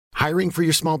Hiring for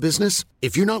your small business?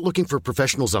 If you're not looking for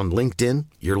professionals on LinkedIn,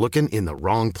 you're looking in the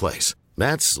wrong place.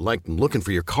 That's like looking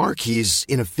for your car keys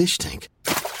in a fish tank.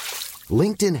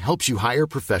 LinkedIn helps you hire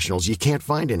professionals you can't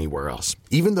find anywhere else,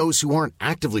 even those who aren't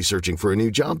actively searching for a new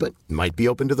job but might be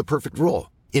open to the perfect role.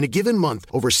 In a given month,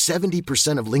 over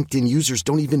 70% of LinkedIn users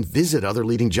don't even visit other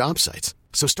leading job sites.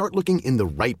 So start looking in the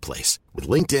right place. With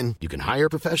LinkedIn, you can hire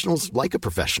professionals like a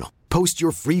professional. Post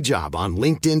your free job on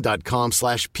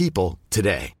linkedin.com/people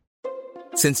today.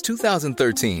 Since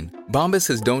 2013, Bombas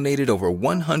has donated over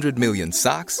 100 million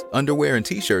socks, underwear, and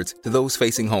T-shirts to those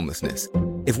facing homelessness.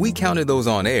 If we counted those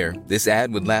on air, this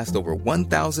ad would last over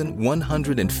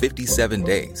 1,157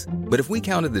 days. But if we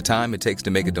counted the time it takes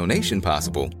to make a donation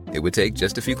possible, it would take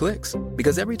just a few clicks.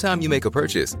 Because every time you make a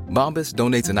purchase, Bombas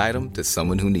donates an item to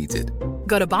someone who needs it.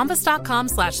 Go to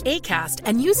bombas.com/ACAST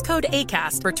and use code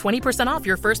ACAST for 20% off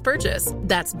your first purchase.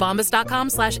 That's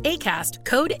bombas.com/ACAST,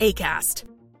 code ACAST.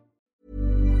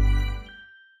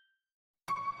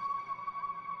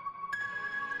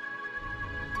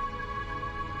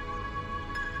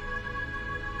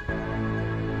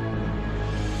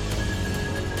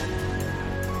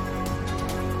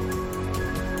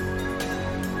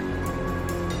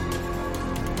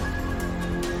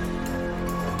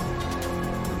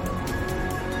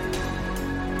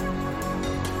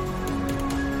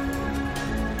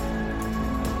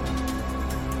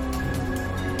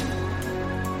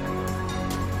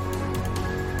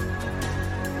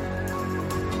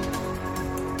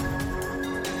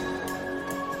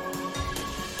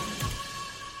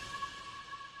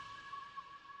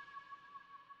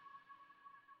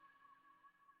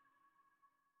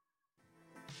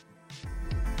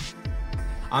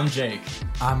 I'm Jake.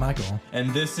 I'm Michael.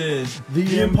 And this is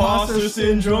the Imposter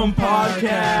Syndrome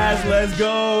Podcast. Let's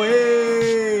go.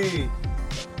 Hey!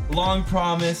 Long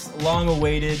promised, long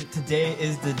awaited. Today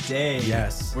is the day.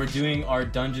 Yes. We're doing our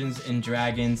Dungeons and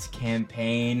Dragons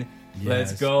campaign. Yes,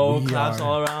 let's go. Claps are.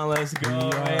 all around. Let's go.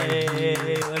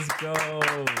 Hey, let's go.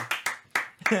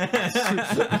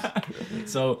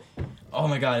 So, oh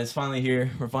my god, it's finally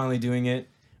here. We're finally doing it.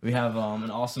 We have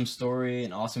an awesome story,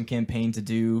 an awesome campaign to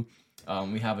do.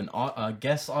 We have a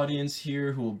guest audience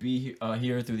here who will be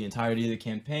here through the entirety of the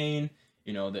campaign.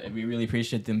 You know, we really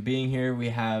appreciate them being here. We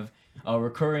have a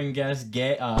recurring guest,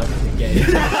 Gay. Yo,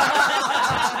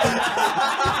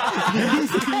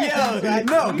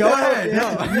 no, go ahead.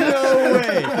 No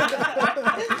way.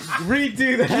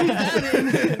 Redo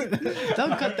that.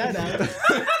 Don't cut that out.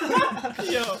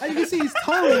 Yo, As you can see, he's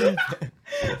totally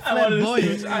I want to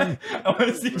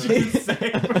see what you can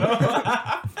say, bro.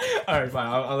 All right, fine.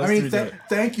 I'll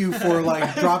Thank you for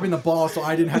like dropping the ball, so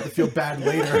I didn't have to feel bad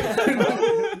later.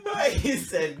 He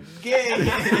said gay.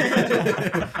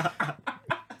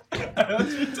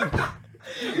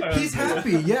 He's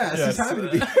happy. Yes, he's happy to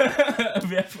be. All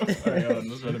right, hold on,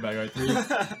 let's run it back. All right,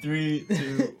 3,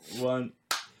 2, 1.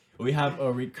 We have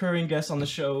a recurring guest on the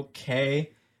show, Kay.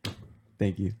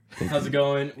 Thank you. How's it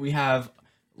going? We have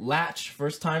Latch,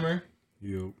 first timer.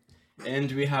 You.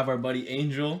 And we have our buddy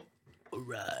Angel. All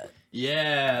right.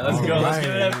 Yeah, let's go. All Let's right.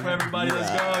 give it up for everybody. Let's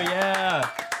go. Yeah.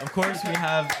 Of course, we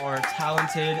have our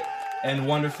talented and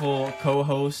wonderful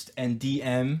co-host and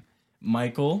DM,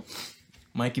 Michael.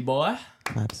 Mikey boy.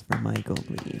 Claps for Michael,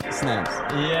 please. Snaps.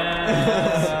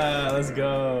 Yeah. Let's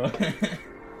go.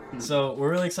 So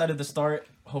we're really excited to start.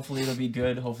 Hopefully it'll be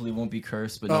good. Hopefully it won't be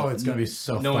cursed. But It's gonna be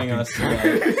so. knowing fucking us,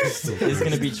 it's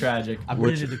gonna be tragic. I'm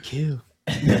ready to kill.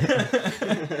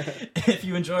 If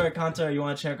you enjoy our content or you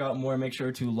want to check out more, make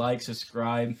sure to like,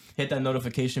 subscribe, hit that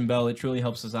notification bell. It truly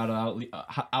helps us out a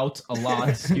lot.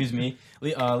 Excuse me.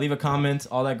 Leave a comment,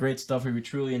 all that great stuff. We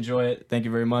truly enjoy it. Thank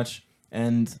you very much,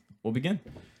 and we'll begin.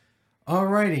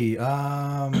 Alrighty.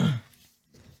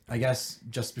 I guess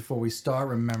just before we start,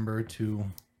 remember to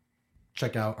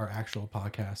check out our actual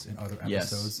podcast and other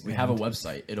episodes. Yes, we have a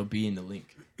website. It'll be in the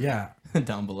link. Yeah.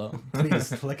 Down below.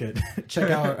 Please click it.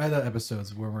 Check out our other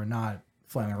episodes where we're not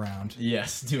flying around.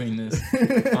 Yes, doing this.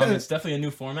 It's definitely a new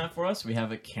format for us. We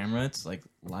have a camera. It's like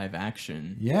live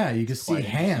action. Yeah, you can see Quite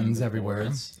hands interesting.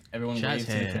 everywhere. Everyone waves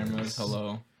to the cameras.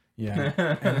 Hello. Yeah.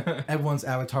 And everyone's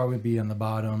avatar would be on the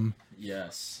bottom.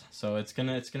 Yes. So it's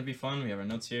gonna be fun. We have our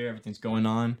notes here. Everything's going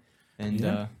on,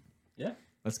 and yeah,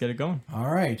 let's get it going.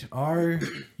 All right. Are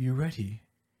you ready,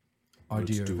 our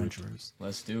dear adventurers?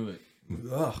 Let's do it.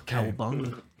 Okay.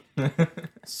 Cowabunga.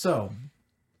 So,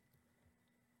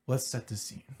 let's set the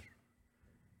scene.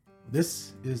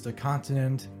 This is the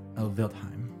continent of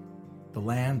Wildheim, the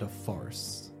land of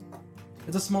forests.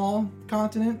 It's a small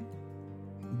continent,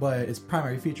 but its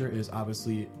primary feature is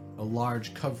obviously a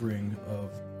large covering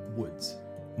of woods.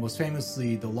 Most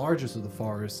famously, the largest of the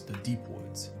forests, the deep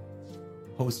woods.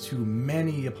 host to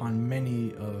many upon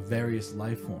many various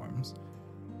life forms.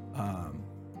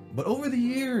 But over the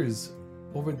years,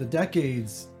 over the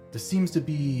decades, there seems to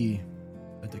be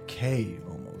a decay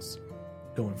almost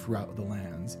going throughout the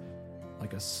lands,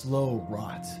 like a slow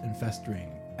rot and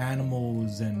festering,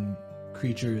 animals and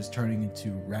creatures turning into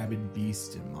rabid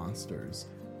beasts and monsters,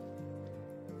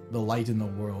 the light in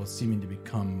the world seeming to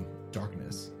become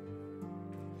darkness.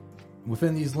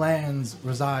 Within these lands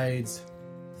resides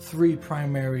 3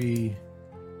 primary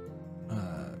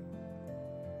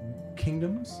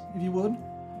kingdoms, if you would.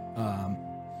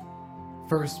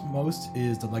 First most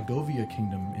is the Lagovia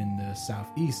kingdom in the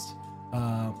southeast,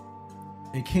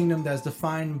 a kingdom that's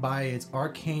defined by its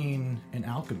arcane and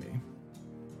alchemy,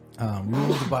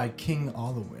 ruled by King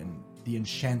Olwyn, the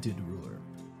enchanted ruler.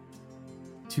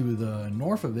 To the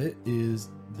north of it is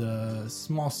the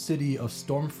small city of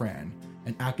Stormfran,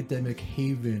 an academic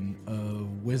haven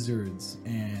of wizards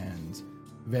and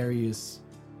various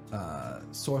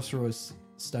sorcerous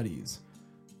studies.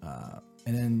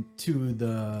 And then to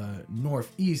the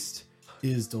northeast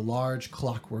is the large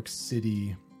clockwork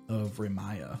city of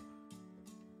Remaya,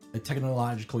 a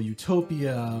technological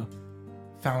utopia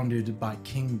founded by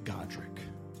King Godric.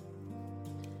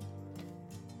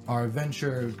 Our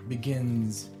adventure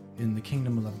begins in the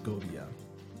kingdom of Lagovia.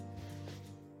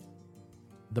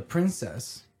 The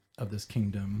princess of this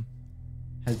kingdom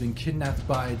has been kidnapped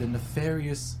by the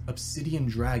nefarious obsidian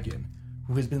dragon,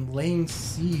 who has been laying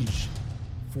siege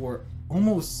for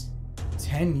almost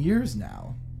 10 years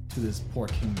now to this poor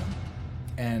kingdom.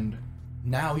 And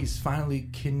now he's finally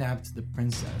kidnapped the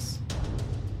princess.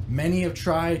 Many have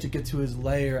tried to get to his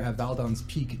lair at Valdon's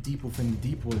Peak, deep within the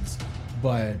deep woods,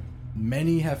 but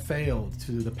many have failed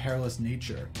to the perilous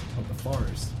nature of the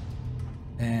forest.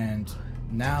 And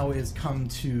now it's come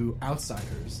to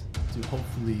outsiders to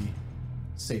hopefully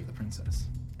save the princess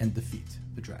and defeat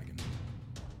the dragon.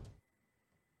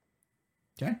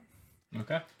 Okay?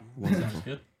 Okay. Sounds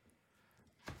good.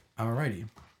 Alrighty.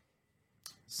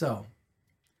 So,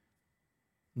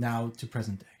 now to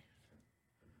present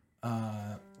day.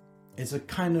 It's a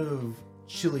kind of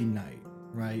chilly night,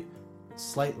 right?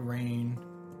 Slight rain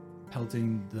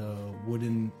pelting the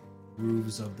wooden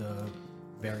roofs of the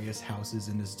various houses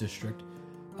in this district.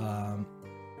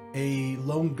 A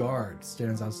lone guard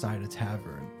stands outside a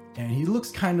tavern, and he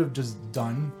looks kind of just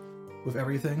done with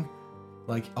everything.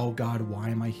 Like, oh god, why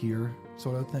am I here?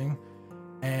 Sort of thing.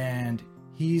 And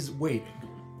he's waiting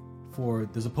for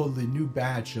the supposedly new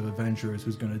batch of adventurers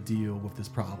who's going to deal with this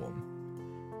problem.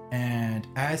 And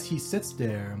as he sits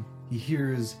there, he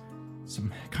hears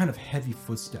some kind of heavy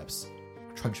footsteps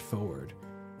trudge forward.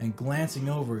 And glancing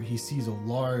over, he sees a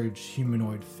large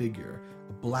humanoid figure,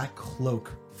 a black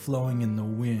cloak flowing in the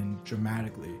wind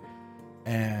dramatically,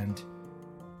 and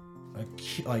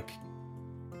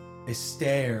a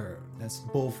stare that's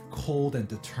both cold and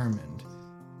determined.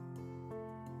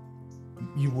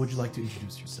 Would you like to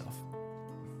introduce yourself?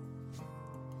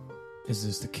 Is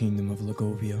this the kingdom of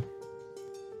Lagovia?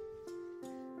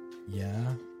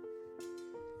 Yeah.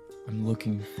 I'm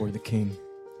looking for the king.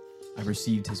 I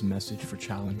received his message for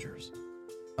challengers.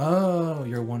 Oh,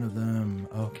 you're one of them.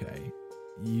 Okay.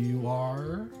 You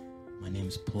are? My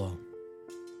name's Plo.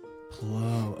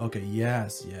 Plo. Okay,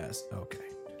 yes. Okay.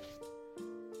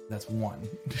 That's one.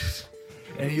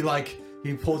 And he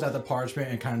pulls out the parchment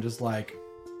and kind of just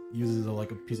uses a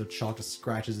piece of chalk to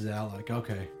scratches it out.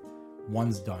 Okay,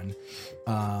 one's done.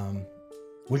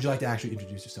 Would you like to actually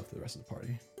introduce yourself to the rest of the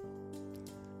party?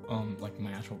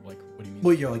 My actual, what do you mean?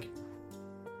 Well, you're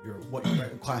what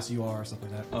class you are, or stuff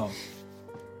like that. Oh,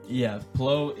 yeah.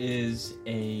 Plo is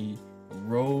a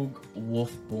rogue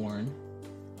wolf-born.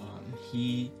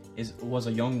 He was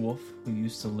a young wolf who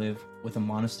used to live with a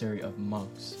monastery of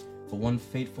monks. But one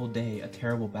fateful day, a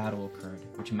terrible battle occurred,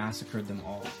 which massacred them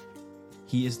all.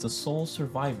 He is the sole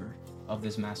survivor of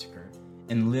this massacre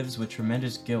and lives with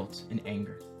tremendous guilt and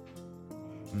anger.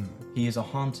 He is a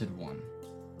haunted one.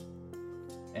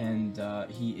 And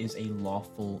he is a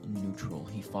lawful neutral.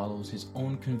 He follows his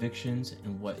own convictions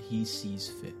and what he sees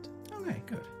fit. Okay,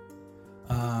 good.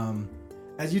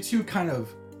 As you two kind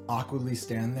of awkwardly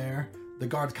stand there, the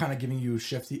guard's kind of giving you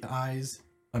shifty eyes.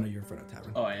 Oh no, you're in front of the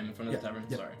tavern. Oh, I am in front of the tavern?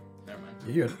 Yeah. Sorry. Never mind.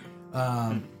 Yeah, you're good.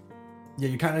 Yeah,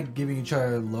 you're kind of giving each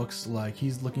other looks, like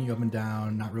he's looking you up and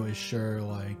down, not really sure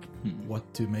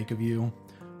what to make of you.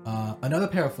 Another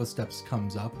pair of footsteps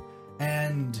comes up,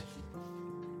 and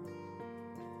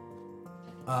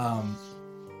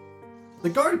the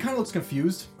guard kind of looks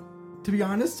confused, to be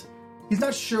honest. He's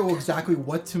not sure exactly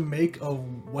what to make of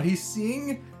what he's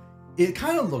seeing. It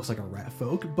kind of looks like a rat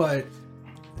folk, but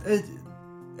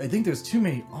I think there's too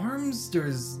many arms.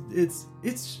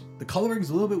 It's the coloring's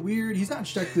a little bit weird. He's not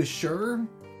exactly sure.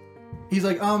 He's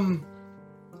like,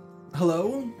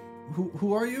 hello?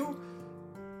 Who are you?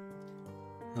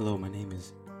 Hello, my name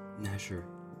is Nasher.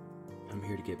 I'm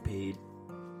here to get paid.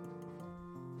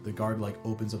 The guard like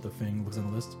opens up the thing, looks on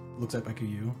the list, looks up back at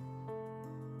you.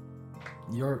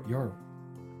 You're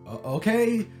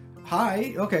okay.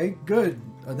 Hi. Okay. Good.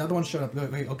 Another one showed up.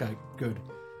 Okay. Good.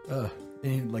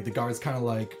 And like the guard's kind of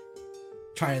like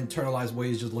trying to internalize what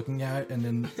he's just looking at, and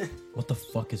then What the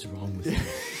fuck is wrong with you?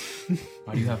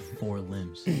 Why do you have 4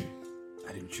 limbs?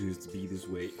 I didn't choose to be this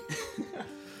way.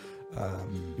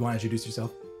 you want to introduce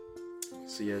yourself?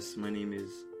 So yes, my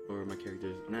character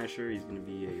is Nasher. He's gonna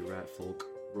be a rat folk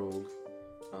rogue.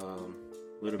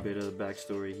 Little bit of the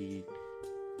backstory: he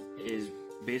is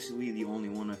basically the only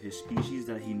one of his species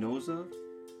that he knows of.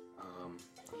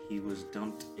 He was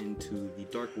dumped into the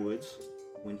dark woods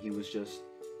when he was just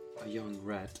a young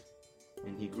rat,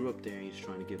 and he grew up there. And he's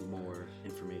trying to get more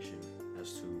information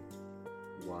as to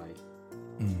why.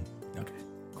 Okay.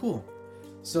 Cool.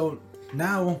 So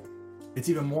now it's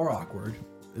even more awkward.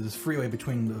 There's this freeway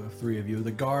between the three of you.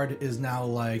 The guard is now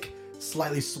like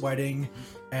slightly sweating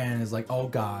and is like, oh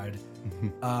god.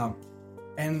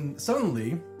 And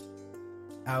suddenly,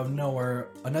 out of nowhere,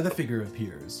 another figure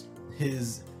appears.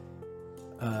 His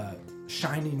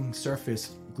shining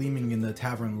surface gleaming in the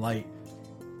tavern light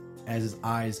as his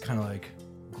eyes kind of like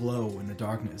glow in the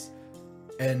darkness.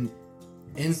 And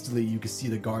instantly you can see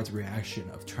the guard's reaction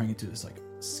of turning into this like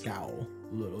scowl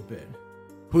a little bit.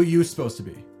 Who are you supposed to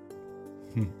be?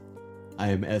 I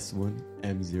am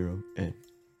S1M0N,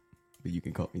 but you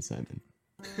can call me Simon.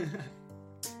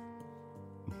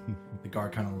 The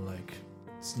guard kind of like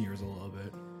sneers a little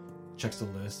bit, checks the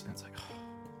list, and it's like, oh,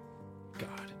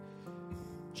 God.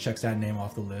 Checks that name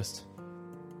off the list.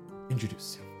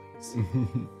 Introduce him, please.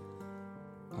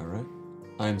 All right.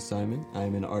 I'm Simon.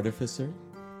 I'm an artificer,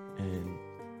 and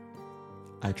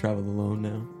I travel alone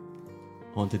now,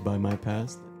 haunted by my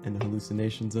past and the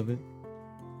hallucinations of it.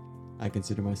 I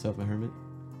consider myself a hermit,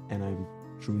 and I'm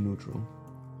true neutral,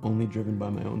 only driven by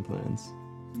my own plans.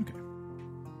 Okay.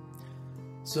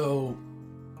 So,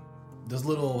 this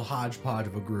little hodgepodge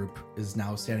of a group is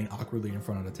now standing awkwardly in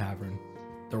front of the tavern.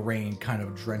 The rain kind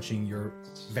of drenching your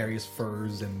various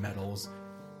furs and metals.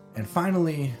 And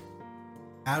finally,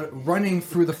 running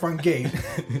through the front gate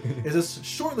is this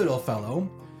short little fellow.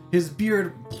 His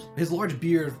large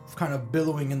beard kind of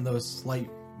billowing in the slight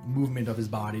movement of his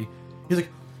body. He's like,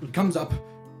 comes up,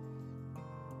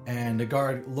 and the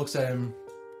guard looks at him,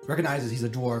 recognizes he's a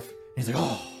dwarf, and he's like,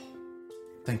 oh,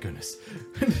 thank goodness.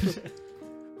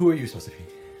 Who are you supposed to be?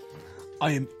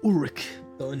 I am Ulrich,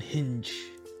 the Unhinged.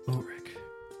 Ulrich.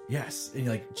 Yes. And he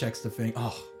like checks the thing.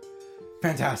 Oh,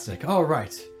 fantastic. All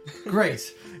right.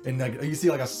 Great. And like you see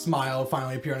like a smile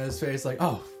finally appear on his face, like,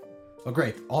 oh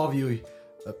great. All of you.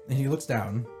 And he looks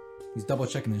down. He's double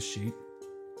checking his sheet.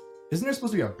 Isn't there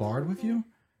supposed to be a bard with you?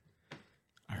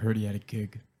 I heard he had a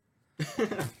gig.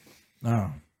 Oh.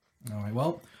 Alright,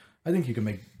 well, I think you can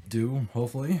make do,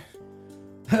 hopefully.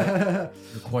 You're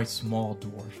quite small,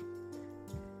 dwarf.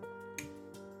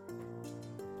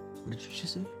 What did you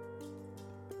just say?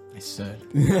 I said,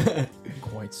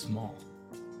 quite small.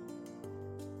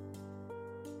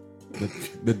 The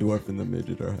dwarf and the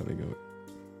midget are having a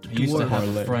I used to have a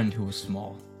parlay. friend who was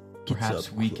small. Gets Perhaps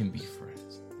up we close. can be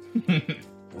friends.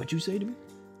 What'd you say to me?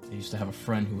 I used to have a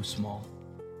friend who was small.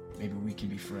 Maybe we can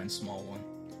be friends, small one.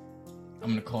 I'm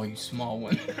gonna call you small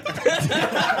one.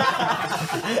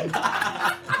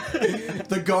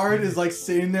 The guard is like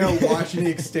sitting there watching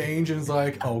the exchange and is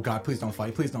like, "Oh God, please don't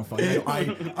fight! Please don't fight!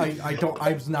 I don't.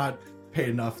 I'm not paid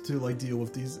enough to like deal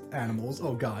with these animals.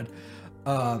 Oh God."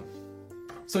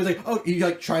 So he's like, "Oh," he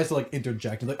like tries to like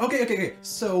interject. He's like, "Okay.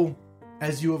 So,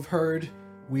 as you have heard,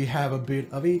 we have a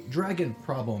bit of a dragon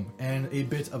problem and a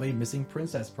bit of a missing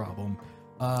princess problem.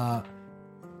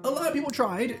 A lot of people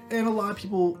tried, and a lot of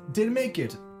people didn't make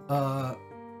it. Our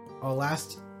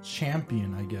last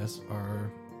champion, I guess,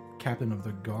 our captain of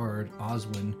the guard,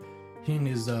 Oswin, he and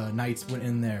his knights went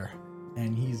in there,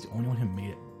 and he's the only one who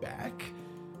made it back.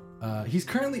 He's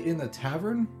currently in the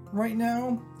tavern right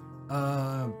now.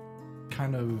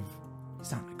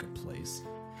 He's not in a good place.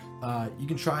 You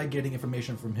can try getting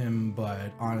information from him,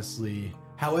 but honestly,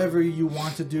 however you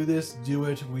want to do this, do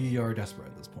it. We are desperate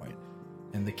at this point."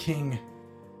 And the king,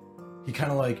 he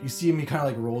kind of like, you see him, he kind of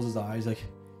like rolls his eyes, like,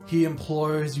 he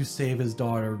implores you save his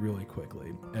daughter really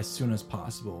quickly, as soon as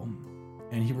possible,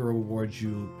 and he will reward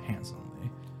you handsomely.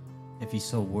 If he's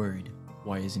so worried,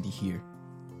 why isn't he here?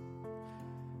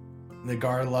 The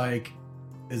guard like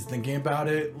is thinking about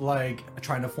it, like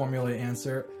trying to formulate an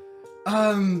answer.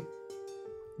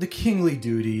 The kingly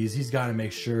duties, he's got to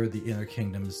make sure the inner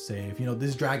kingdom is safe. You know,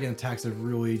 these dragon attacks have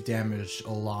really damaged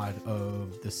a lot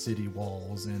of the city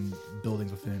walls and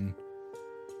buildings within.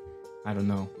 I don't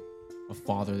know. A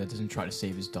father that doesn't try to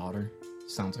save his daughter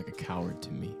sounds like a coward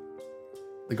to me.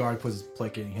 The guard puts his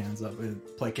placating hands up and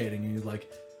placating you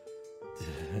like,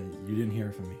 you didn't hear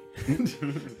it from me.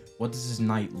 What does his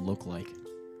knight look like?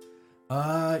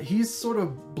 He's sort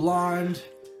of blonde,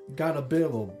 got a bit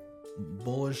of a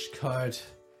bullish cut.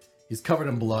 He's covered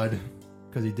in blood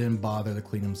because he didn't bother to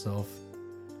clean himself.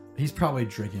 He's probably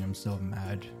drinking himself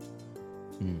mad.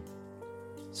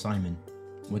 Simon,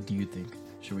 what do you think?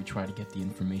 Should we try to get the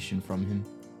information from him?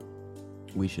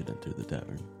 We should enter the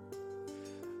tavern.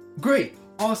 Great,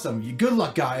 awesome. Good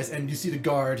luck, guys. And you see the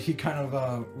guard. He kind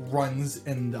of runs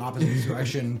in the opposite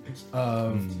direction.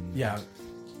 Yeah,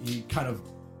 he kind of.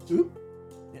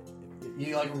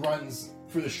 He like runs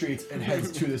through the streets and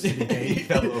heads to the city gate. He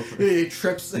fell over. He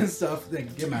trips and stuff. Then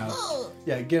get him out.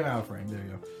 Yeah, get him out of frame. There you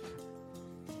go.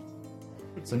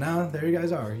 So now there you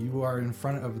guys are. You are in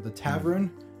front of the tavern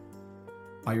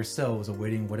by yourselves,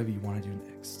 awaiting whatever you want to do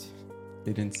next.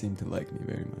 They didn't seem to like me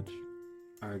very much.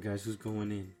 All right, guys, who's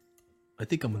going in? I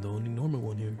think I'm the only normal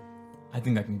one here. I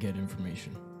think I can get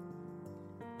information.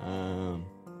 All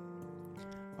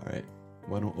right.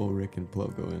 Why don't Ulrich and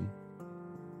Plo go in?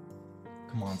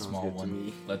 Come on, Sounds small good to one.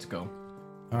 me. Let's go.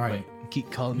 All right. You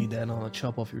keep calling me that and I'll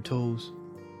chop off your toes.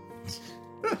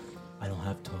 I don't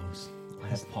have toes. I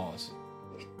have paws.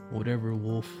 Whatever,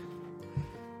 wolf.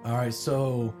 All right.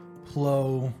 So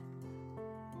Plo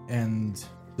and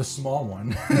the small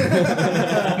one.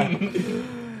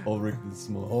 Ulrich the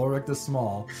Small. Ulrich the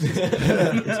small.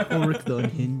 It's Ulrich the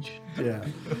Unhinged. Yeah.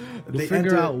 We'll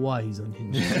figure out why he's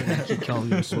unhinged. Keep calling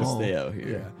him We'll small. stay out here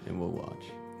Yeah. and we'll watch.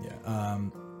 Yeah.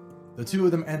 The two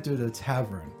of them enter the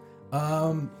tavern.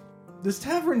 This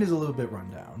tavern is a little bit run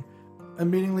down.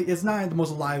 Admittingly, it's not the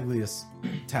most liveliest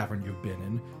tavern you've been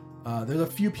in. There's a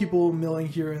few people milling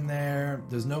here and there.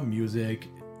 There's no music.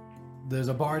 There's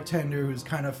a bartender who's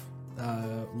kind of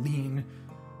lean.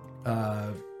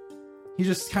 He's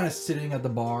just kind of sitting at the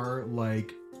bar,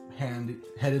 like head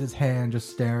in his hand, just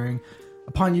staring.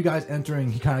 Upon you guys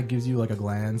entering, he kind of gives you like a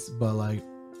glance, but like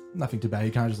nothing too bad.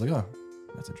 He kind of just like, oh,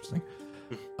 that's interesting.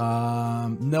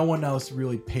 No one else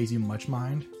really pays you much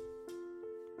mind.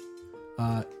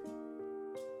 Go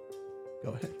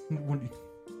ahead.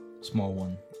 Small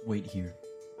one, wait here.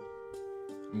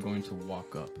 I'm going to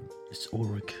walk up It's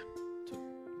Ulrich.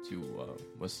 to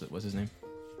what's his name?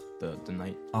 The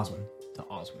knight. Oswin. To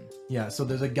Oswin. Yeah, so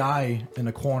there's a guy in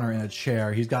a corner in a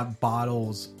chair. He's got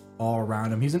bottles all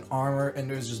around him. He's in armor, and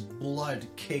there's just blood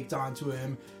caked onto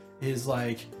him. He's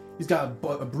got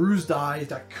a bruised eye. He's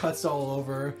got cuts all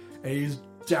over, and he's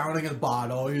downing a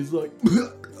bottle. He's like,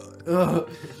 ugh.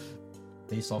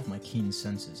 Based off my keen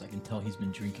senses, I can tell he's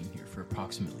been drinking here for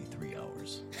approximately 3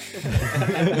 hours.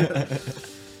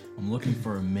 I'm looking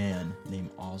for a man named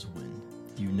Oswin.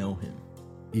 Do you know him?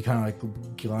 He kind of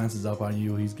like glances up on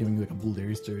you. He's giving you like a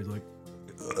blue stare. He's like,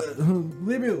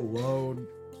 leave me alone.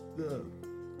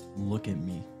 Look at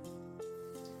me.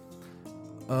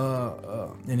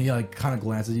 And he like kind of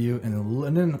glances at you, and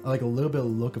then like a little bit of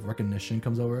look of recognition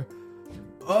comes over.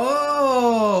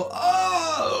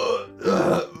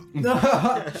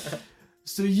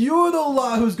 So you're the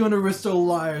lot who's going to restore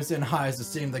liars and hides to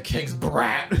save the king's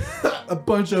brat. a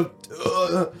bunch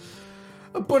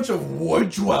of wood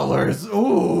dwellers.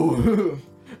 Ooh,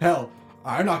 hell,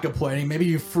 I'm not complaining. Maybe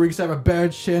you freaks have a better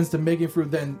chance to make it through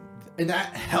than in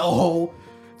that hellhole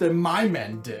than my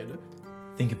men did.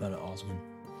 Think about it, Oswin.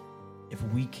 If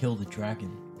we kill the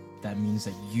dragon, that means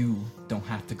that you don't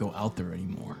have to go out there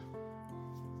anymore.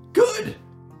 Good.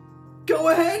 Go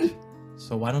ahead.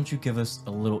 So why don't you give us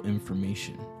a little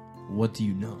information? What do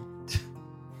you know?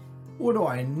 What do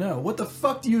I know? What the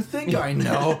fuck do you think I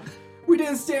know? We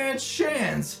didn't stand a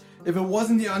chance. If it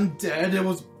wasn't the undead, it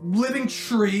was living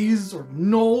trees, or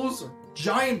gnolls, or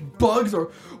giant bugs,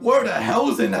 or where the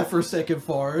hell's in that forsaken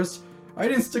forest? I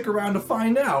didn't stick around to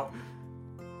find out.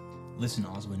 Listen,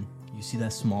 Oswin, you see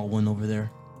that small one over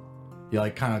there? He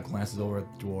like kind of glances over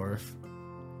at the dwarf.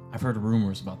 I've heard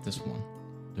rumors about this one.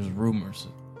 There's rumors,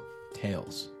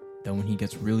 tales, that when he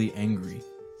gets really angry,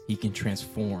 he can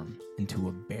transform into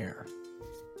a bear.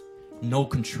 No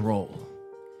control.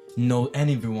 No,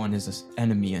 everyone is an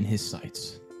enemy in his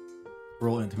sights.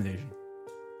 Roll intimidation.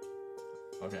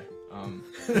 Okay. Oh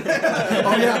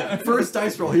yeah, first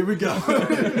dice roll. Here we go.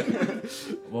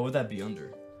 What would that be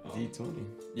under? D20.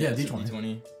 Yeah, it's a D20. D20.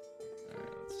 Alright,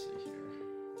 let's see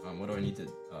here. What do I need to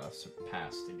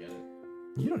surpass to get it?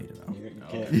 You don't need to know. You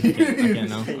Oh, can't. I can't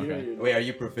know. Okay. Wait, are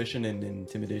you proficient in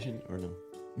intimidation or no?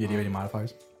 Yeah, do you have any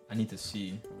modifiers? I need to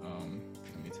see. Let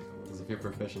me take a look. Because if you're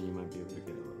proficient, you might be able to get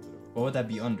a little bit of What would that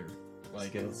be under? Like,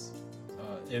 skills.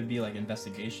 it would be like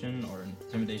investigation or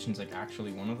intimidation's like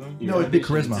actually one of them. No, it'd be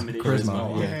Intimidation, charisma. intimidation. Charisma.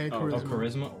 Oh, Yeah. Yeah, Oh,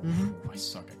 charisma. charisma. Oh, I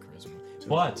suck at charisma.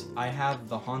 But I have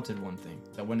the haunted one thing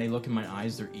that when they look in my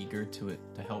eyes, they're eager to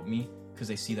help me because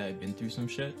they see that I've been through some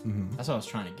shit. Mhm. That's what I was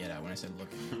trying to get at when I said look.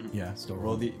 Yeah, still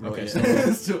Roll the. Roll Okay,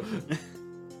 the- Still-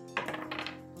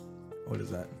 What is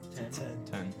that?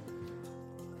 10.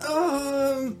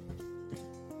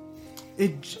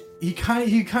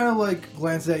 He kind of like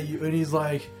glances at you and he's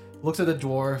like looks at the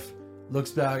dwarf,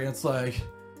 looks back, and it's like,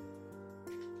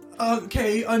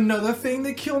 okay, another thing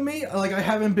to kill me. Like, I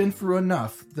haven't been through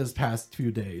enough this past few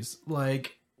days.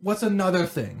 Like, what's another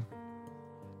thing?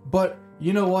 But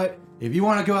you know what? If you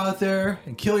want to go out there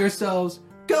and kill yourselves,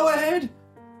 go ahead.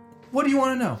 What do you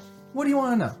want to know? What do you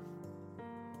want to know?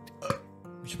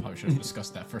 We probably should have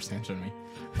discussed that firsthand, shouldn't we?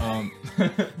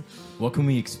 What can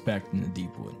we expect in the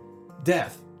deep wood?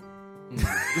 Death.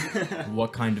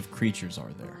 What kind of creatures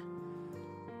are there?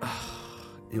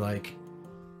 He like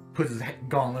puts his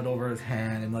gauntlet over his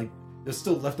hand and like there's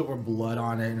still leftover blood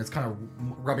on it and it's kind of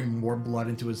rubbing more blood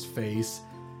into his face.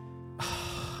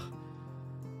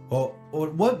 Well,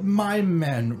 what my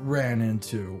men ran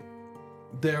into,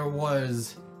 there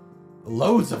was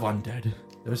loads of undead.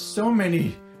 There's so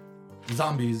many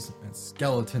zombies and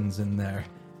skeletons in there.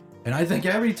 And I think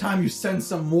every time you send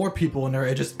some more people in there,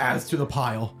 it just adds to the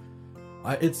pile.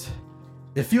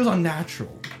 It feels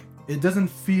unnatural. It doesn't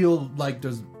feel like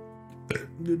there's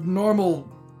normal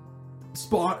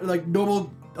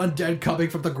normal undead coming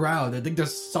from the ground. I think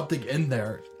there's something in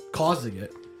there causing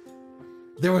it.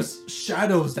 There was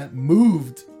shadows that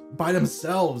moved by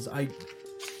themselves.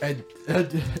 And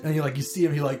you see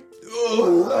him. He like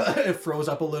it froze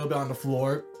up a little bit on the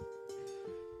floor.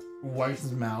 Wipes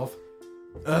his mouth.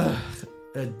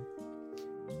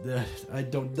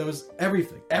 There was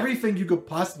everything you could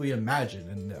possibly imagine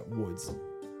in that woods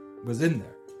was in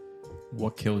there.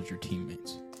 What killed your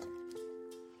teammates?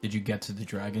 Did you get to the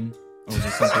dragon? Or was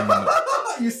it something that...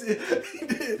 You see,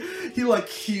 he like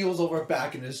heels over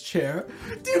back in his chair.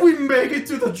 Did we make it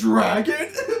to the dragon?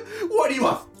 What are you,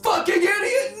 a fucking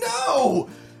idiot? No!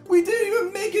 We didn't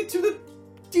even make it to the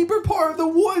deeper part of the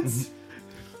woods.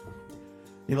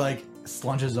 He like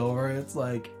slunches over. It's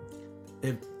like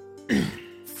if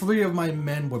 3 of my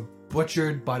men were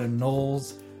butchered by the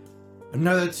gnolls,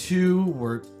 another 2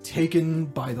 were taken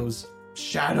by those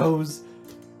shadows,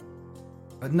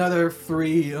 another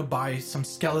 3 by some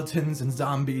skeletons and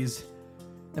zombies,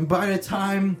 and by the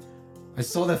time I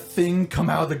saw the thing come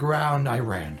out of the ground, I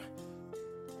ran.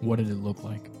 What did it look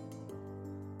like?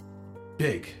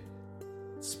 Big,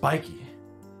 spiky,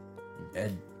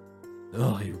 and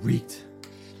it reeked.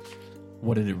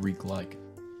 What did it reek like?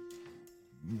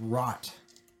 Rot.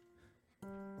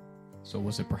 So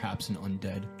was it perhaps an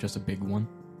undead? Just a big one?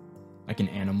 Like an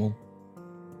animal?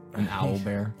 An owl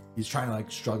bear? He's trying to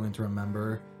like struggling to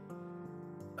remember.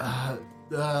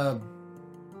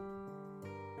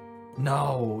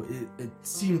 No, it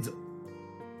seemed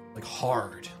like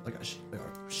hard, like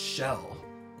a shell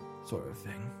sort of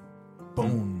thing.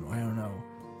 Bone, I don't know.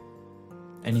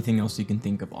 Anything else you can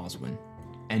think of, Oswin?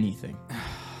 Anything.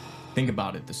 Think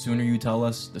about it. The sooner you tell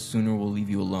us, the sooner we'll leave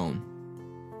you alone.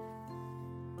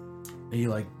 He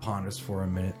like ponders for a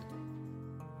minute.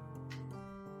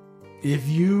 If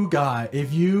you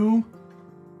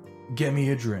get me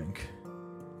a drink,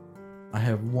 I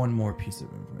have one more piece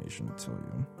of information to tell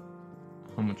you.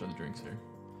 How much are the drinks here?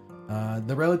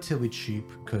 They're relatively cheap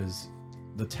because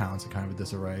the town's kind of a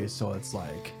disarray, so it's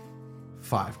like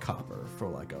 5 copper for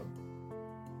like a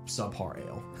subpar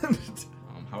ale.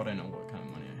 How would I know what kind of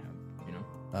money I have? You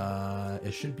know?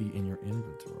 It should be in your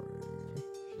inventory.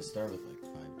 Should start with like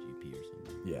 5 GP or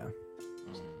something. Yeah.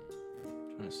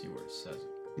 Trying to see where it says it.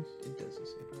 It doesn't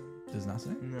say that. Does it not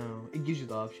say? No, it gives you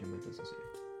the option, but it doesn't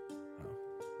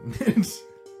say.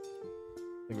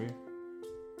 Agree?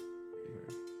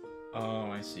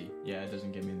 Oh, I see. Yeah, it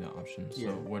doesn't give me the option. So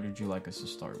Yeah. what did you like us to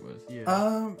start with?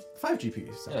 Yeah. 5 GP.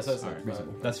 Sounds Yeah, so it's Alright, like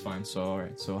reasonable. that's fine. So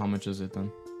alright. So how much is it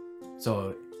then?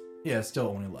 So, yeah, it's still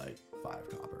only like 5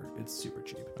 copper. It's super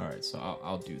cheap. Alright, so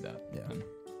I'll do that. Yeah. Then.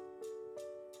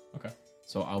 Okay.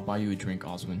 So I'll buy you a drink,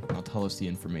 Oswin. Now tell us the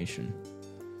information.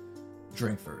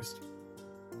 Drink first.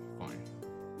 Fine.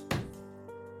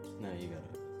 No, you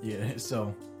gotta. Yeah,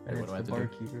 so Hey, what do I have to do?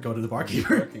 barkeeper. go to the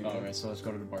barkeeper. Alright, so let's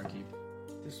go to the barkeep.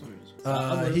 This one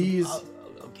is.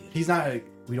 He's not.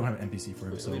 We don't have an NPC for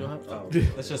him, so we don't have. Oh,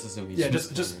 Let's just assume he's. Yeah,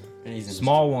 just- and he's in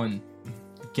Small one.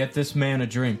 Get this man a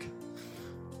drink.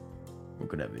 We're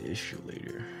gonna have an issue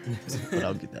later, but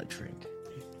I'll get that drink.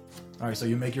 All right, so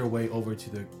you make your way over to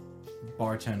the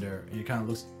bartender, and he kind of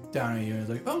looks down at you and is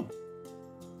like, "Oh,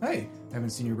 hey, I haven't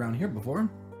seen you around here before.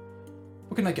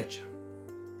 What can I get you?"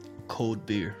 Cold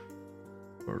beer.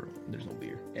 Or there's no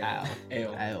beer. Ale.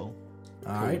 Ale. Ale. All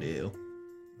Cold right, ale.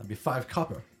 that'd be 5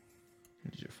 copper.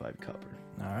 Here's your 5 copper.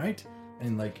 All right,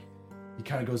 and like he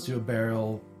kind of goes to a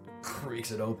barrel,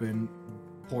 creaks it open,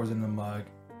 pours it in the mug,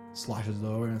 slashes it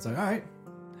over, and it's like, "All right,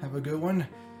 have a good one.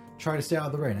 Try to stay out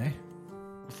of the rain, eh?"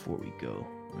 Before we go,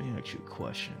 let me ask you a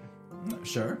question.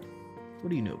 Sure. What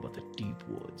do you know about the deep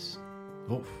woods?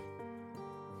 Oh,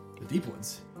 the deep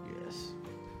woods. Yes.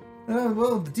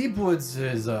 Well, the deep woods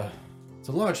is it's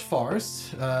a large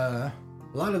forest.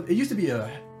 It used to be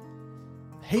a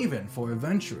haven for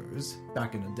adventurers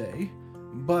back in the day,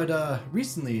 but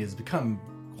recently it's become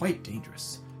quite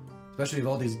dangerous, especially with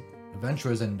all these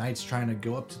adventurers and knights trying to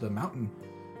go up to the mountain.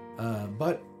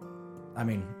 But I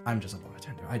mean, I'm just a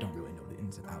bartender. I don't really know the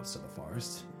ins and outs of the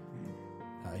forest.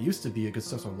 It used to be a good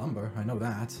source of lumber. I know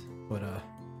that, but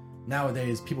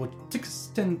nowadays people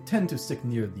tend to stick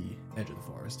near the edge of the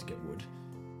forest to get wood.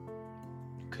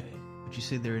 Okay. Would you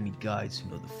say there are any guides who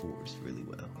know the forest really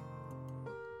well?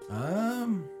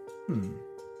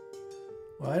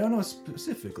 Well, I don't know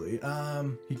specifically.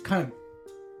 He kind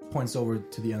of points over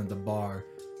to the end of the bar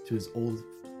to his old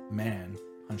man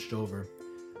hunched over.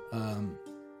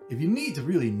 If you need to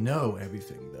really know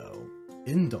everything, though,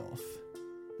 Indolf,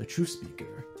 the True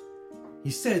Speaker,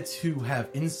 he's said to have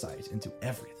insight into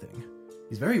everything.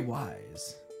 He's very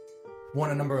wise.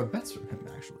 Won a number of bets from him,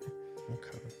 actually.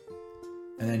 Okay.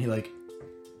 And then he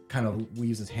kind of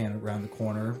weaves his hand around the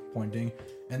corner, pointing.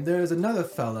 And there's another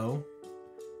fellow.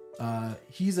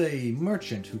 He's a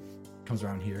merchant who comes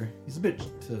around here. He's a bit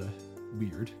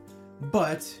weird,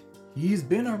 but he's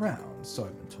been around, so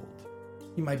I've been told.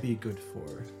 He might be good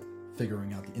for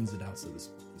figuring out the ins and outs of these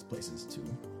places too.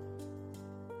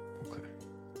 Okay.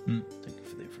 Thank you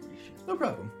for the information. No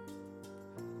problem.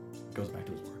 Goes back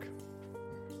to his work.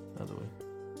 By the way,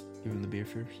 give him the beer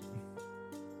first.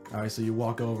 All right, so you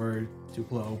walk over to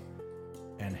Plo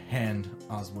and hand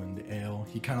Oswin the ale.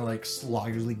 He kind of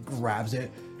sluggishly grabs it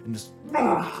and just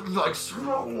that's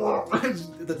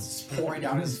pouring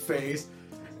down his face,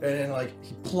 and then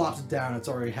he plops it down. It's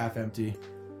already half empty.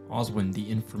 Oswin, the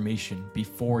information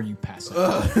before you pass it.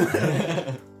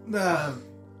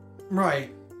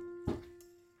 Right.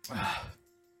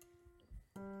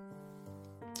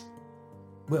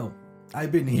 Well,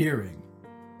 I've been hearing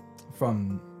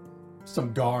from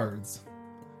some guards,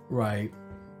 right?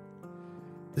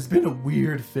 There's been a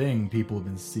weird thing people have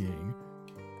been seeing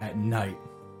at night.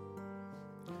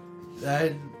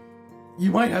 And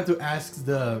you might have to ask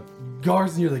the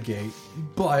guards near the gate,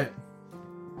 but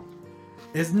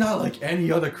it's not like any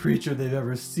other creature they've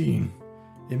ever seen.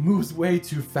 It moves way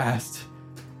too fast,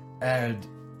 and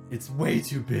it's way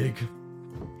too big.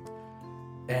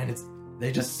 And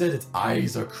they just said its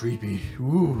eyes are creepy.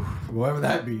 Ooh, whatever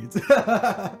that means.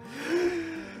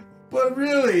 But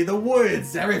really, the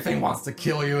woods, everything wants to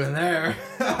kill you in there.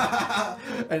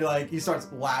 And he starts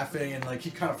laughing, and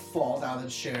he kind of falls out of the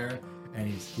chair, and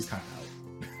he's kind of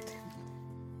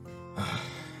out.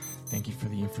 Thank you for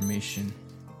the information,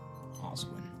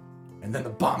 Oswin. And then the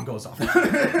bomb goes off.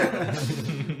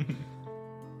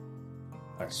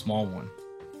 Small one.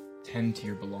 Tend to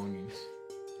your belongings.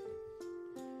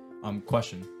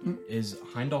 Question. Is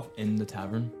Heindolf in the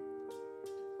tavern?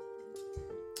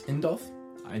 Indolf?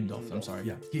 Heindolf, I'm sorry.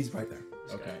 Yeah, he's right there.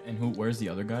 Okay, and where's the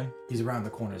other guy? He's around the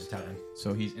corner of the tavern.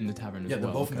 So he's in the tavern as Yeah, well.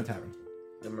 they're both in the tavern.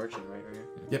 The merchant, right here.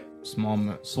 Yep. Small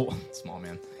man.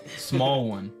 Small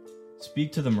one.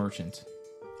 Speak to the merchant.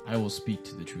 I will speak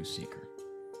to the true seeker.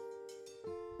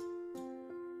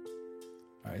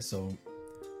 Alright, so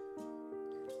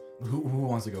who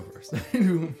wants to go first?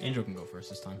 Angel can go first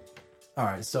this time.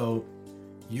 Alright, so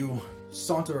you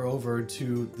saunter over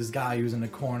to this guy who's in the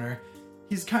corner.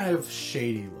 He's kind of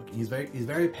shady looking. He's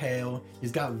very pale.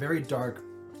 He's got very dark,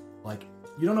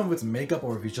 you don't know if it's makeup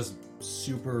or if he's just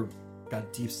super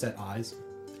got deep set eyes.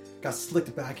 Got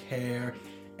slicked back hair,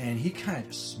 and he kind of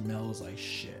just smells like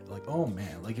shit. Oh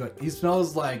man, he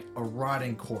smells like a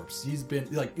rotting corpse. He's been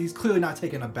he's clearly not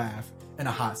taken a bath in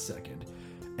a hot second.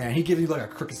 And he gives you a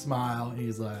crooked smile, and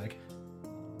he's like,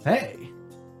 "Hey,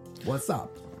 what's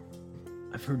up?"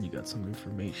 I've heard you got some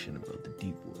information about the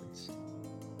deep woods.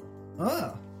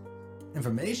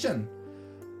 Information.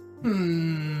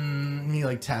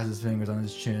 He taps his fingers on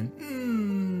his chin.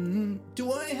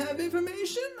 Do I have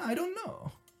information? I don't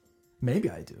know. Maybe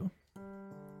I do.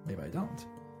 Maybe I don't.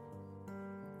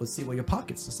 Let's see what your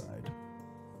pockets decide.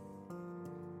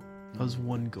 How's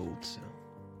 1 gold sound?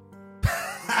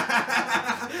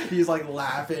 He's like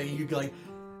laughing. You like,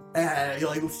 he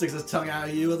like sticks his tongue out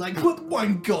at you. It's like, what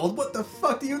 1 gold? What the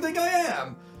fuck do you think I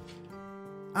am?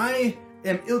 I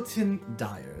am Ilton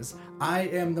Dyers. I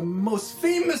am the most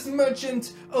famous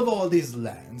merchant of all these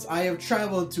lands. I have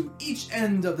traveled to each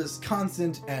end of this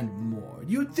continent and more.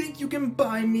 You think you can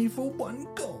buy me for 1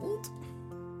 gold?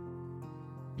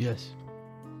 Yes.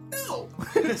 No.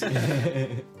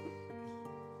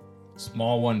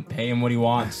 Small one, pay him what he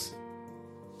wants.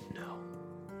 No.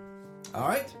 All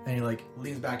right. And he like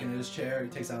leans back into his chair. He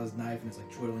takes out his knife and is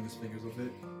like twiddling his fingers with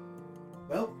it.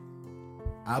 Well,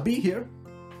 I'll be here.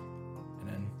 And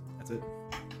then that's it.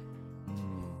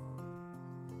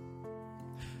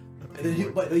 And then he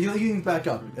leans back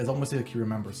up. It's almost like he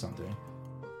remembers something.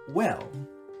 Well,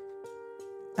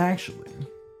 actually,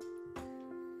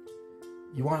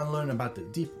 you want to learn about the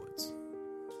Deep Woods?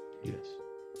 Yes.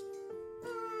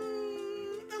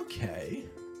 Okay.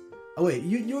 Oh wait,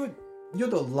 you're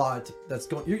the lot that's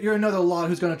going. You're another lot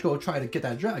who's going to go try to get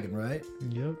that dragon, right?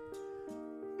 Yep.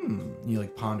 He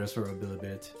like ponders for a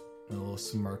bit, and a little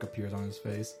smirk appears on his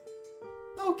face.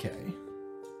 Okay.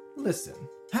 Listen,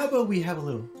 how about we have a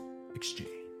little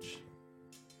exchange?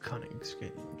 Cunning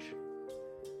exchange.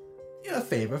 Yeah, a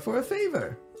favor for a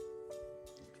favor.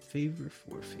 Favor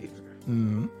for a favor.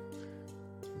 Hmm.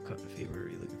 What kind of favor are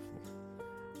you looking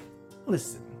for?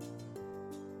 Listen.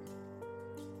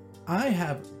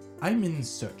 I'm in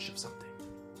search of something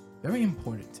very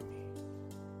important to me.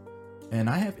 And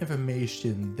I have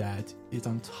information that is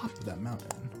on top of that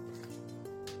mountain.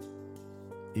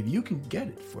 If you can get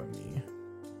it for me,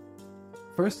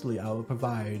 firstly, I will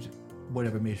provide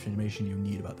whatever information you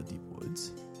need about the Deep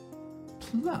Woods.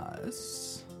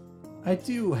 Plus, I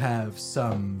do have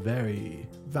some very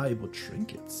valuable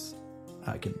trinkets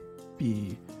I can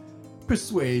be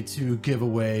persuaded to give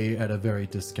away at a very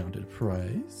discounted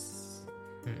price.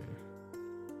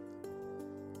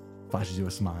 Flashes you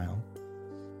a smile.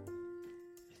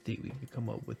 I think we could come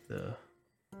up with the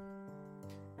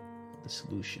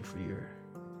solution for your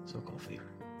so-called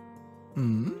favor.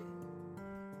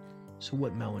 So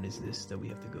what mountain is this that we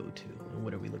have to go to, and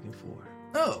what are we looking for?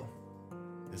 Oh,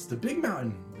 it's the big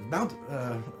mountain, Mount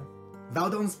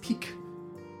Valdon's Peak,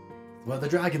 where the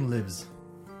dragon lives.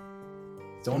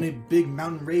 It's the only big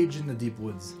mountain range in the Deep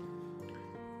Woods.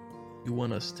 You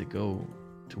want us to go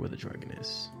to where the dragon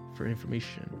is for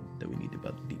information that we need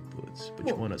about the Deep Woods, but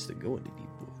you want us to go in the Deep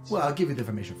Woods. Well, I'll give you the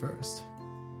information first.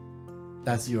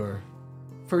 That's your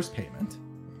first payment.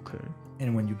 Okay.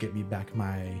 And when you get me back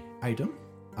my item,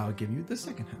 I'll give you the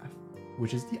second half,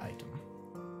 which is the item.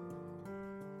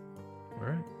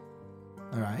 Alright.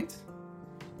 Alright?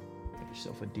 Get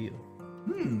yourself a deal.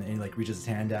 And he like reaches his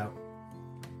hand out.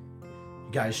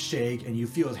 You guys shake and you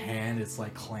feel his hand, it's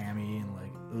like clammy and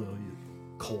like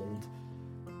cold.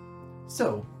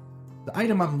 So, the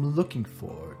item I'm looking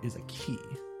for is a key.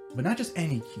 But not just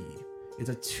any key. It's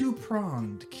a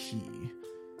 2-pronged key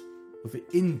with an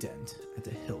indent at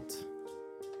the hilt.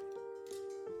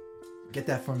 Get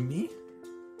that from me,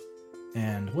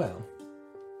 and well,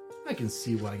 I can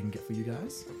see what I can get for you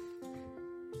guys.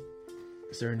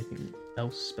 Is there anything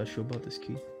else special about this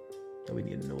key that we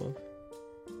need to know of?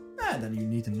 That you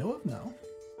need to know of now.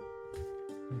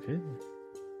 Okay.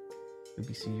 We'll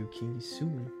be seeing your key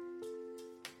soon.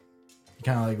 He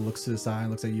kind of like looks to the side,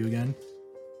 looks at you again.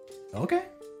 Okay.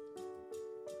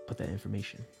 Put that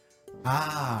information.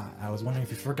 I was wondering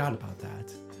if you forgot about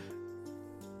that.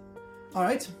 All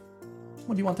right.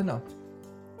 What do you want to know?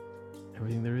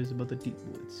 Everything there is about the Deep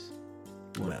Woods.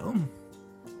 Well,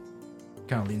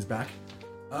 kind of leans back.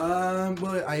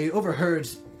 Well, I overheard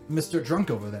Mr. Drunk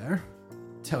over there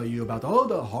tell you about all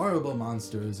the horrible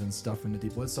monsters and stuff in the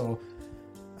Deep Woods, so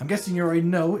I'm guessing you already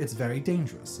know it's very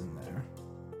dangerous in there.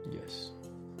 Yes.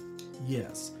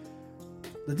 Yes.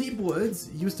 The Deep Woods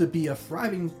used to be a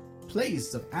thriving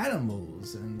place of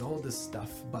animals and all this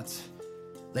stuff, but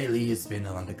lately it's been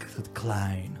on the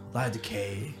decline. A lot of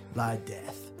decay, a lot of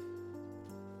death.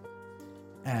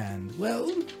 And,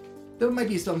 well, there might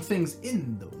be some things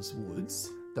in those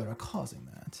woods that are causing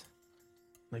that.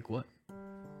 Like what?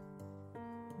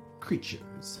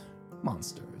 Creatures,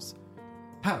 monsters,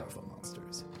 powerful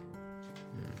monsters.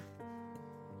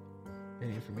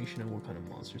 Any information on what kind of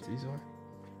monsters these are?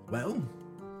 Well,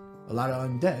 a lot of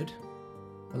undead,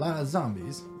 a lot of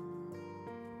zombies,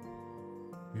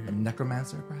 a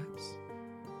necromancer, perhaps?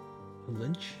 A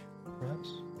lynch,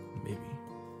 perhaps? Maybe.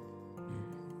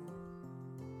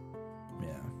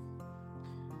 Yeah.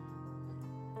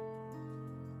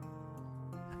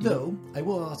 Though, I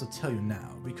will also tell you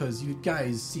now, because you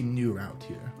guys seem new around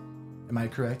here. Am I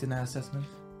correct in that assessment?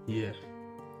 Yeah.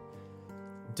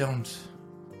 Don't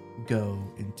go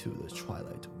into the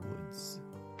Twilight Woods.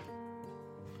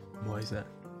 Why is that?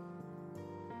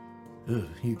 Ugh,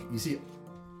 you see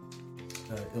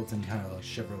Ilton kind of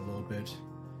shiver a little bit.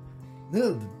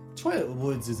 The Twilight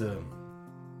Woods is a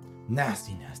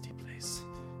nasty, nasty place.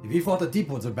 If you thought the Deep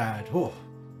Woods are bad, oh.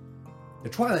 The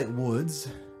Twilight Woods,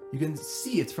 you can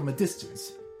see it from a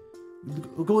distance.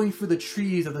 Going through the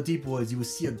trees of the Deep Woods, you will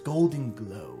see a golden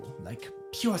glow, like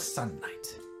pure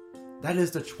sunlight. That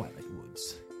is the Twilight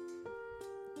Woods.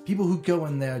 People who go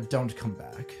in there don't come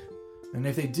back. And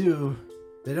if they do,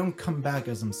 they don't come back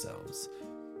as themselves.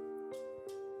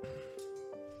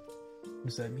 What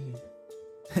does that mean?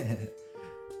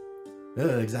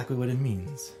 Exactly what it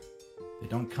means. They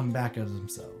don't come back as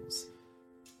themselves.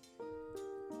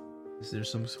 Is there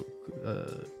some sort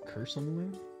of curse on the way?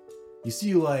 You see,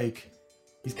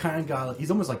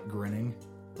 he's almost like grinning.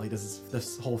 Like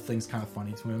this whole thing's kind of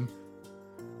funny to him.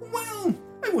 Well,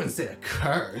 I wouldn't say a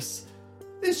curse.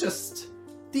 It's just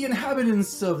the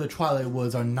inhabitants of the Twilight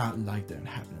Woods are not like the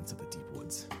inhabitants of the Deep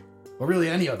Woods, or really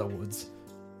any other woods.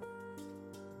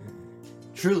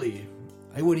 Truly,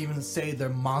 I wouldn't even say they're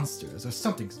monsters or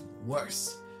something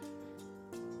worse.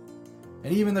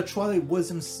 And even the Twilight Woods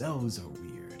themselves are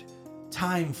weird.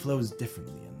 Time flows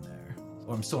differently in there,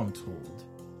 or so I'm told.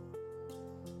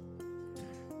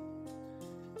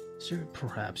 Sir,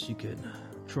 perhaps you could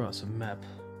draw us a map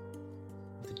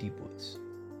of the Deep Woods.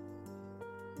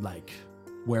 Like,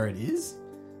 where it is?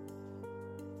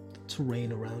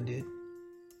 Terrain around it.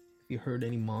 If you heard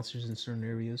any monsters in certain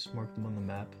areas, mark them on the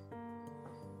map.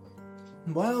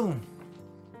 Well,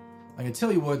 I can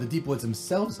tell you where the Deep Woods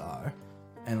themselves are,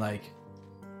 and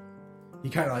he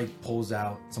kind of pulls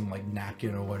out some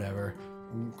napkin or whatever,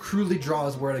 crudely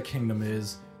draws where the kingdom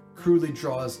is, crudely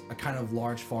draws a kind of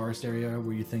large forest area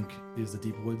where you think is the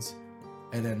Deep Woods,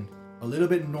 and then a little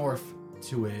bit north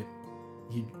to it,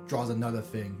 he draws another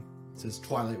thing, it says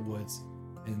Twilight Woods,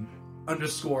 and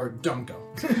underscore Dunko.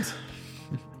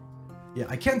 Yeah,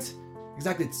 I can't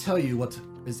exactly tell you what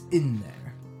is in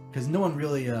there, because no one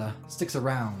really sticks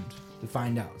around to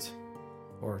find out,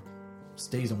 or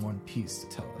stays in one piece to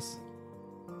tell us.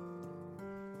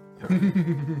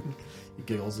 He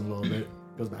giggles a little bit,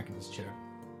 goes back in his chair.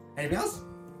 Anything else?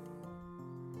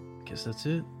 Guess that's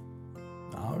it.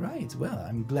 All right, well,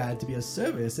 I'm glad to be of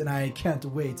service, and I can't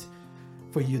wait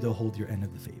for you to hold your end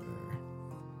of the favor.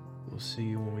 We'll see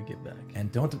you when we get back.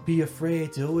 And don't be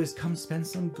afraid to always come spend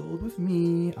some gold with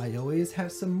me. I always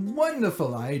have some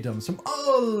wonderful items from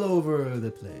all over the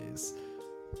place.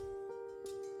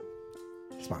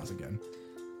 Smiles again.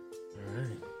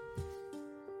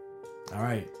 All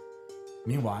right.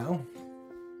 Meanwhile,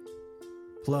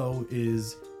 Plo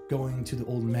is going to the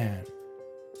old man.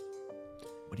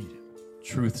 What do you do?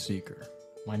 Truth Seeker.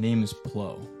 My name is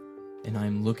Plo, and I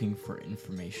am looking for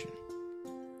information.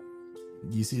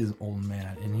 You see this old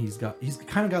man, and he's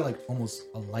kind of got almost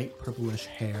a light purplish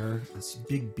hair, this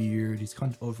big beard. He's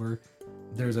hunched over.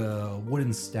 There's a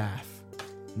wooden staff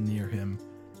near him,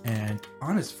 and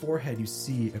on his forehead you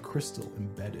see a crystal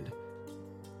embedded.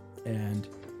 And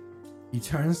he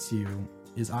turns to you,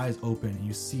 his eyes open, and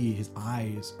you see his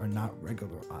eyes are not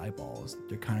regular eyeballs.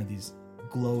 They're kind of these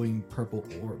glowing purple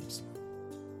orbs.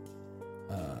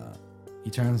 He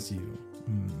turns to you.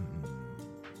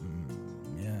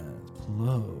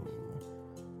 Plo.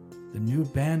 The new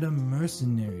band of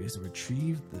mercenaries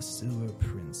retrieved the Silver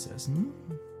Princess.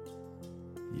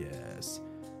 Yes.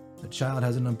 The child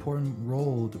has an important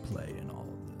role to play in all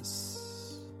of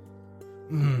this.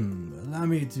 Allow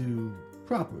me to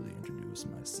properly introduce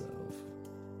myself.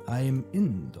 I am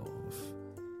Indolf.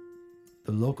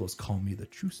 The locals call me the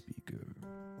True Speaker.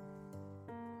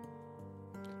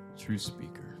 True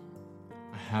Speaker.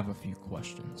 I have a few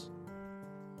questions.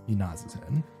 He nods his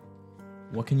head.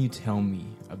 What can you tell me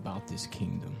about this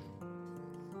kingdom?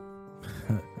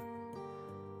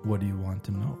 What do you want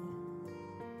to know?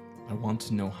 I want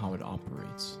to know how it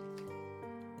operates.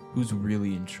 Who's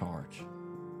really in charge?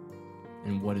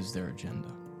 And what is their agenda?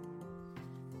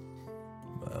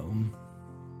 Well,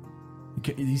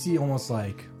 you see almost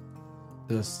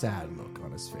the sad look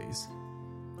on his face.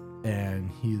 And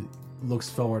he looks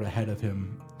forward ahead of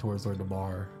him towards where the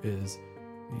bar is.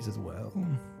 He says, well,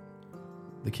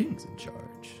 the king's in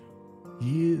charge.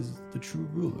 He is the true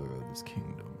ruler of this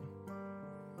kingdom.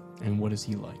 And what is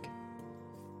he like?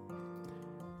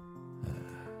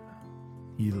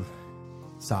 He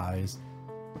sighs.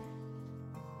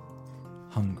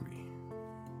 Hungry.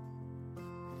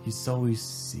 He's always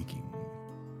seeking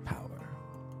power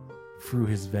through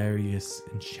his various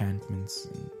enchantments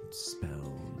and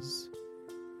spells.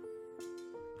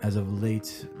 As of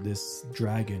late, this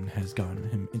dragon has gotten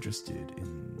him interested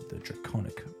in the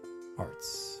draconic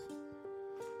arts.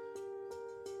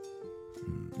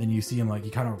 And you see him he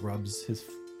kind of rubs his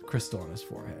crystal on his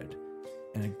forehead,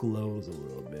 and it glows a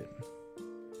little bit.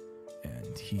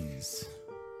 And he's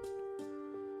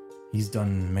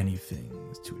done many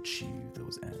things to achieve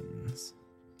those ends.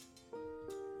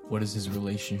 What is his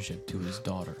relationship to his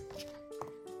daughter?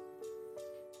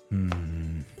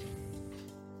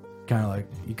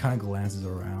 He kind of glances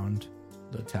around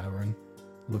the tavern,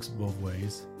 looks both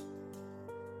ways.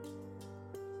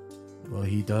 Well,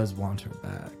 he does want her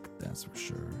back, that's for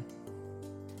sure.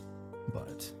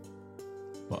 But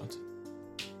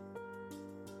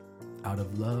out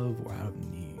of love or out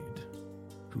of need,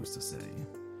 who's to say?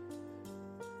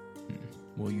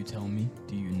 Will you tell me?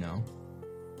 Do you know?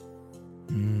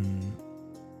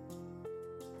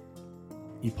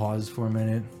 He pauses for a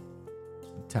minute,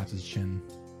 taps his chin.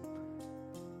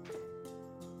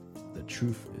 The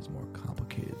truth is more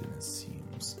complicated than it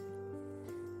seems.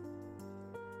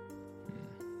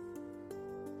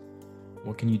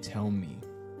 What can you tell me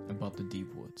about the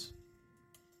Deep Woods?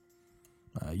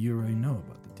 You already know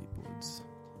about the Deep Woods.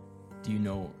 Do you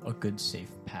know a good,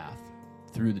 safe path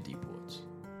through the Deep Woods?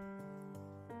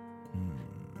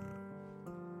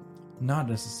 Not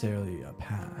necessarily a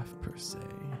path per se,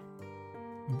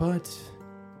 but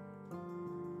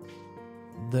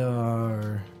there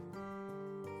are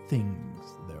things,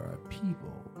 there are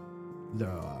people, there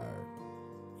are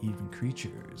even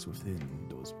creatures within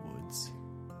those woods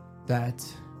that,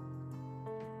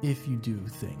 if you do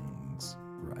things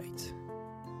right,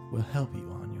 will help you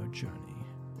on your journey,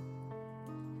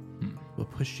 will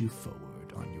push you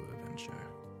forward on your adventure.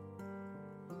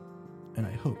 And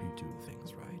I hope you do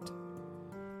things right.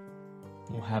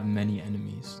 We'll have many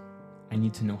enemies. I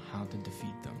need to know how to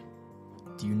defeat them.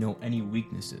 Do you know any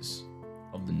weaknesses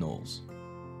of the gnolls?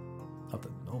 Of the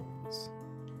gnolls?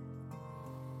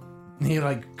 He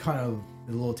kind of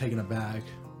a little taken aback.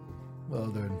 Well,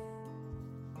 they're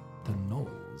the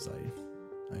gnolls.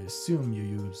 I assume you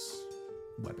use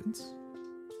weapons.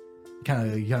 He kind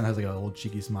of has an old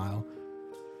cheeky smile.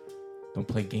 Don't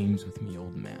play games with me,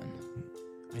 old man.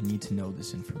 I need to know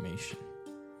this information.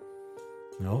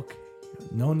 Okay.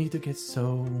 No need to get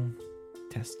so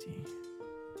testy.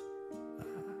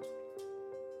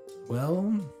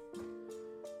 Well,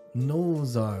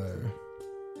 gnolls are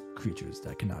creatures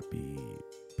that cannot be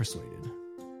persuaded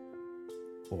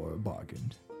or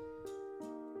bargained.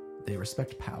 They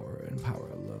respect power and power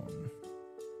alone.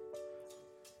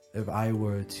 If I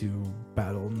were to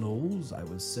battle gnolls, I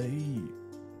would say,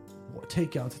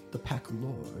 take out the Pack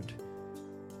Lord,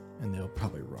 and they'll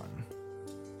probably run.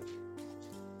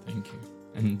 Thank you.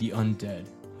 And the undead,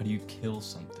 how do you kill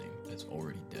something that's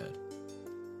already dead?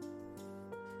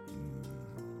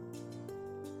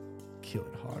 Kill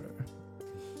it harder.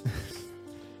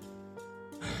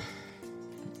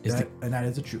 And that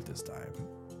is the truth this time.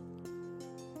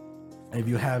 If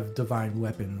you have divine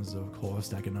weapons, of course,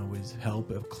 that can always help.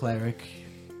 A cleric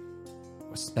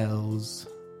or spells,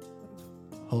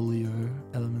 holier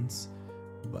elements,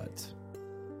 but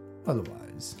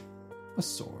otherwise, a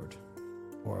sword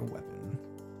or a weapon.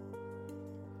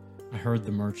 I heard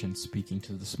the merchant speaking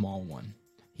to the small one.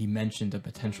 He mentioned a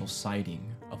potential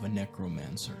sighting of a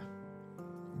necromancer.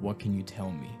 What can you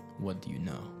tell me? What do you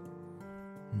know?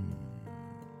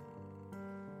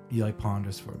 He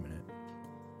ponders for a minute.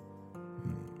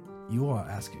 You are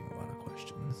asking a lot of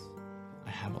questions.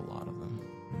 I have a lot of them.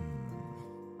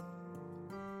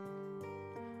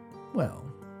 Well,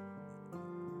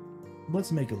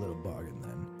 let's make a little bargain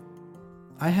then.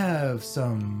 I have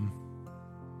some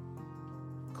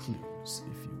clues,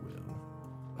 if you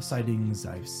will. Sightings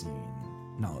I've seen,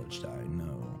 knowledge that I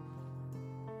know.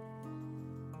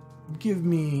 Give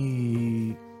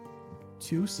me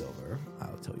 2 silver.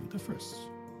 I'll tell you the first.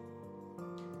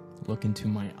 Look into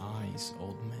my eyes,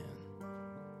 old man.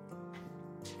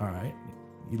 All right.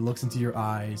 He looks into your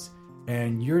eyes,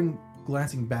 and you're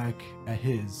glancing back at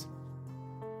his.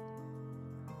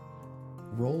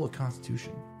 Roll a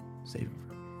Constitution saving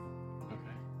throw.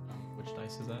 Okay. Which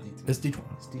dice is that? It's D20.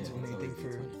 It's D20 anything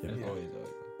for Yeah. Always.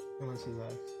 unless his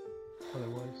eyes.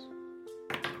 Otherwise.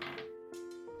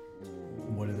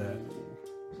 What is that?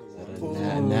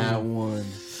 That one.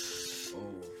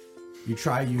 You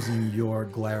try using your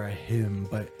glare at him,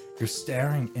 but you're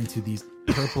staring into these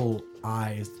purple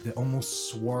eyes that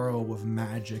almost swirl with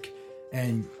magic,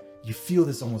 and you feel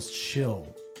this almost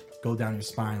chill go down your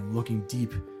spine, looking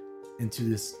deep into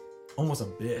this almost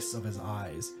abyss of his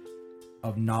eyes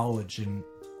of knowledge and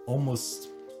almost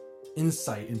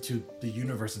insight into the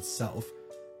universe itself.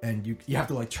 and you have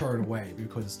to like turn away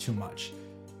because it's too much.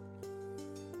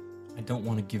 I don't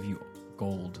want to give you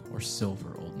gold or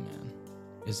silver, old man.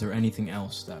 Is there anything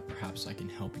else that perhaps I can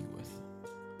help you with?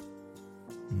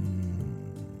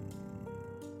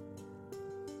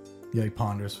 Yeah, he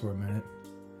ponders for a minute.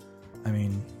 I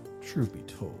mean, truth be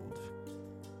told,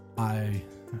 I,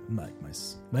 like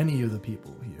many of the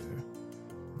people here,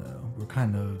 we're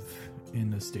kind of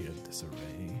in a state of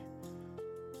disarray.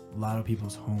 A lot of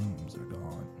people's homes are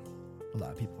gone. A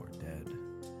lot of people are dead.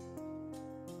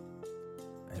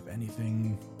 If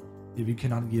anything, if you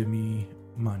cannot give me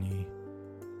money,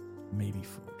 maybe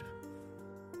food.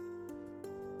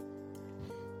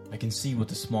 I can see what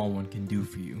the small one can do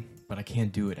for you, but I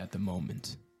can't do it at the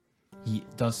moment. He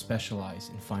does specialize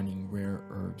in finding rare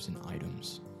herbs and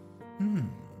items.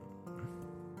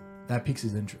 That piques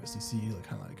his interest. You see, like,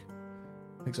 kind of like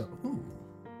picks up, ooh,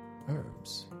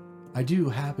 herbs. I do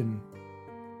happen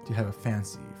to have a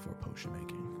fancy for potion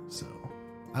making, so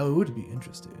I would be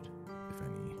interested if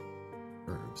any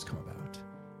herbs come about.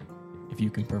 If you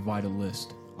can provide a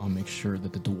list, I'll make sure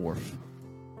that the dwarf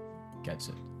gets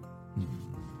it.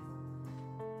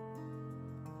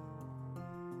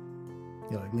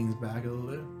 He like leans back a little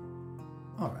bit.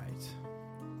 All right.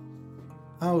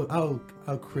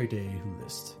 I'll create a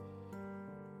list,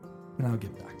 and I'll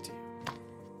get back to you.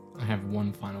 I have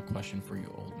one final question for you,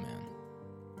 old man.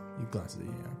 He glances at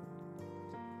you.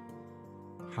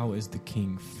 How is the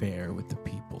king fare with the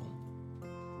people?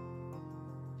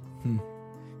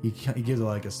 He gives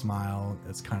like a smile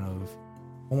that's kind of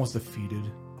almost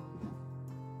defeated.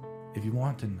 If you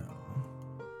want to know,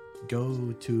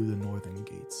 go to the northern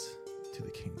gates to the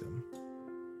kingdom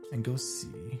and go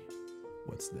see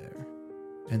what's there,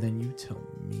 and then you tell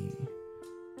me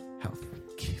how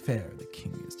fair the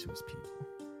king is to his people.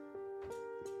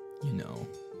 You know,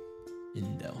 in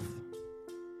Delph,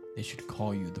 they should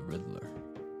call you the Riddler,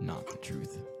 not the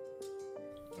Truth.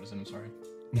 What is it? I'm sorry.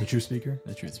 The true speaker.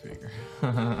 The Truth Speaker.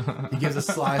 He gives a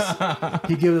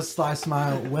sly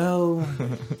smile. Well,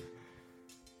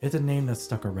 it's a name that's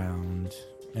stuck around,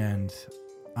 and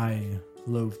I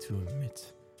loathe to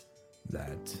admit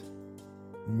that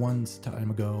once time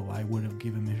ago I would have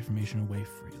given information away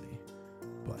freely,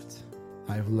 but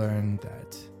I've learned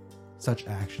that such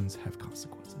actions have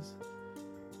consequences.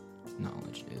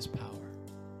 Knowledge is power.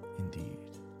 Indeed.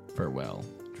 Farewell,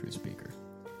 Truth Speaker.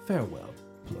 Farewell,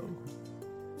 Plo.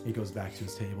 He goes back to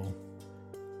his table.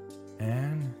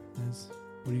 And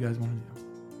what do you guys want to do?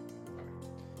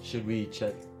 Should we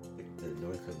check the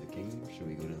north of the kingdom? Should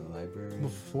we go to the library?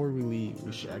 Before we leave,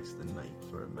 we should ask the knight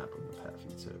for a map of the path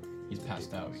he took. He's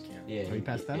passed out. We can't. Yeah, he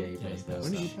passed out? Yeah, he passed out.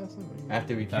 When did he pass out?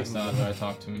 After we Passed out after I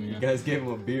talked to him. You Yeah. guys gave him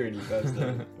a beer and he passed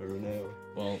out. Or no.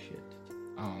 Well,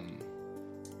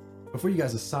 Before you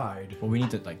guys decide, we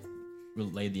need to like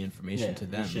relay the information Yeah, to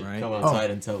you them, should right? come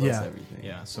outside and tell us yeah. everything.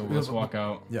 Yeah. So let's walk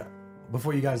out. yeah.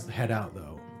 Before you guys head out,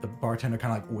 though, the bartender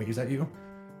kind of like waves at you.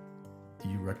 Do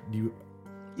you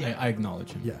I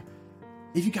acknowledge him. Yeah.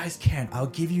 If you guys can, I'll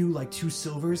give you like 2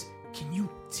 silvers. Can you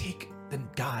take the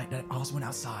guy that also went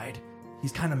outside?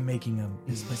 He's kind of making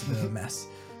his place a bit of a mess.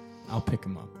 I'll pick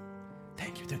him up.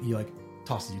 Thank you. He like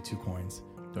tosses you 2 coins.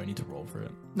 Do I need to roll for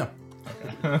it? No.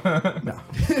 No.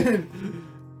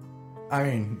 I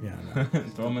mean, yeah. No.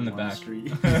 Throw him in the back. Street.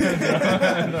 Throw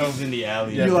him in the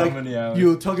alley. Yeah, you throw like him in the alley.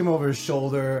 you tug him over his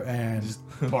shoulder and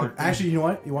Bark. actually, you know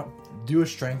what? You want do a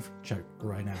strength check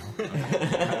right now.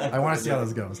 I want to see how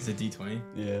this goes. Is it D20?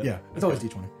 Yeah. Yeah, it's always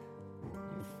D20. Oh,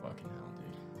 fucking hell,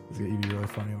 dude. It's gonna either be really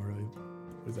funny or really.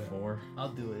 What is that? 4. I'll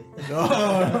do it.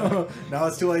 No, no,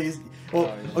 it's too late.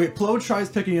 Okay, Plo tries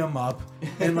picking him up,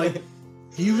 and like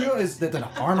he realizes that the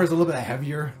armor is a little bit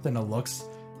heavier than it looks,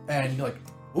 and you're like,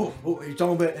 oh, you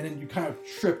jump a bit, and then you kind of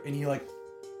trip, and he like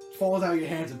falls out of your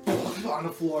hands and on the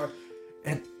floor,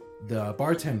 and the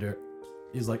bartender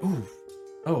is like, I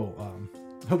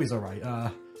hope he's all right.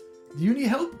 Do you need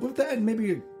help with that?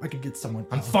 Maybe I could get someone.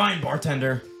 I'm fine,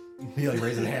 bartender. He like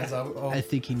raises his hands up. Oh. I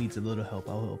think he needs a little help.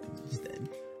 I'll help him instead.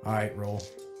 All right, roll.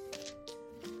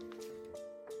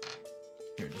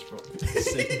 Here, just roll.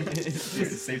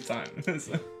 Save time.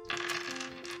 Alright.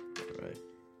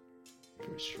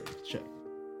 Give a strength check.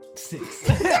 6.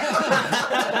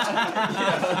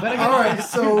 All right,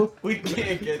 so We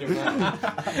can't get him out.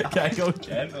 Can I go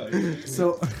again?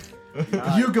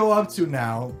 you go up to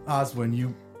now, Oswin.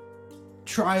 You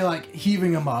try like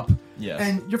heaving him up. Yes.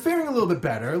 And you're faring a little bit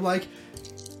better. Like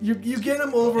you get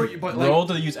him over, but like Roll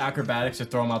to use acrobatics to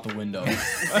throw him out the window.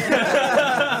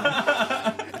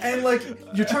 and like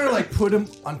you're trying to like put him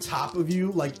on top of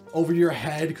you, like over your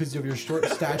head because of your short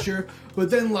stature. But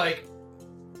then like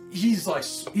he's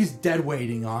dead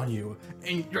waiting on you,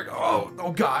 and you're like,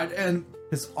 oh god, and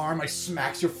his arm like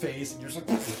smacks your face, and you're just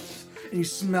like, and you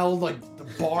smell like the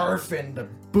barf and the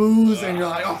booze, and you're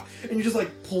like, oh, and you just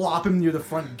like plop him near the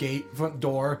front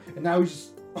door, and now he's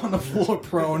just on the floor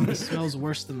prone. It smells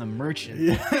worse than the merchant.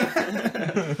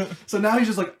 Yeah. So now he's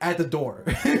just like at the door.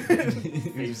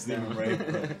 Face down, right?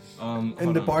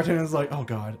 And the bartender's like, oh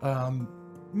god,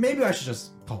 maybe I should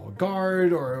just call a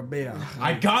guard, or maybe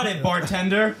I got it,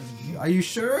 bartender. Are you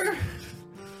sure?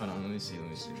 Hold on, let me see.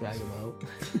 Drag him out.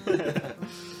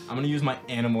 I'm gonna use my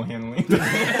animal handling to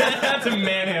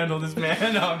manhandle this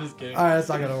man. No, I'm just kidding. Alright, that's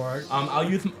not gonna work. I'll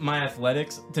use my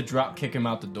athletics to drop kick him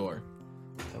out the door.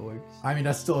 That works. I mean,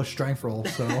 that's still a strength roll,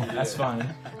 so. That's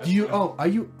fine. Are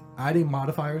you adding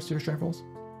modifiers to your strength rolls?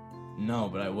 No,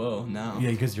 but I will now.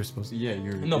 Yeah, because you're supposed to. Yeah,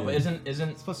 you're. No, yeah. but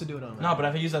isn't Supposed to do it on. no? But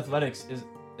if I use athletics,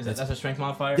 that's a strength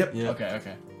modifier? Yep. Yeah.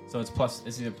 Okay. So it's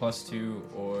either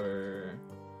 +2 or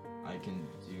I can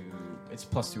do it's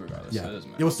 +2 regardless. Yeah. So it doesn't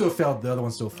It matter. will still fail. The other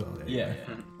one still failed. Yeah.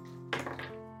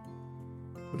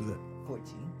 What is it?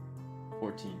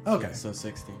 14. Okay. So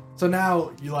 16. So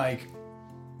now you like,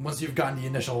 once you've gotten the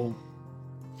initial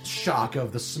shock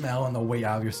of the smell and the weight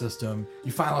out of your system,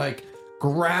 you finally like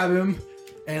grab him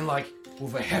and like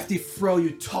with a hefty throw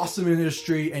you toss him into the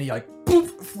street, and he like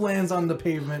poof lands on the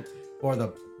pavement or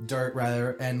the dirt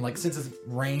rather, and like since it's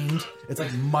rained, it's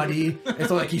like muddy, and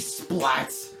so like he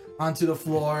splats onto the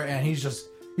floor, and he's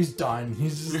done.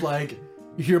 He's just like,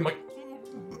 you hear him like.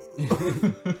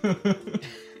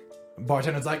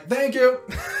 Bartender's like, thank you.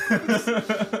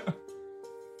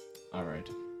 All right.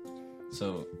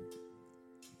 So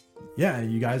Yeah,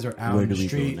 you guys are out Where in the do we go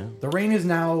street. now? The rain is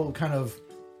now kind of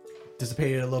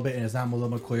dissipated a little bit, and it's now a little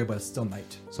more clear, but it's still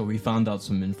night. So we found out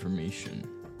some information.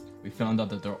 We found out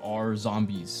that there are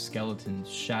zombies, skeletons,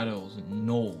 shadows, and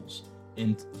gnolls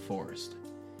in the forest.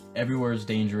 Everywhere is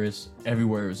dangerous.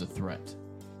 Everywhere is a threat.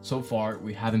 So far,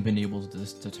 we haven't been able to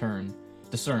discern,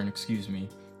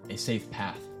 a safe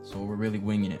path. So we're really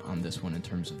winging it on this one in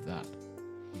terms of that.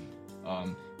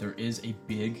 There is a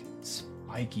big,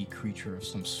 spiky creature of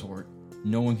some sort.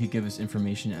 No one could give us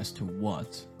information as to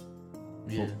what.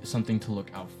 Yeah. But something to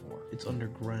look out for. It's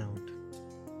underground.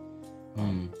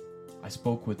 I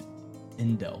spoke with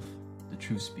Indelf, the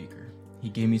true speaker. He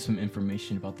gave me some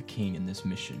information about the king and this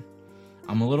mission.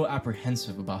 I'm a little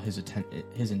apprehensive about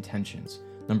his intentions.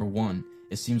 Number one,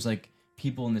 it seems like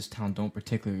people in this town don't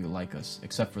particularly like us,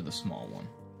 except for the small one.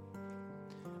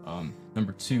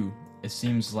 Number two, it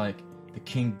seems like the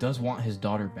king does want his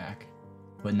daughter back,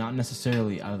 but not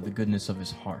necessarily out of the goodness of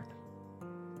his heart.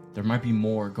 There might be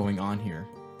more going on here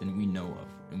than we know of,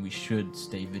 and we should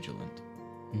stay vigilant.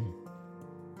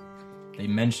 They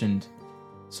mentioned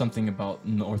something about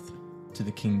north to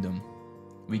the kingdom.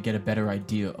 We get a better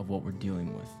idea of what we're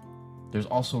dealing with. There's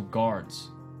also guards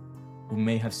who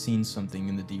may have seen something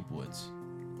in the deep woods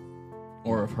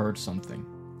or have heard something.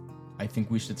 I think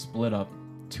we should split up.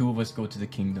 2 of us go to the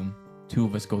kingdom, 2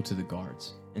 of us go to the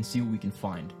guards, and see what we can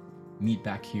find. Meet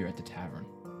back here at the tavern.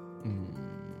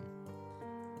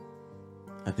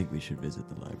 I think we should visit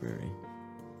the library.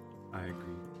 I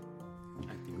agree.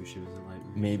 I think we should visit the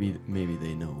library. Maybe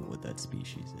they know what that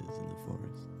species is in the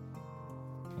forest.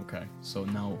 Okay, so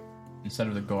now instead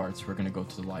of the guards, we're gonna go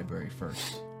to the library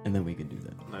first. And then we can do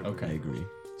that. Library. Okay. I agree.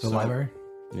 The library?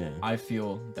 Yeah. I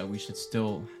feel that we should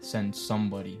still send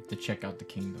somebody to check out the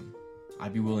kingdom.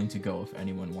 I'd be willing to go if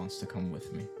anyone wants to come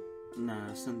with me.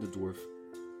 Nah, send the dwarf.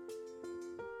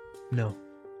 No.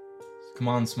 Come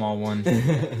on, small one.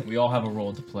 We all have a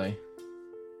role to play.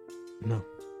 No.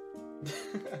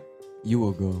 You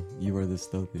will go. You are the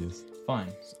stealthiest.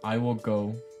 Fine. I will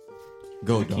go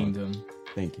Go, to the dog. kingdom.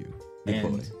 Thank you. Good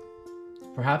And boy.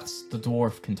 perhaps the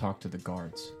dwarf can talk to the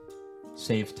guards.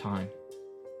 Save time.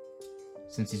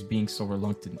 Since he's being so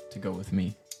reluctant to go with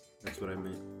me. That's what I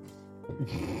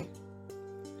meant.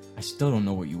 I still don't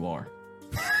know what you are.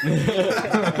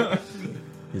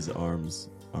 His arms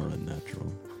are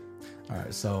unnatural.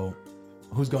 Alright, so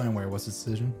who's going where? What's the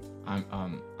decision? I'm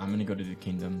gonna go to the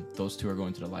kingdom. Those 2 are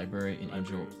going to the library. And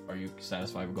Angel, are you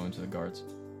satisfied with going to the guards?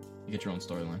 You get your own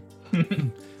storyline.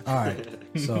 Alright,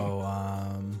 so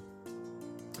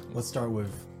let's start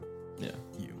with Yeah.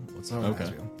 you. Let's start with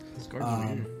Okay. Asriel. This guard over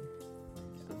here.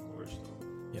 The forest, though.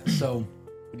 Yeah, so What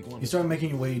do you want? you start making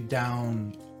your way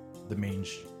down the main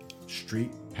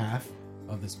street path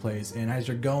of this place, and as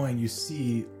you're going, you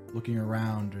see, looking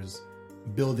around, there's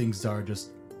buildings that are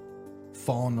just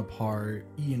falling apart,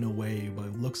 eaten away, but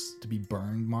it looks to be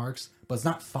burn marks, but it's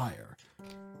not fire.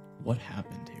 What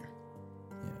happened here?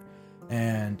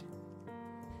 And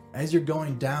as you're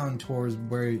going down towards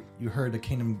where you heard the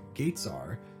kingdom gates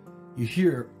are, you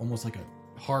hear almost like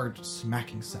a hard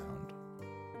smacking sound,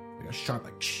 like a sharp,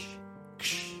 like ksh,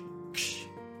 ksh, ksh.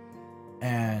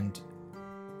 And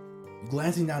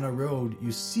glancing down the road,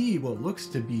 you see what looks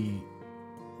to be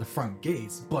the front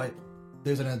gates, but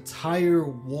there's an entire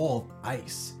wall of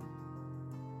ice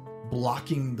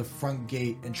blocking the front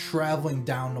gate and traveling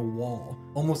down the wall,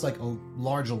 almost like a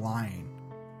large line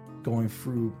going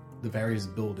through the various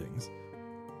buildings.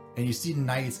 And you see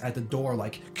knights at the door,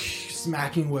 like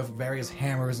smacking with various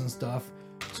hammers and stuff.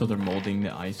 So they're molding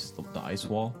the ice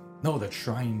wall No, they're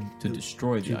trying to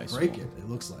destroy the ice break wall. it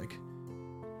looks like.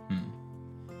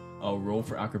 I'll roll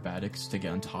for acrobatics to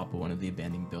get on top of one of the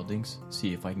abandoned buildings.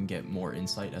 See if I can get more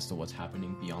insight as to what's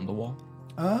happening beyond the wall.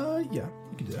 Yeah,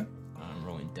 you can do that. I'm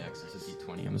rolling dex. It's a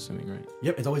d20, I'm assuming, right?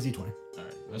 Yep, it's always D20.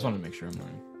 Alright, I just wanted to make sure I'm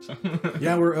learning.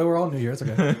 Yeah, we're all new here. It's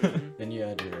okay. Then you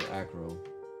add your acro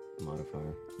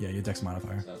modifier. Yeah, your dex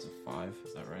modifier. So that's a 5,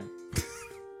 is that right?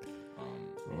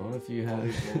 Well, if you have,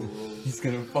 he's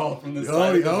gonna fall from the Oh,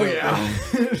 side. of the oh building.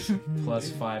 yeah. Plus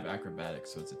 5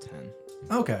 acrobatics, so it's a 10.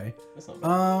 Okay. That's not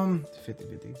bad.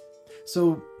 50-50.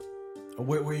 So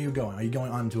where are you going? Are you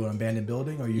going onto an abandoned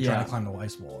building, or are you trying Yeah. to climb the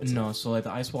ice wall itself? No, so like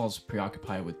the ice wall is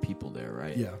preoccupied with people there,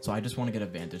 right? Yeah. So I just want to get a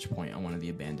vantage point on one of the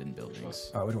abandoned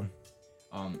buildings. Oh, which one?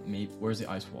 Maybe where's the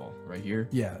ice wall? Right here.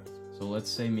 Yeah. So let's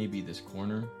say maybe this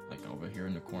corner, like over here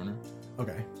in the corner.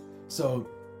 Okay. So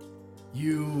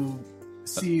you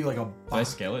see like a Did I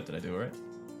scale it? Did I do it right?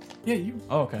 Yeah, you.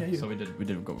 Oh, okay. Yeah, you. So we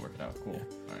did go work it out. Cool. Yeah.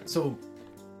 All right. So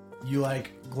you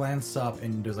like glance up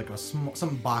and there's like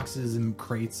some boxes and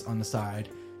crates on the side.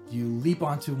 You leap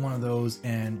onto one of those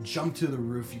and jump to the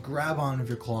roof. You grab on with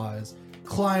your claws,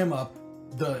 climb up.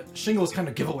 The shingles kind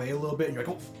of give away a little bit, and you're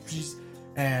like, oh, jeez.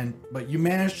 But you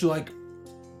manage to like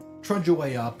trudge your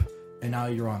way up, and now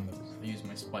you're on the roof. I use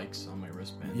my spikes on my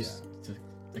wristbands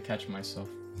to catch myself.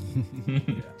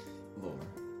 Lower.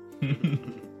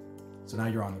 So now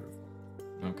you're on the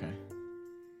roof. Okay.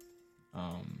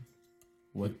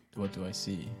 What do I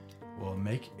see? Well,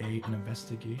 make an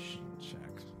investigation check.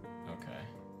 Okay.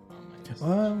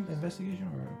 Investigation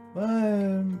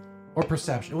or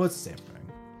perception. Well, it's the same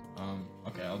thing.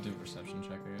 Okay, I'll do a perception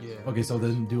check, I guess. Yeah. Okay, so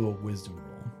then do a wisdom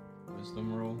roll.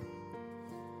 Wisdom roll.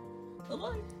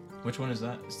 Which one is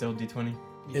that? Still D20?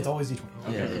 It's always D20.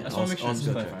 Okay, Yeah, I just want to make sure on it's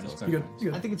skill clarified. checks, It's You're good. clarified.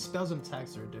 You're I good. think its spells and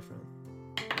attacks are different.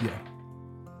 Yeah.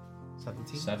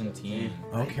 17? 17.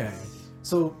 Okay.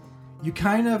 So you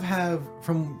kind of have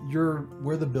from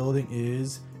where the building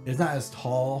is. It's not as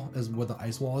tall as what the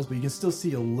ice wall is, but you can still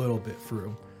see a little bit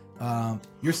through.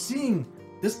 You're seeing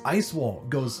this ice wall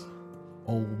goes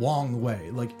a long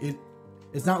way. Like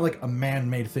it's not like a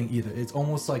man-made thing either. It's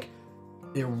almost like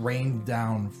it rained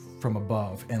down from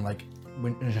above and like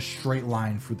went in a straight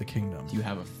line through the kingdom. Do you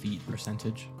have a feet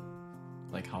percentage?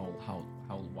 Like how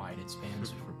wide it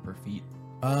spans per feet?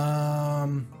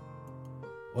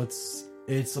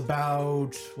 It's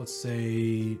about, let's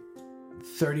say,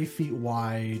 30 feet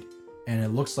wide, and it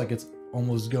looks like it's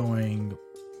almost going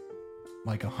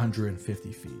like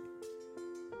 150 feet.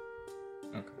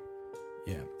 Okay.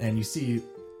 Yeah, and you see,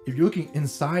 if you're looking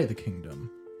inside the kingdom,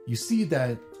 you see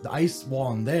that the ice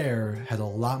wall in there has a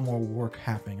lot more work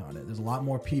happening on it. There's a lot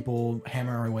more people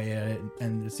hammering away at it,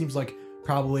 and it seems like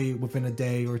probably within a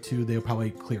day or two they'll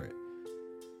probably clear it.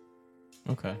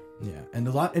 Okay. Yeah, and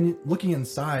looking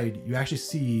inside, you actually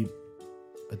see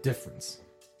a difference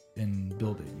in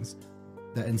buildings.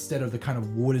 That instead of the kind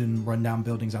of wooden rundown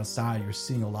buildings outside, you're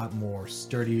seeing a lot more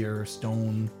sturdier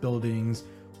stone buildings,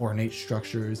 ornate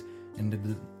structures, and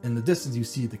in the distance you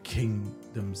see the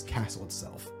kingdom's castle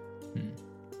itself.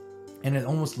 And it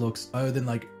almost looks, other than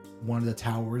like one of the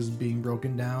towers being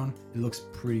broken down, it looks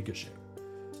pretty good shape.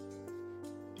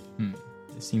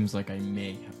 It seems like I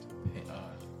may have to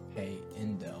pay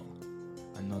Indel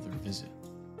another visit.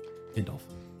 Indolf.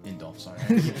 Indolf, sorry.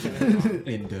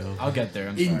 Indel. I'll get there.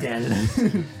 I'm sorry.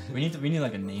 Indel. we need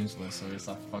like a names list so we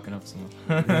stop fucking up so much.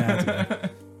 Yeah, that's okay.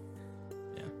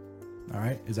 Yeah. All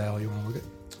right, is that all you want to look at?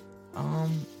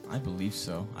 I believe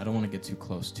so. I don't want to get too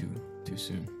close too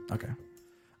soon. Okay.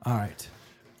 All right.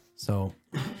 So,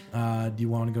 do you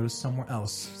want to go to somewhere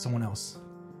else? Someone else?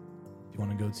 Do you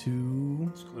want to go to?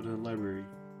 Let's go to the library.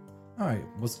 All right.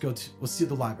 Let's see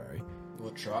the library.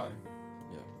 We'll try.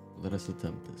 Yeah. Let us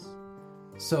attempt this.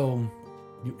 So,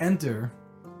 you enter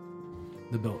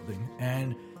the building,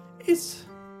 and it's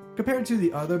compared to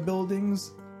the other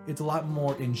buildings, it's a lot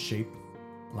more in shape,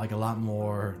 like a lot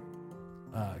more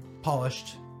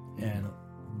polished and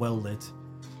well lit,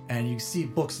 and you see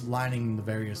books lining the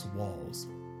various walls.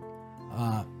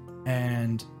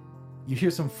 And you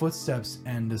hear some footsteps,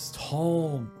 and this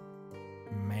tall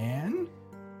man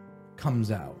comes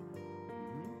out,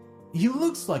 He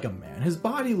looks like a man. His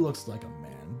body looks like a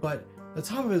man, but the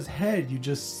top of his head, you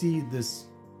just see this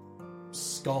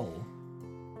skull.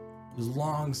 This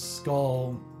long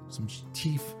skull, some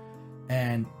teeth,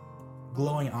 and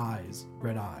glowing eyes,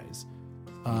 red eyes.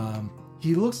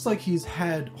 He looks like he's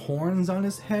had horns on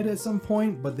his head at some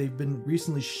point, but they've been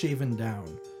recently shaven down.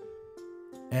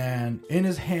 And in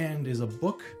his hand is a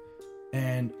book,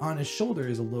 and on his shoulder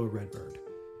is a little red bird.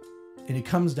 And he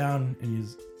comes down and he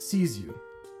sees you.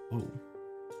 Oh,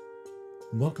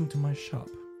 welcome to my shop.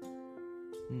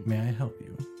 May I help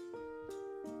you?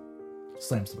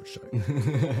 Slams the book shut.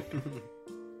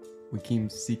 We came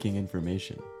seeking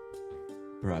information,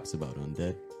 perhaps about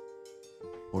undead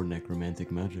or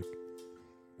necromantic magic.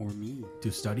 Or me.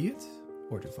 To study it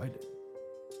or to fight it?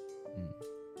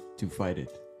 To fight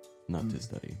it, not to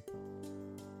study.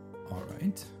 All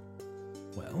right.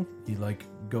 Well, he like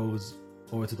goes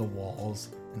over to the walls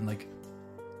and like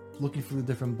looking through the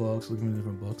different books,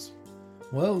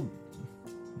 Well,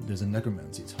 there's a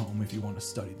necromancy tome if you want to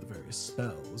study the various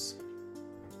spells.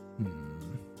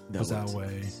 Goes that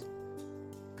way.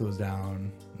 Goes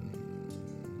down.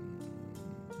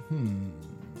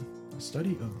 A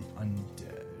study of the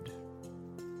undead.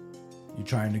 You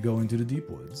trying to go into the deep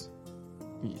woods?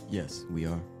 Yes, we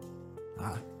are.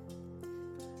 Ah.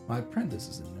 My apprentice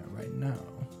is in there right now.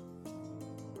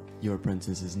 Your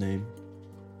apprentice's name?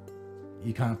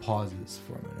 He kind of pauses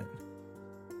for a minute.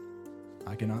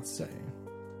 I cannot say.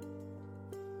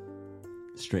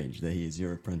 Strange that he is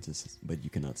your apprentice, but you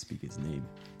cannot speak his name.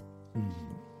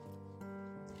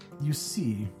 You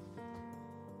see,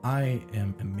 I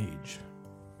am a mage.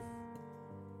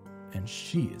 And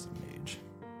she is a mage.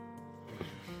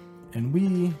 And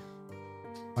we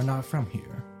are not from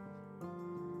here.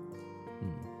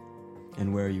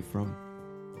 And where are you from,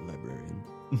 librarian?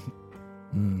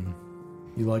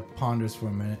 He like ponders for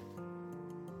a minute.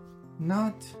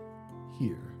 Not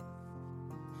here.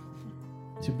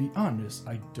 To be honest,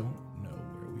 I don't know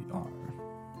where we are.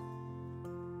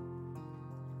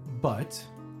 But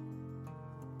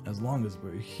as long as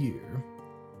we're here,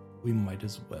 we might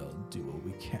as well do what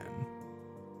we can.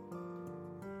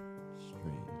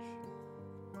 Strange.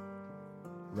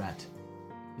 Rat,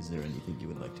 is there anything you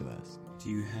would like to ask? Do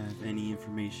you have any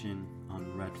information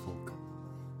on rat folk?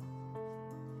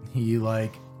 He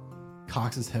like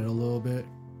cocks his head a little bit,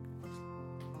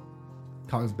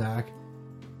 cocks back.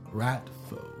 Rat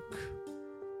folk.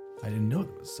 I didn't know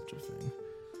there was such a thing.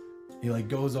 He like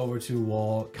goes over to a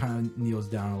wall, kind of kneels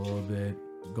down a little bit,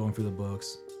 going through the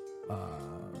books.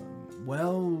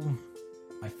 Well,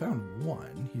 I found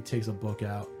one. He takes a book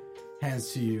out,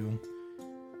 hands to you.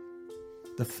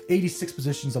 The 86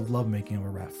 positions of lovemaking of a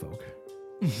rat folk.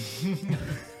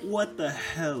 What the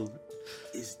hell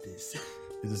is this?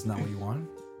 Is this not what you want?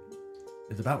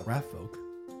 It's about rat folk.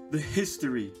 The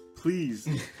history, please.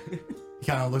 He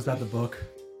kind of looks at the book,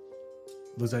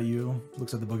 looks at you,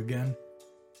 looks at the book again.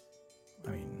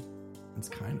 I mean, it's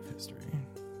kind of history.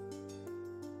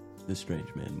 The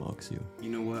strange man mocks you. You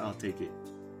know what? I'll take it.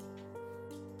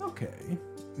 Okay.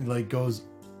 He like goes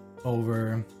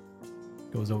over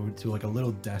to like a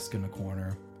little desk in a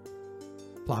corner,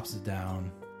 plops it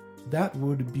down. That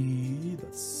would be,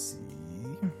 let's see,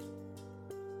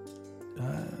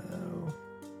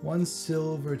 1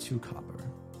 silver, 2 copper.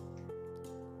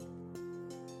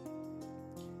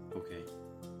 Okay.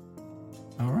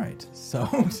 All right, so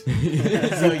you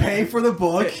pay for the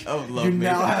book. You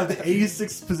now have the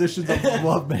 86 positions of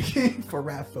lovemaking for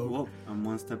rat folk. Well, I'm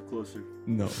one step closer.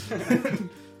 No.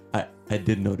 I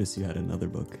did notice you had another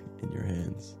book in your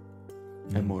hands.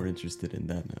 I'm more interested in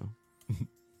that now.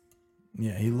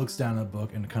 Yeah, he looks down at the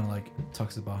book and kind of like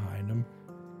tucks it behind him.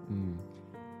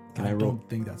 Can I roll? don't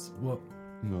think that's what.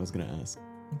 No, I was gonna ask.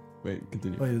 Wait,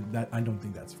 continue. Wait, that I don't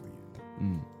think that's for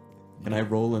you. Can I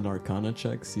roll an Arcana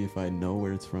check, see if I know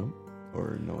where it's from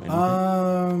or know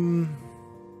anything?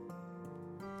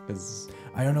 'Cause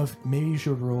I don't know if maybe you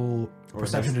should roll Or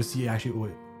perception to has- see actually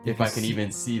what. if I can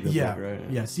even see the Yeah, book,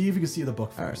 right? yeah. See if you can see the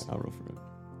book All right, first. I'll roll for it.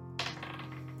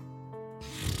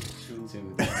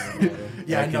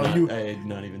 Yeah, no, you. I did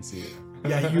not even see it.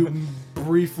 Yeah, you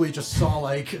briefly just saw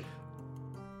like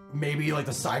maybe like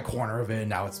the side corner of it, and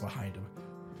now it's behind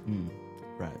him.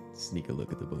 Right, sneak a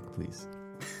look at the book, please.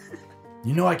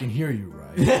 You know I can hear you,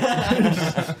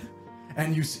 right?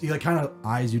 And you see, he like kind of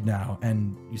eyes you now,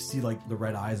 and you see like the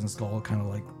red eyes and skull kind of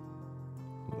like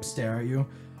stare at you.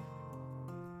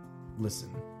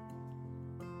 Listen,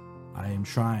 I am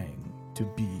trying to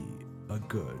be a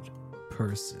good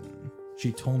person.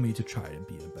 She told me to try to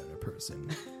be a better person.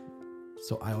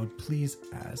 So I would please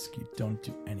ask you don't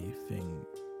do anything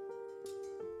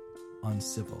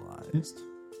uncivilized.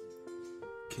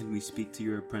 Can we speak to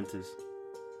your apprentice?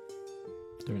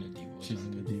 They're in the deep woods. She's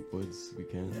in the deep woods. We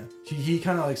can. Yeah. He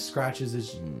kind of like scratches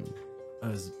his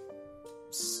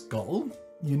skull.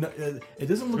 You know, it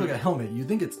doesn't look like a helmet. You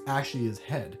think it's actually his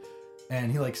head,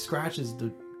 and he like scratches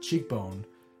the cheekbone,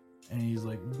 and he's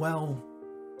like, "Well,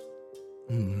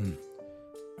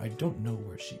 I don't know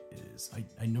where she is.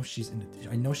 I know she's in the.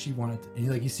 I know she wanted."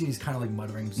 And you see he's kind of like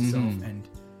muttering to himself, and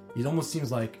he almost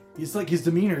seems like it's like his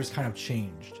demeanor is kind of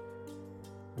changed,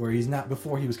 where he's not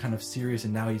before he was kind of serious,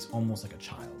 and now he's almost like a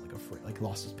child, like afraid, like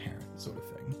lost his parent, sort of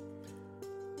thing.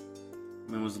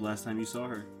 When was the last time you saw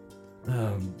her?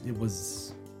 It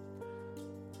was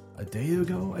a day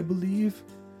ago, I believe.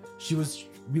 She was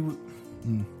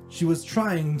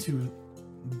trying to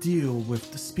deal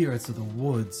with the spirits of the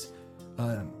woods.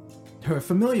 Her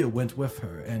familiar went with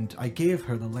her, and I gave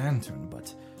her the lantern,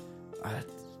 but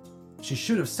she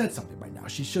should have said something by now.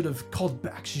 She should have called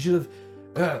back. She should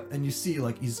have. And you see,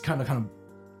 like, he's kind of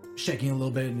shaking a little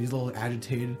bit, and he's a little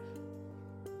agitated.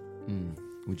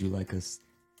 Would you like us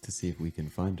to see if we can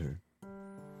find her?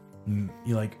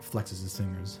 He like flexes his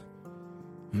fingers.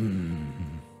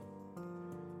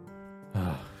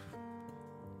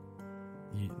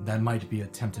 That might be a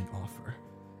tempting offer.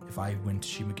 If I went,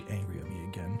 she would get angry at me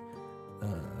again.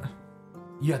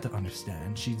 You have to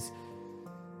understand, she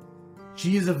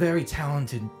is a very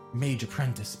talented mage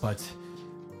apprentice, but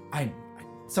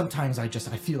sometimes I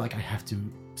feel like I have to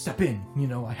step in. You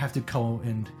know, I have to go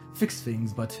and fix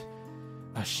things, but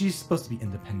she's supposed to be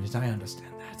independent. I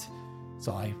understand that,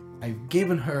 so I've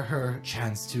given her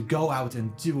chance to go out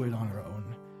and do it on her own.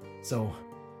 So,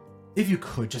 if you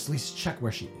could just at least check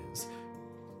where she is,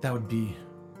 that would be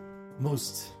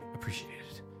most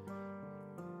appreciated.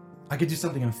 I could do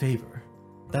something in favor.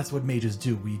 That's what mages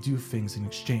do. We do things in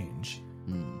exchange.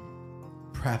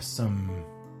 Perhaps some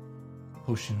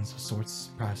potions of sorts,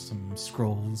 perhaps some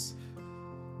scrolls.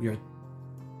 We are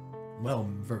well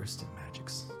versed in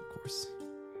magics, of course.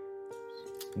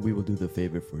 We will do the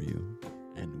favor for you,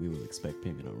 and we will expect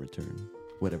payment on return,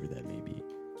 whatever that may be.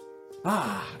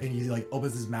 And he like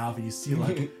opens his mouth, and you see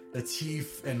like the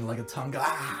teeth and like a tongue.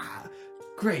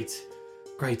 Great.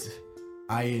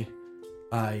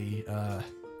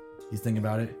 He's thinking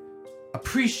about it.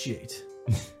 Appreciate.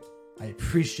 I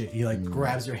appreciate. He like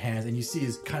grabs your hands, and you see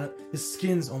his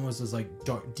skin's almost as like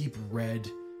dark, deep red,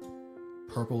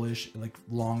 purplish, like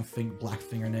long black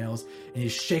fingernails, and he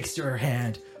shakes your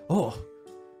hand. Oh,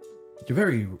 you're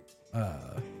very.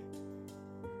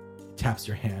 Taps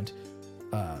your hand.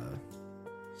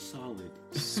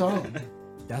 Solid.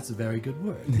 That's a very good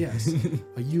word. Yes.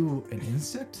 Are you an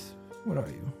insect? What are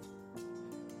you?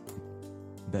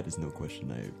 That is no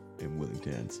question I am willing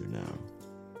to answer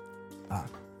now.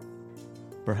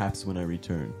 Perhaps when I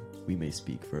return, we may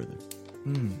speak further.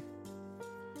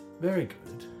 Very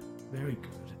good.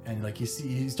 And like you see,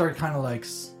 he started kind of like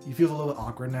he feels a little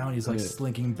awkward now, and he's like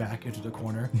slinking back into the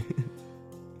corner.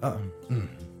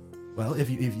 Well, if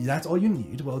that's all you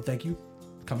need, well, thank you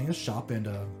for coming to the shop, and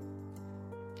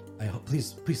I hope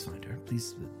please find her,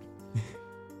 please.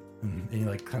 And he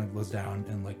like kind of goes down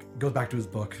and like goes back to his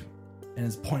book, and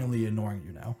is pointedly ignoring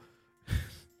you now.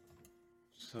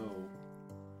 So,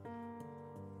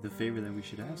 the favor that we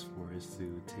should ask for is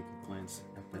to take a glance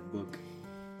at that book.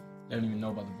 They don't even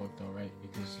know about the book though, right?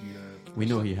 Because we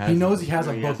know he has. He knows he has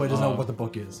a book, but doesn't know what the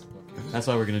book is. That's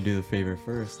why we're gonna do the favor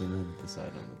first, and then decide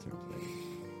on the terms later.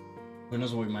 Who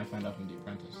knows what we might find out from the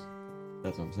apprentice?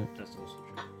 That's what I'm saying. That's also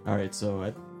true. All right, so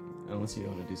unless you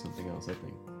want to do something else, I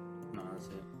think. No, that's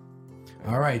it.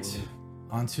 All right,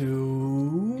 on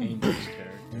to Angel's character.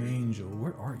 Angel,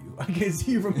 where are you? I can't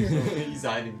see you from here. He's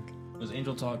hiding. Was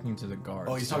Angel talking to the guards?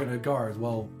 Oh, he's talking to the guards.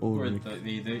 Well, who are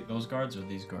those guards or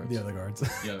these guards? The other guards.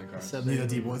 The other guards. The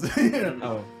deep woods.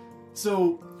 Oh.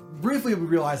 So, briefly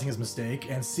realizing his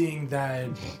mistake and seeing that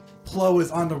Plo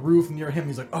is on the roof near him,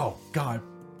 he's like, oh, God.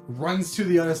 Runs to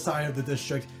the other side of the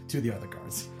district to the other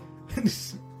guards.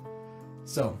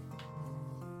 So,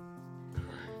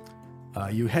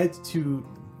 you head to...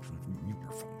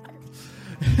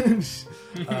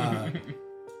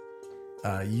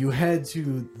 you head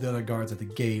to the other guards at the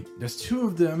gate. There's two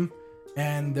of them,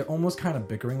 and they're almost kind of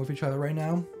bickering with each other right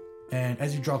now. And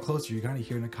as you draw closer, you're kind of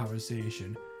hearing a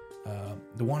conversation.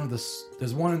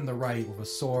 There's one on the right with a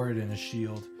sword and a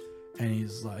shield, and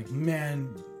he's like,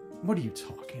 "Man, what are you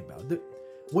talking about?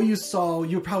 What you saw,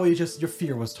 you probably just your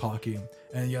fear was talking."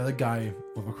 And the other guy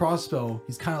with a crossbow,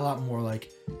 he's kind of a lot more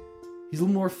like, he's a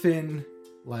little more thin,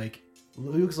 like he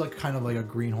looks like kind of like a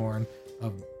greenhorn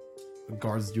of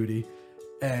guard's duty,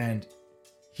 and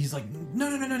he's like, no,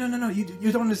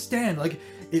 you don't understand. Like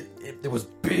it was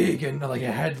big, and like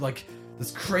it had like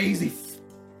this crazy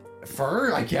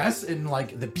fur, I guess, and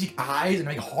like the big eyes and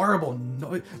like horrible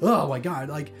noise. Oh my god,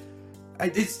 like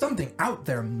it's something out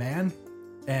there, man.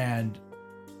 And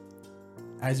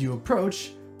as you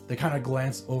approach, they kind of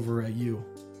glance over at you,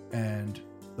 and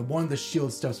the one of the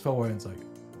shield steps forward and it's like,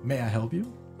 "May I help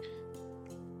you?"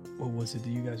 What was it that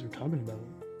you guys were talking about?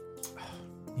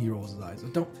 He rolls his eyes.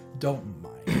 Don't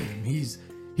mind him. He's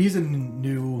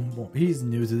new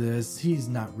to this. He's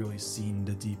not really seen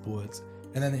the deep woods.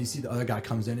 And then you see the other guy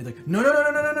comes in. He's like,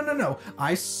 no.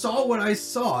 I saw what I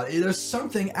saw. There's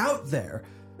something out there.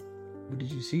 What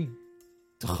did you see?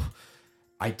 Oh,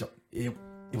 I don't. It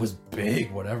was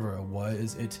big, whatever it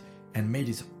was. And made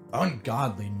these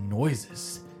ungodly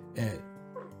noises.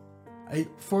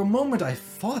 For a moment, I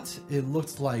thought it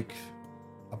looked like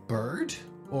a bird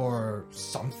or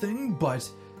something, but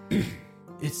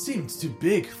it seemed too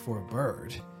big for a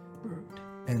bird.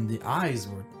 And the eyes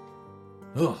were...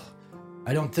 Ugh.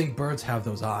 I don't think birds have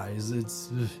those eyes.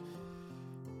 The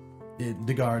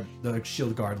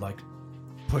shield guard, like,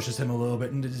 pushes him a little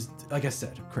bit, and it is, like I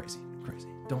said, crazy.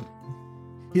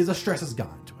 The stress has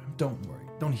gone to him. Don't worry.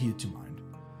 Don't heed it to mind.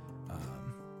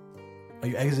 Are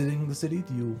you exiting the city?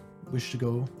 Do you wish to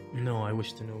go? No, I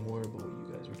wish to know more about what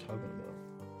you guys were talking about.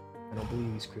 I don't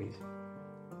believe he's crazy.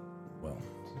 Well,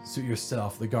 suit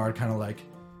yourself. The guard kind of like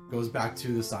goes back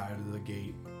to the side of the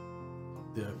gate.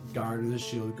 The guard with the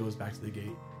shield goes back to the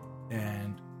gate,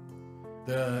 and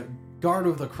the guard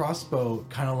with the crossbow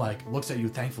kind of like looks at you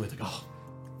thankfully, like, "Oh,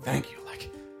 thank you."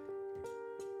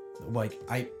 Like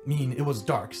I mean, it was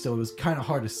dark, so it was kind of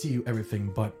hard to see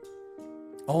everything, but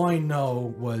all I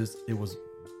know was it was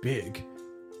big.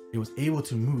 It was able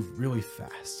to move really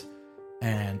fast,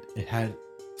 and it had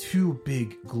two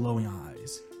big glowing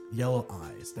eyes, yellow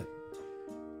eyes that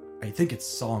I think it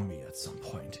saw me at some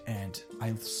point, and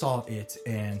I saw it,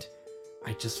 and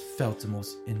I just felt the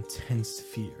most intense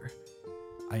fear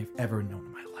I've ever known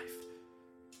in my life.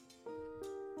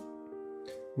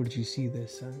 Where did you see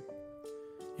this, huh?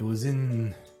 It was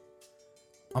on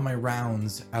my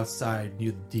rounds outside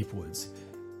near the deep woods.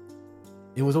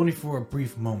 It was only for a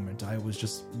brief moment. I was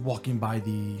just walking by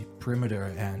the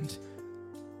perimeter, and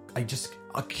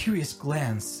a curious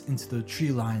glance into the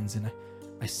tree lines, and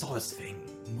I saw this thing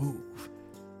move,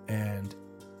 and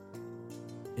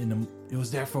it was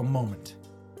there for a moment,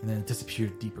 and then it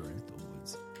disappeared deeper into the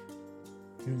woods.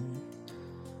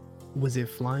 Was it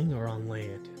flying or on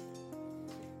land?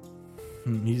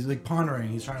 He's like pondering.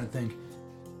 He's trying to think.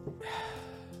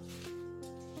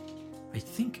 I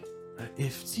think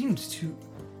it seemed to.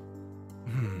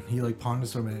 He like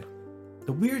ponders for a minute.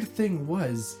 The weird thing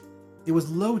was, it was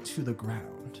low to the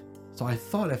ground, so I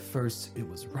thought at first it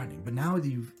was running. But now that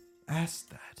you've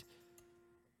asked that,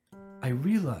 I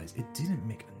realized it didn't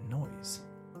make a noise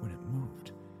when it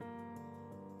moved.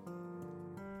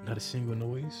 Not a single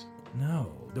noise?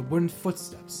 No, there weren't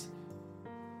footsteps.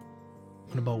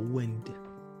 What about wind?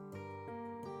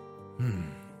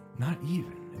 Not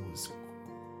even. It was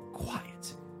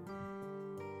quiet.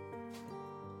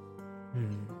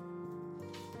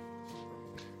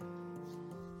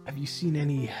 Have you seen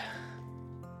any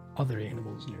other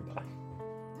animals nearby?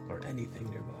 Or anything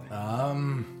nearby?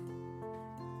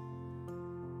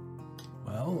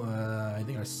 I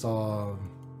think I saw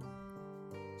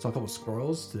a couple of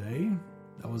squirrels today.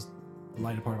 That was the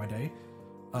lighter part of my day.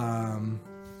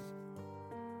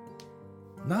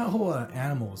 Not a whole lot of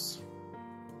animals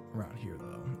around here,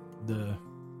 though. The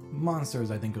monsters,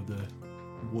 I think, of the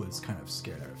woods kind of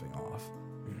scared everything off.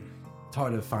 It's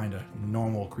hard to find a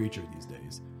normal creature these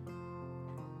days.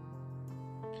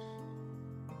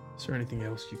 Is there anything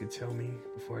else you could tell me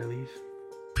before I leave?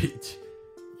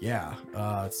 Yeah,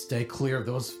 stay clear of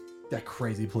that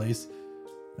crazy place.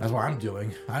 That's what I'm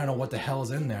doing. I don't know what the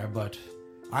hell's in there, but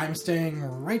I'm staying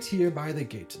right here by the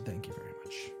gate. Thank you very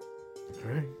much.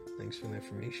 Alright, thanks for the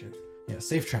information. Yeah,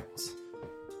 safe travels.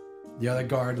 The other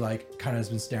guard, like, kind of has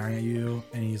been staring at you,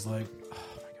 and he's like,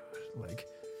 oh my god, like...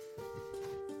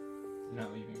 You're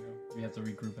not leaving, bro. We have to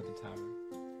regroup at the tavern.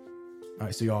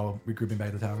 Alright, so you all regrouping back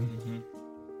at the tavern? Mm-hmm.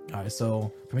 Alright,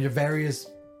 so from your various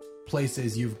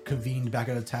places, you've convened back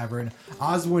at the tavern.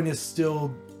 Oswin is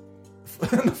still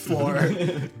on the floor,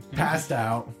 passed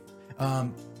out.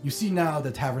 You see now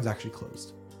the tavern's actually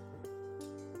closed.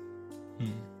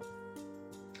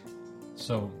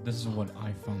 So, this is what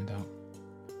I found out.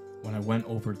 When I went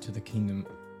over to the kingdom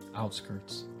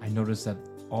outskirts, I noticed that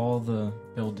all the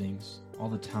buildings, all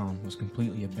the town was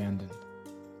completely abandoned,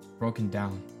 broken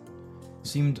down.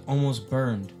 Seemed almost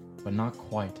burned, but not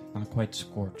quite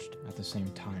scorched at the same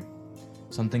time.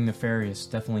 Something nefarious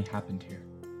definitely happened here.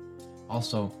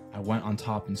 Also, I went on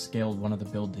top and scaled one of the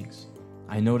buildings.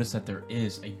 I notice that there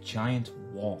is a giant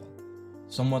wall,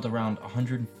 somewhat around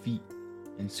 100 feet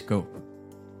in scope,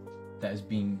 that is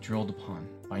being drilled upon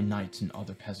by knights and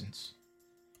other peasants.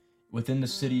 Within the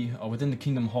city, within the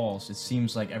kingdom halls, it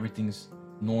seems like everything's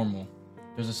normal.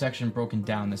 There's a section broken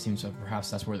down that seems like perhaps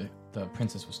that's where the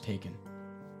princess was taken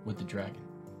with the dragon.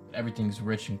 Everything's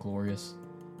rich and glorious.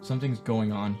 Something's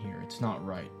going on here. It's not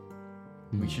right.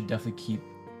 We should definitely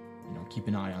keep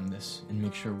an eye on this and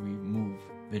make sure we move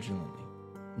vigilantly.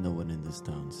 No one in this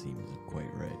town seems quite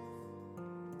right.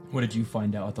 What did you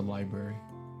find out at the library?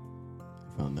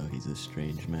 I found out he's a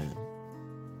strange man.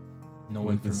 No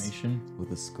information?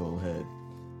 With a skull head.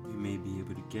 We may be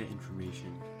able to get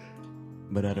information.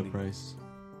 But at a price.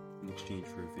 In exchange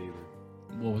for a favor.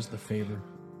 What was the favor?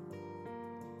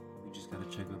 We just gotta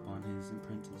check up on his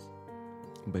apprentice.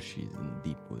 But she's in the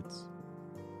deep woods.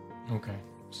 Okay.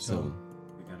 So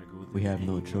we gotta go with we have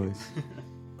no anyway. choice.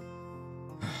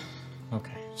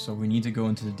 Okay, so we need to go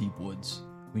into the deep woods.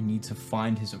 We need to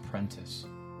find his apprentice.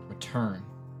 Return.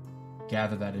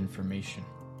 Gather that information.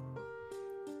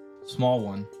 Small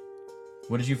one.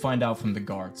 What did you find out from the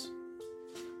guards?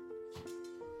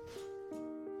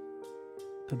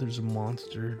 That there's a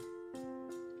monster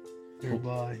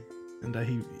nearby, and that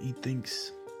he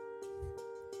thinks.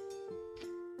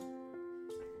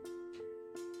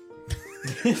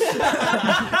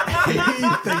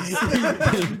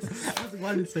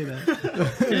 Why did it say that?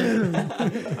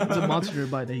 There's a monster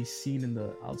nearby that he's seen in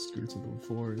the outskirts of the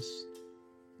forest.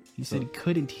 He said he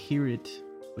couldn't hear it,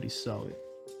 but he saw it.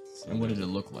 And what did it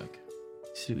look like?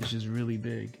 He said it was just really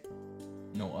big.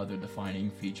 No other defining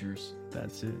features.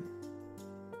 That's it.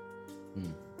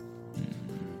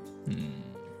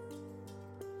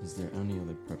 Is there any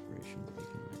other preparation that we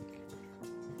can make?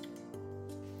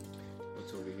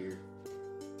 What's over here?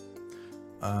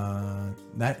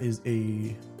 That is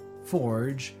a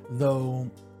forge, though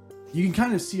you can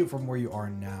kind of see it from where you are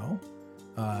now.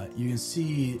 You can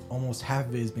see almost half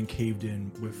of it has been caved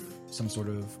in with some sort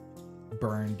of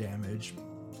burn damage.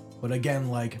 But again,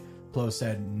 like Plo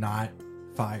said, not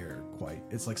fire quite.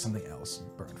 It's like something else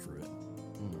burned through it.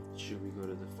 Should we go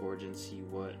to the forge and see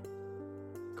what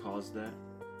caused that?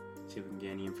 See if we can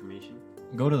get any information?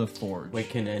 Go to the forge. Wait,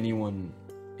 can anyone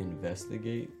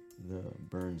investigate the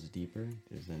burns deeper?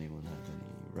 Does anyone have any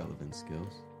relevant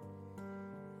skills?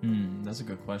 That's a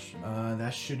good question.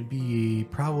 That should be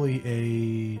probably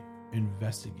a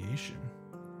investigation.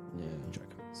 Yeah. Check.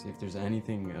 See if there's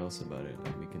anything else about it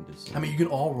that we can discern. I mean, you can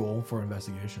all roll for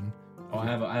investigation. Oh, I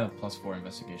have a +4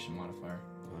 investigation modifier.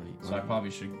 So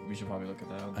we should probably look at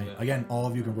that. I'll do that. Again, all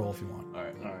of you can roll if you want. All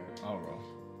right. I'll roll.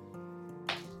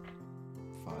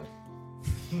 5.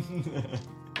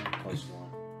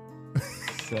 +1.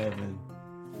 7.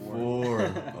 4.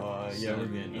 Yeah, we're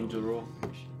getting angel roll.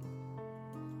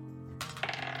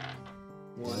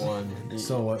 1.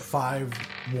 So what? 5,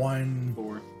 1,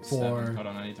 4. 4. 7. Hold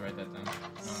on, I need to write that down.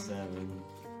 7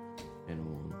 and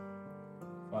 1.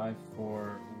 5,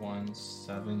 4, 1,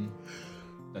 7.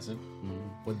 That's it.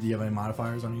 What, do you have any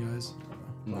modifiers on you guys?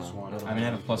 +1. I mean, I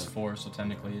have a +4, so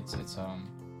technically it's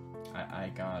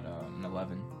I got an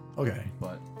 11. Okay.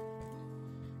 But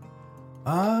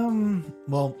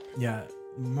well, yeah.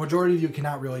 Majority of you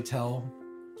cannot really tell.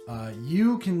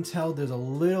 You can tell there's a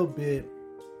little bit.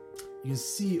 You can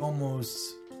see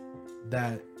almost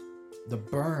that the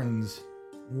burns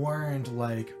weren't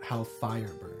like how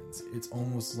fire burns. It's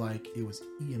almost like it was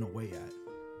eaten away at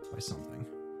by something.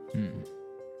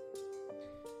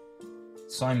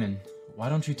 Simon, why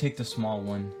don't you take the small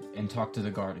one and talk to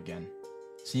the guard again?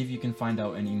 See if you can find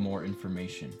out any more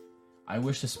information. I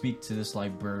wish to speak to this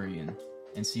librarian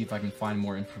and see if I can find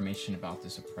more information about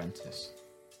this apprentice.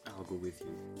 I'll go with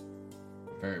you.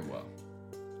 Very well.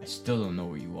 I still don't know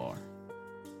where you are.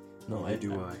 No,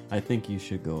 I think you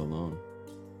should go alone.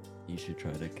 You should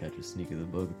try to catch a sneak of the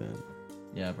bug then.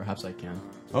 Yeah, perhaps I can.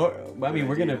 Oh, I mean,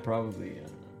 we're gonna probably.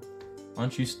 Why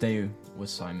don't you stay with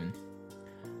Simon?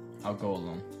 I'll go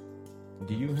alone.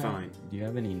 Do you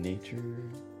have any nature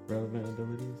relevant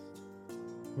abilities?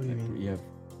 What do you mean? You have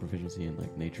proficiency in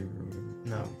like nature or whatever?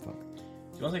 No. Oh, fuck. Do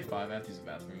you want to take 5? I have to use the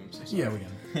bathroom. I'm so sorry. Yeah, we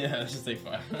can. Yeah, let's just take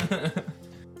 5.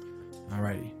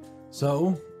 Alrighty.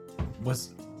 So, what's...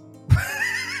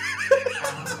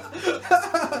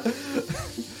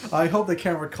 I hope the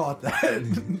camera caught that.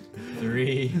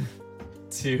 3,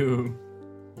 2,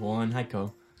 1. Hi,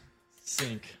 Ko.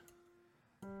 Sink.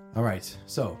 Alright,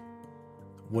 so,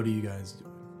 what are you guys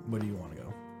doing? Where do you want to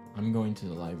go? I'm going to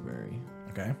the library.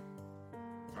 Okay.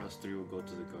 Us 3 will go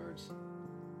to the guards.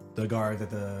 The guard at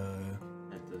the...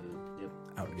 Yep.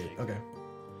 Outer gate. Okay.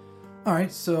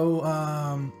 Alright, so,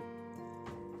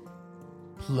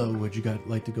 Plo, would you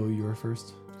like to go your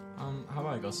first? How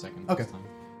about I go second? Okay. This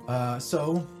time?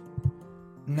 So,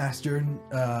 Nastor,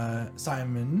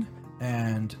 Simon,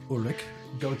 and Ulrich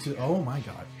go to. Oh my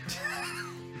god.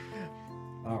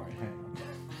 All right, hang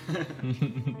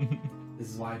on. This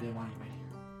is why I didn't want you in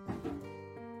here.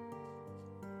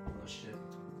 Oh shit.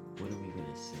 What are we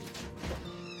gonna say?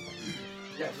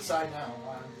 Yeah, decide now.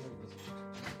 Why I'm doing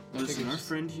this. Listen, our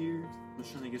friend here was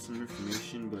trying to get some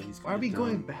information, but he's. Why are we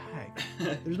going back?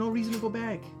 There's no reason to go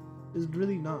back. There's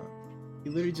really not. He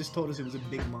literally just told us it was a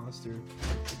big monster.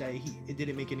 That it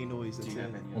didn't make any noise. That's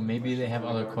it. Well, maybe they have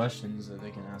other questions that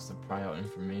they can ask to pry out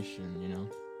information. You know,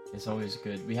 it's always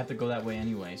good. We have to go that way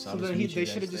anyway. So, So I'll just then meet you they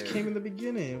guys should have just there. came in the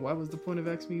beginning. Why was the point of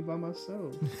asking me by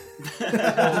myself?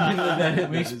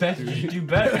 We expect you to do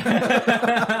better.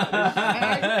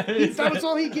 That was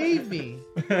all he gave me.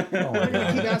 Why did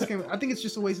he keep asking? I think it's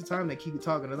just a waste of time to keep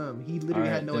talking to them. He literally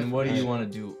had no. Then what do you information.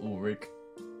 want to do, Ulrich?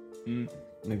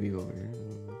 Maybe over here.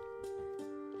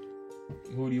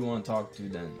 Who do you want to talk to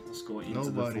then? Let's go into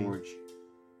Nobody. the forge.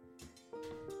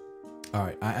 All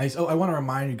right, I want to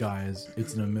remind you guys,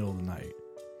 it's in the middle of the night.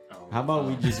 How about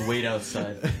we just wait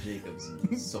outside for Jacob's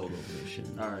solo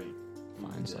mission? All right.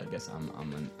 Fine. So I guess I'm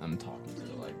talking to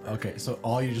the library. Okay, so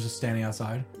all you just standing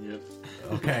outside. Yep.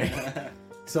 Okay.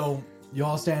 So you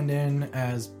all stand in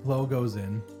as Plo goes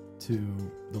in to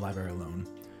the library alone.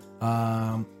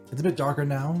 It's a bit darker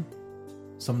now.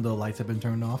 Some of the lights have been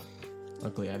turned off.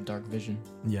 Luckily, I have dark vision.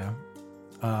 Yeah.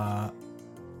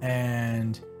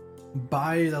 And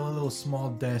by the little small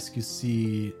desk, you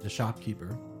see the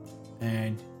shopkeeper,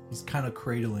 and he's kind of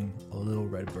cradling a little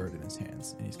red bird in his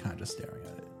hands, and he's kind of just staring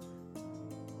at it.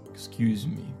 Excuse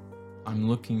me. I'm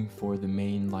looking for the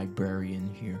main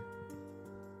librarian here.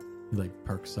 He like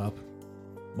perks up.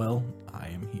 Well, I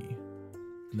am he.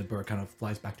 And the bird kind of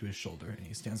flies back to his shoulder, and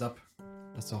he stands up,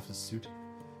 dusts off his suit.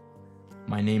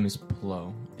 My name is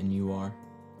Plo, and you are?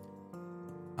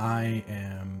 I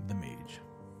am the mage.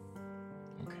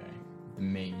 Okay, the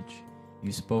mage.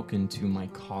 You've spoken to my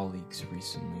colleagues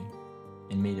recently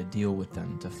and made a deal with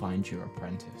them to find your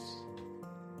apprentice.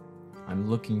 I'm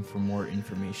looking for more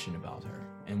information about her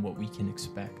and what we can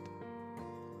expect.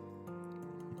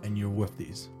 And you're with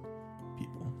these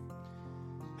people.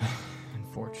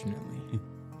 Unfortunately.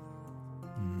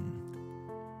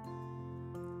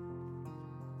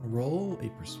 Roll a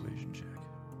persuasion check.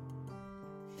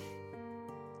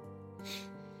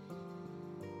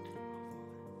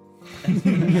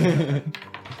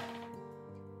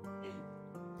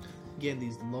 Getting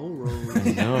these low rolls.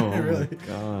 No, Really? oh my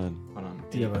god. Hold on.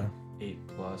 Do you have a- 8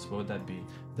 plus. What would that be?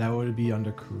 That would be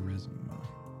under charisma.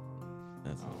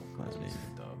 That's That's class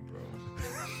a dub, bro.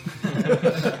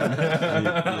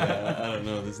 Yeah, I don't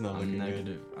know. This is not looking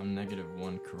good. I'm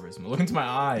 -1 charisma. Look into my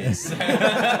eyes.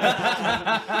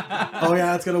 Oh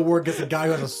yeah, that's gonna work as a guy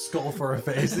who has a skull for a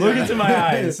face. Look into my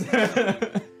eyes.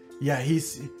 Yeah,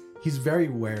 he's very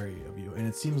wary of you, and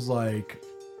it seems like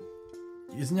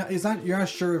you're not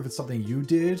sure if it's something you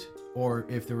did or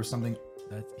if there was something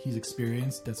that he's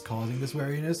experienced that's causing this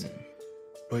wariness.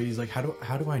 But he's like, how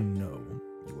do I know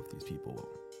you with these people?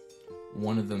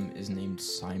 One of them is named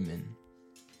Simon.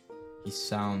 He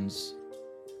sounds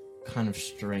kind of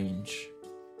strange,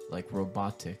 like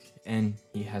robotic, and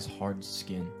he has hard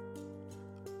skin.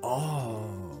 Oh,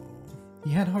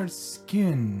 he had hard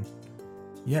skin.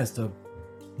 Yes,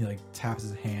 he like taps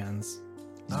his hands.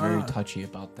 He's very touchy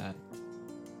about that.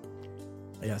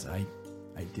 Yes, I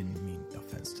didn't mean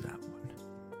offense to that one.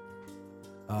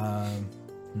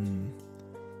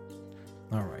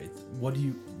 All right. What do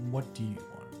you want to know?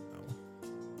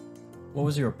 What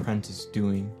was your apprentice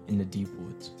doing in the deep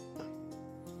woods?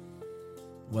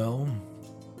 Well,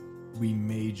 we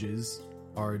mages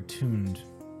are attuned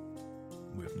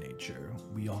with nature.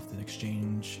 We often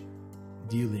exchange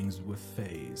dealings with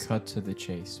fays. Cut to the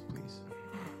chase, please.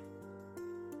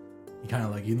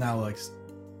 He's now like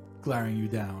glaring you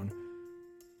down,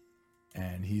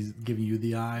 and he's giving you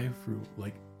the eye through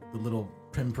like the little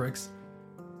pinpricks.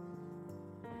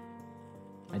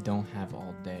 I don't have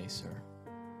all day, sir.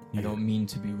 Yeah. I don't mean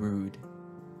to be rude,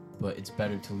 but it's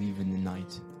better to leave in the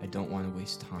night. I don't want to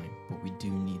waste time, but we do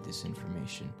need this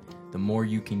information. The more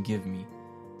you can give me,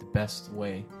 the best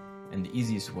way and the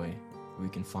easiest way we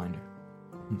can find her.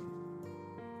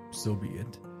 So be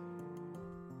it.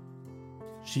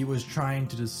 She was trying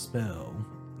to dispel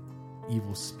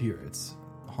evil spirits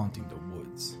haunting the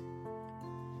woods.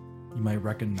 You might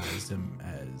recognize them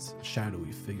as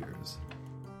shadowy figures.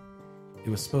 It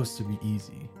was supposed to be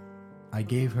easy. I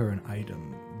gave her an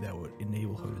item that would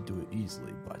enable her to do it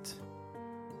easily, but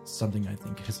something I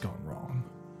think has gone wrong.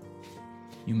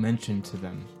 You mentioned to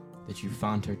them that you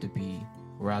found her to be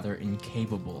rather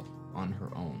incapable on her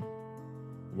own.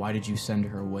 Why did you send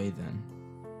her away then?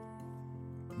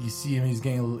 You see him, he's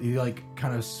getting a little, he like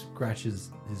kind of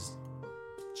scratches his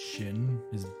chin,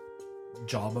 his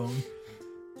jawbone,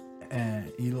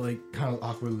 and he like kind of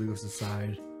awkwardly looks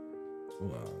aside.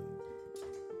 Well,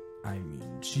 I mean,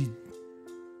 she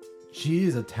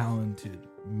is a talented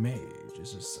mage.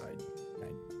 It's just I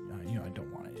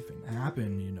don't want anything to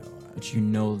happen. But you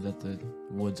know that the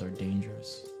woods are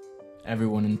dangerous.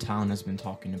 Everyone in town has been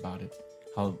talking about it.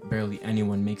 How barely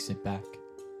anyone makes it back.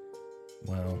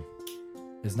 Well,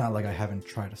 it's not like I haven't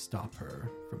tried to stop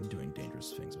her from doing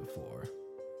dangerous things before.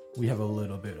 We have a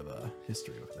little bit of a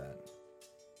history with that.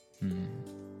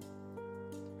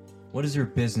 What is your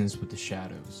business with the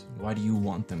shadows? Why do you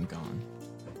want them gone?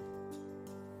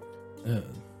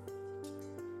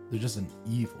 They're just an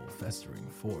evil, festering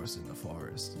force in the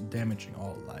forest, damaging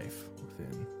all life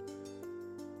within.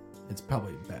 It's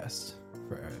probably best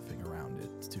for everything around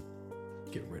it to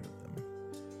get rid of them.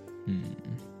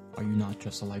 Are you not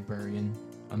just a librarian,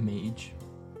 a mage?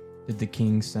 Did the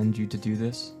king send you to do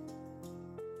this?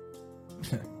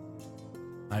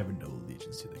 I have no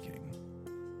allegiance to the king.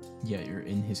 Yet you're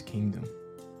in his kingdom.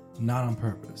 Not on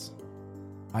purpose.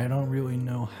 I don't really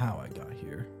know how I got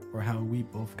here, or how we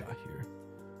both got here.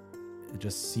 It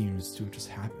just seems to have just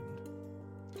happened.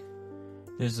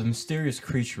 There's a mysterious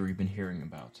creature we've been hearing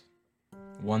about.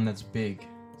 One that's big,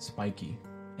 spiky,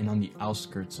 and on the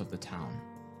outskirts of the town.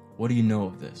 What do you know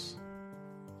of this?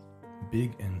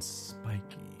 Big and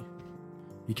spiky.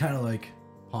 He kind of like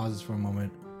pauses for a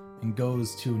moment and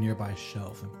goes to a nearby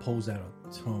shelf and pulls out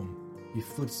a tome. He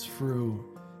flips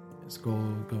through. It's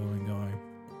going.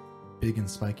 Big and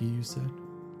spiky, you said?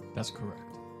 That's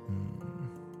correct.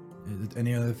 Is it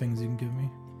any other things you can give me?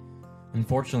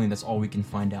 Unfortunately, that's all we can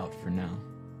find out for now.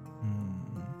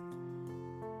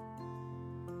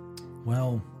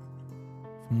 Well,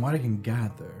 from what I can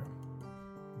gather,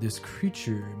 this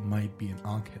creature might be an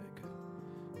Ankeg.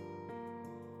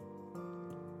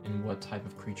 And what type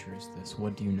of creature is this?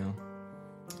 What do you know?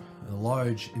 A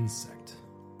large insect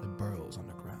that burrows on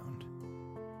the ground,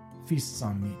 feasts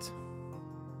on meat,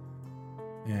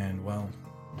 and, well,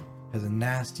 has a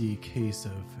nasty case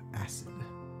of acid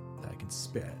that can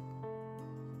spit at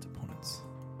its opponents.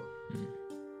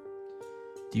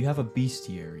 Do you have a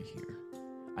bestiary here?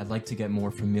 I'd like to get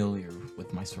more familiar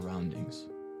with my surroundings.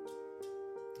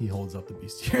 He holds up the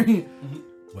bestiary.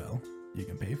 Well, you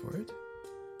can pay for it.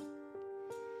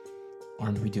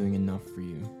 Aren't we doing enough for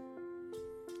you?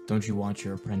 Don't you want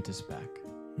your apprentice back?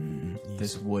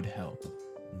 This would help.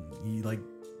 He, like,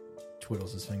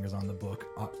 twiddles his fingers on the book,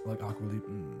 like, awkwardly.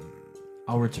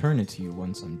 I'll return it to you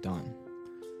once I'm done.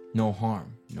 No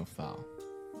harm, no foul.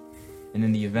 And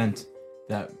in the event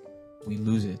that we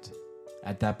lose it,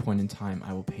 at that point in time,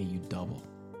 I will pay you double.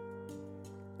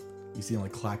 You see him,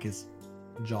 like, clack his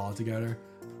jaw together.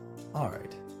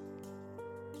 Alright.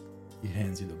 He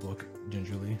hands you the book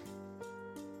gingerly.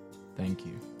 Thank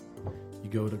you. You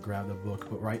go to grab the book,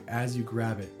 but right as you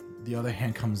grab it, the other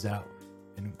hand comes out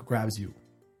and grabs you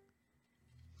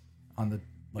on the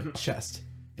chest,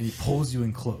 and he pulls you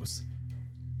in close.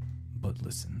 But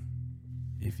listen,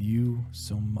 if you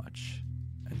so much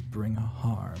as bring a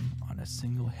harm on a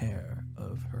single hair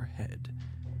of her head,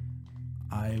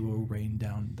 I will rain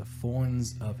down the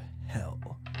thorns of hell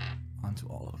onto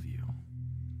all of you.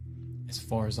 As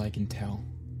far as I can tell,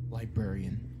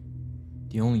 librarian,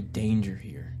 the only danger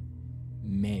here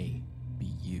may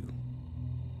be you.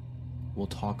 We'll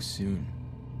talk soon.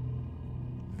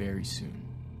 Very soon.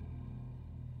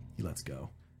 He lets go.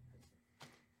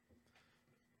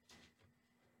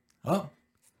 Oh,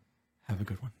 have a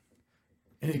good one.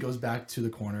 And he goes back to the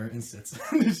corner and sits.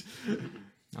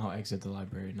 I'll exit the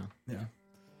library now. Yeah.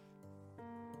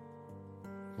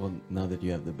 Well, now that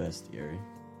you have the bestiary,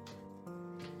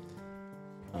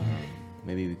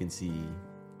 maybe we can see.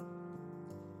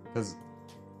 Because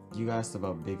you asked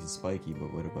about big and spiky,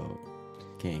 but what about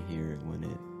can't hear it when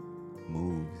it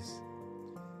moves?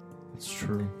 It's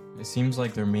true. It seems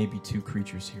like there may be two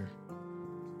creatures here.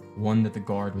 One that the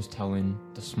guard was telling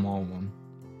the small one,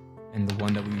 and the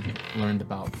one that we learned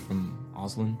about from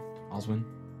Oswin.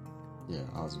 Yeah,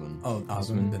 Oswin. Oh,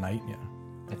 Oswin the Knight, yeah.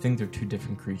 I think they're two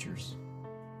different creatures.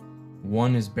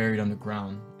 One is buried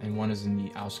underground, and one is in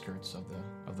the outskirts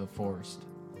of the forest.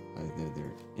 Either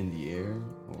they're in the air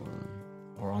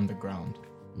or on the ground.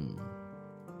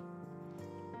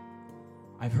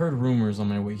 I've heard rumors on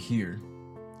my way here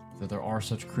that there are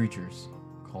such creatures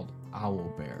called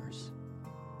owl bears.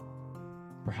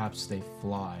 Perhaps they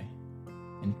fly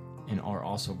and are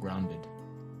also grounded.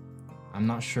 I'm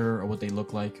not sure what they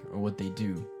look like or what they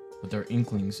do, but there are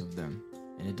inklings of them,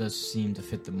 and it does seem to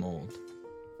fit the mold.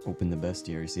 Open the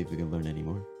bestiary, see if we can learn any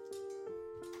more.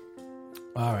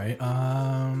 All right.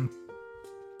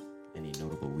 Any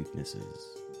notable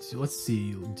weaknesses? So let's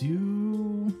see.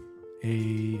 Do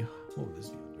a what would this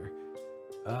be under?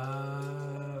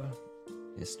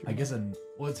 History. I guess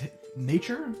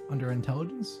nature under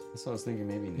intelligence. That's what I was thinking.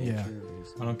 Maybe nature. Yeah. Or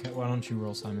something. Why don't you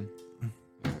roll, Simon?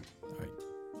 All right.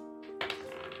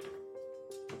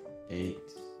 8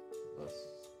 plus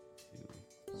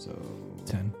 2, so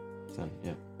 10. 10.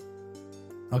 Yeah.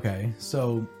 Okay,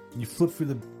 so you flip through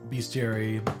the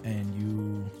bestiary and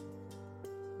you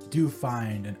do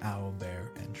find an owlbear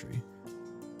entry.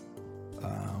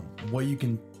 What you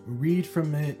can read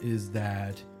from it is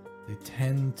that they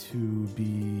tend to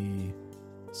be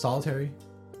solitary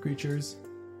creatures,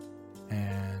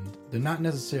 and they're not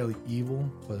necessarily evil,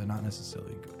 but they're not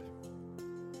necessarily good.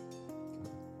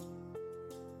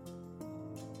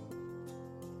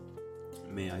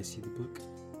 May I see the book?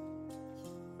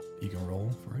 You can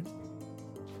roll for it.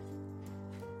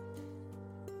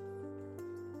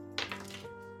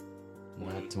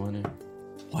 Nat 20.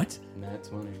 What? Nat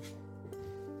 20.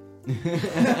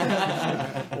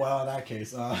 Well, in that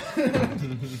case, all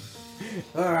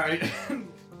right.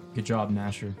 Good job,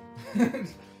 Nasher. Do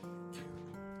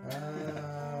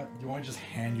you want to just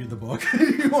hand you the book?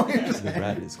 You want me to just The hand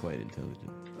rat is quite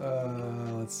intelligent.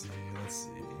 Let's see.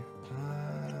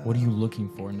 What are you looking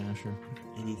for, Nasher?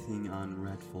 Anything on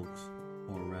rat folks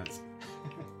or rats?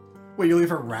 Wait, you looking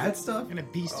for rat stuff? In a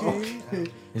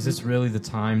bestiary? Is this really the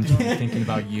time to be thinking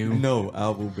about you? No,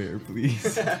 owlbear, please.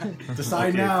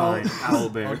 Decide Okay, now. fine.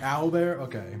 Owlbear. Owlbear?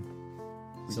 Okay.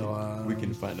 So, we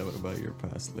can find out about your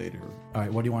past later. all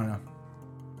right, what do you want to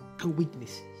know?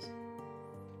 Weaknesses.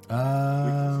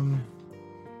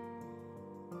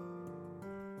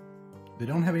 They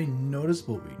don't have any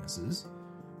noticeable weaknesses.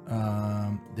 They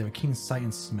have a keen sight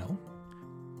and smell.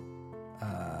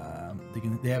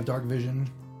 They have dark vision.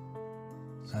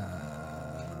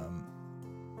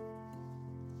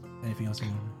 Anything else you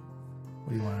want?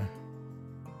 What do you want?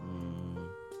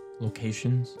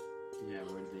 Locations? Yeah,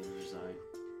 where do they reside?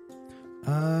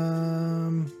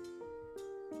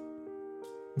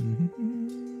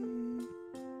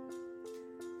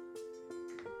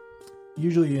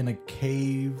 Usually in a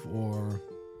cave or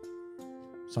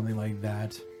something like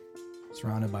that,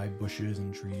 surrounded by bushes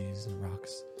and trees and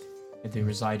rocks. If they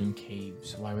reside in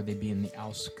caves, why would they be in the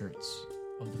outskirts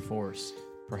of the forest?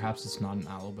 Perhaps it's not an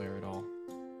owlbear at all.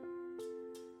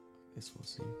 Guess we'll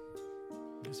see.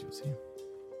 Guess you'll see.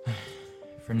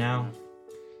 For now,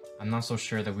 I'm not so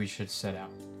sure that we should set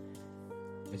out.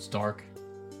 It's dark.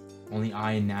 Only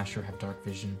I and Nasher have dark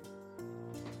vision.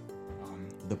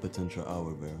 The potential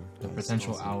owlbear. The has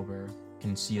potential also- owlbear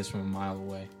can see us from a mile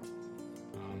away.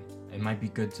 It might be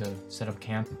good to set up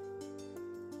camp,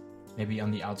 maybe on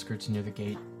the outskirts near the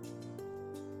gate,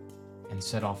 and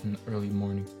set off in the early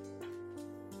morning.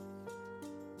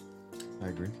 I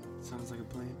agree. Sounds like a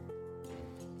plan.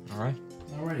 All right.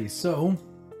 Alrighty, so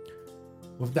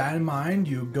with that in mind,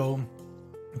 you go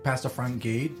past the front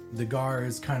gate. The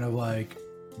guards kind of like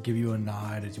give you a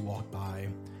nod as you walk by,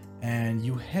 and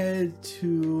you head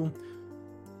to.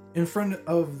 In front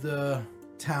of the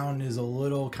town is a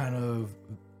little kind of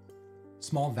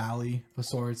small valley of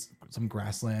sorts, some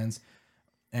grasslands,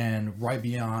 and right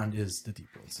beyond is the deep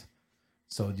woods.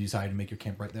 So you decide to make your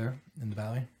camp right there in the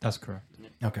valley? That's correct.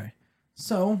 Okay.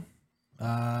 So,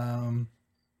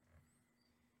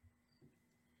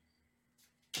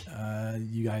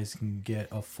 you guys can get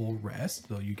a full rest,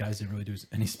 though you guys didn't really do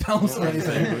any spells or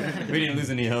anything. We didn't lose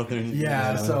any health or anything.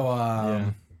 Yeah, so,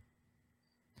 Yeah.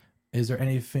 is there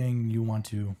anything you want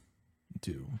to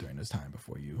do during this time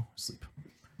before you sleep?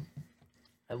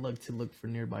 I like to look for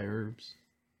nearby herbs.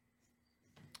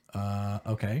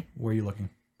 Okay. Where are you looking?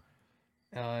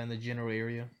 In the general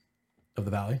area. Of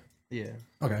the valley? Yeah.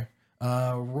 Okay.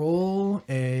 Roll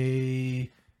a...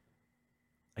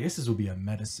 I guess this will be a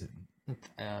medicine.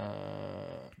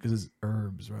 Because it's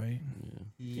herbs, right?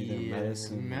 Either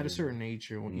medicine or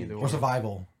nature, either Or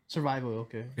survival. Survival,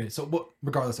 okay. Okay, so what?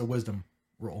 Regardless, a wisdom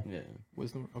roll. Yeah.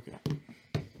 Wisdom, okay.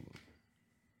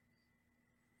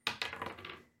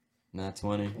 Nat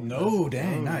 20. No,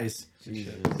 dang, nice.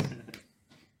 Jesus.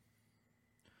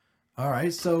 All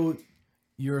right, so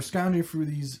you're scouring through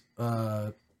these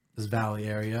this valley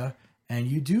area, and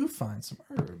you do find some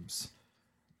herbs.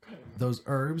 Those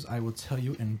herbs, I will tell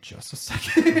you in just a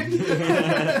second.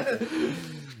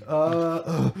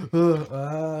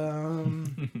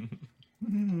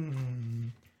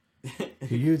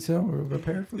 Can you tell we're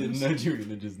prepared for this? Didn't know you were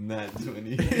gonna just nat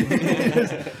 20.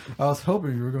 I was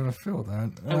hoping you were going to feel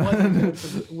that. I wasn't good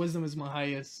because wisdom is my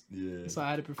highest. Yeah. So I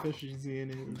had a proficiency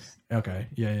in it. Okay.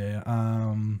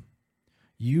 Yeah.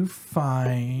 You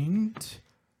find.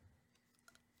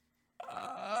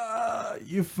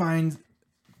 You find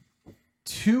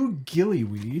 2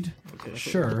 gillyweed. Okay.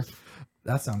 Sure,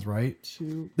 that sounds right.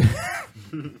 2.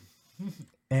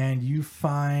 And you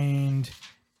find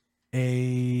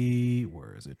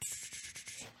where is it?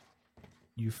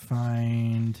 You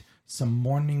find some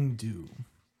morning dew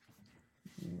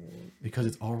because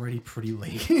it's already pretty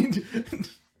late.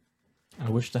 I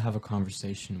wish to have a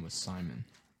conversation with Simon.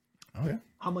 Okay.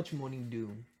 How much morning dew?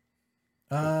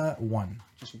 1.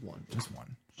 Just 1. Just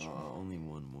 1. Only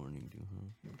one morning dew, huh?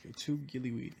 Okay, 2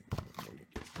 gillyweed.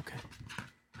 Okay.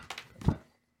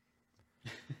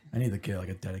 I need to get like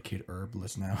a dedicated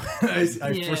herbalist now. I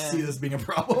foresee this being a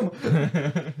problem.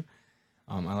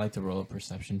 I like to roll a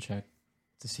perception check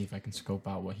to see if I can scope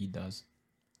out what he does.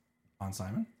 On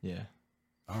Simon? Yeah.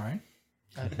 All right.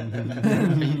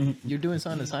 You're doing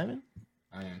something to Simon?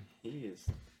 I am. He is.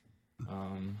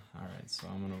 All right, so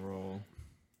I'm gonna roll.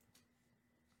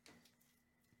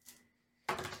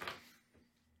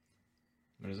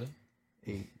 What is it?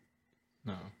 8.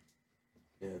 No.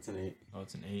 Yeah, it's an 8. Oh,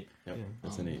 it's an 8. Yep,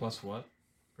 that's an 8. Plus what?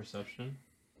 Perception?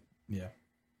 Yeah.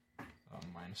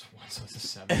 -1, so it's a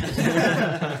 7.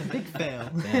 Big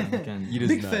fail. Damn, again. You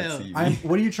Big fail.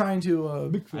 What are you trying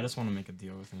to... I just want to make a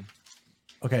deal with him.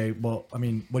 Okay, well, I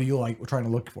mean, what are you like trying to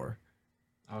look for?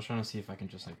 I was trying to see if I can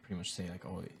just pretty much say I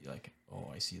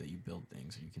see that you build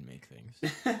things or you can make things.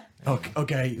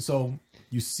 Okay, so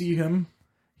you see him.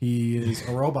 He is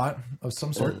a robot of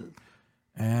some sort,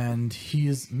 and he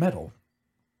is metal.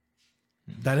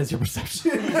 That is your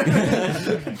perception. That's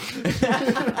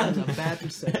a bad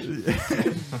perception.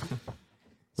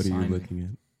 What are you Simon. looking at?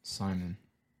 Simon,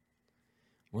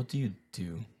 what do you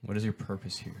do? What is your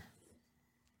purpose here?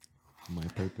 My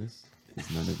purpose is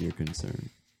none of your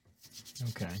concern.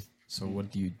 Okay, so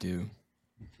what do you do?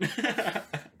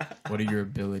 What are your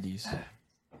abilities?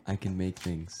 I can make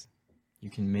things. You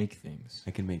can make things.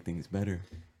 I can make things better.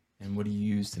 And what do you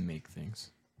use to make things?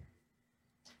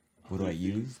 What do I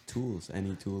use? Tools.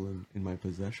 Any tool in my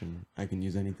possession. I can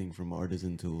use anything from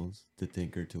artisan tools to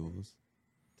tinker tools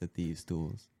to thieves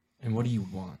tools. And what do you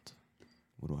want?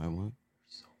 What do I want?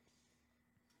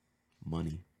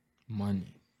 Money.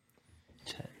 Money.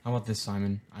 How about this,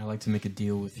 Simon? I like to make a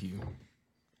deal with you.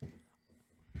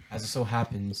 As it so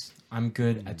happens, I'm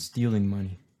good at stealing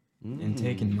money and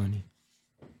taking money.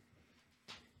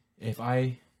 If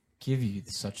I give you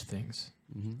such things,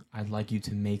 I'd like you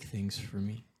to make things for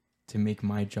me, to make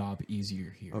my job easier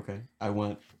here. Okay. I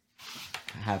want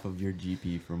half of your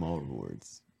GP from all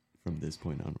rewards from this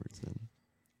point onwards then.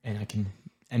 And I can,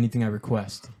 anything I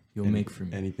request, you'll make for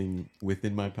me. Anything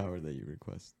within my power that you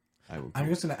request, I will. I'm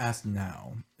just going to ask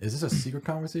now. Is this a secret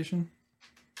conversation?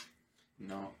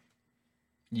 No.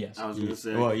 Yes. I was gonna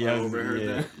say. Well, yeah, I overheard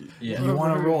that. Yeah. You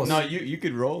want to roll? No, you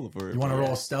could roll for it. You want to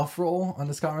roll a stealth roll on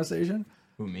this conversation?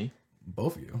 Who, me?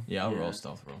 Both of you. Yeah, I'll roll a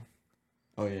stealth roll.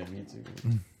 Oh yeah, me too.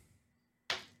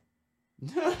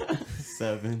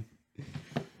 7. And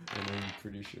I'm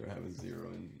pretty sure I have a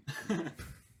 0 in.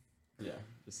 Yeah,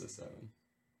 just a 7.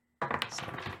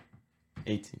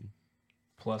 18.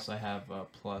 Plus, I have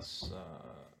plus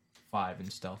 5 in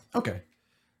stealth. Okay.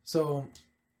 So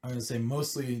I'm going to say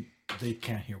mostly they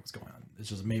can't hear what's going on. It's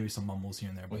just maybe some mumbles here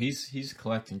and there. But Well, he's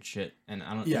collecting shit, and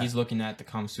I don't. Yeah. He's looking at the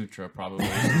Kama Sutra probably.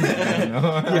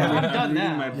 I've done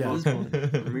that. My Yeah. book.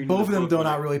 I'm reading both the of them book, do but-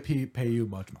 not really pay you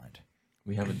much mind.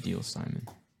 We have a deal, Simon.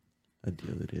 A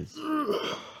deal it is.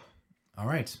 All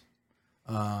right.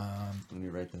 Let me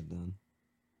write that down.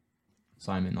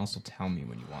 Simon, also tell me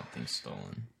when you want things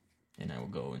stolen, and I will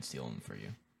go and steal them for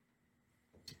you.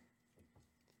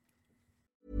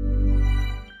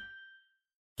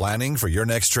 Planning for your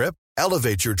next trip?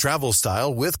 Elevate your travel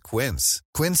style with Quince.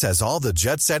 Quince has all the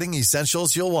jet-setting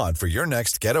essentials you'll want for your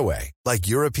next getaway, like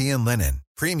European linen,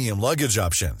 premium luggage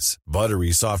options,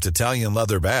 buttery soft Italian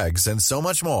leather bags, and so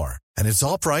much more. And it's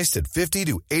all priced at 50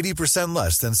 to 80%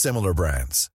 less than similar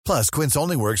brands. Plus, Quince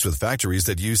only works with factories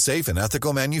that use safe and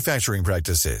ethical manufacturing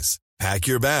practices. Pack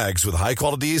your bags with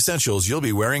high-quality essentials you'll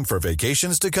be wearing for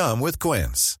vacations to come with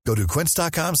Quince. Go to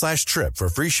quince.com/trip for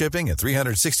free shipping and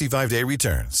 365-day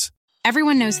returns.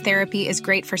 Everyone knows therapy is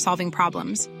great for solving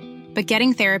problems, but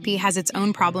getting therapy has its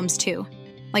own problems too,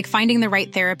 like finding the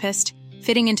right therapist,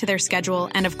 fitting into their schedule,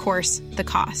 and of course, the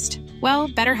cost. Well,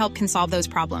 BetterHelp can solve those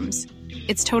problems.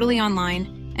 It's totally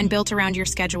online and built around your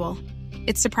schedule.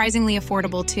 It's surprisingly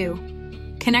affordable too.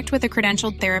 Connect with a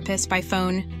credentialed therapist by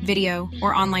phone, video,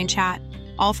 or online chat,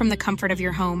 all from the comfort of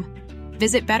your home.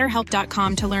 Visit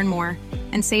BetterHelp.com to learn more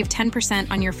and save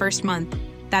 10% on your first month.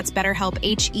 That's BetterHelp,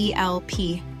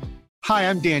 H-E-L-P. Hi,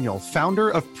 I'm Daniel, founder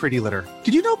of Pretty Litter.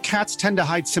 Did you know cats tend to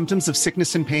hide symptoms of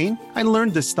sickness and pain? I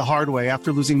learned this the hard way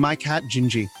after losing my cat,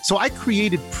 Gingy. So I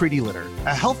created Pretty Litter,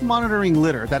 a health monitoring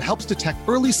litter that helps detect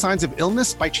early signs of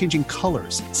illness by changing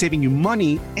colors, saving you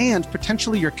money and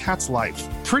potentially your cat's life.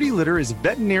 Pretty Litter is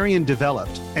veterinarian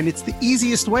developed, and it's the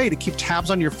easiest way to keep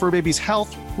tabs on your fur baby's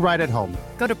health right at home.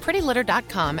 Go to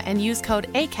prettylitter.com and use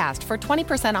code ACAST for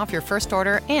 20% off your first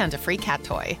order and a free cat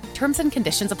toy. Terms and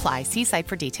conditions apply. See site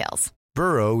for details.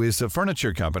 Burrow is a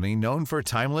furniture company known for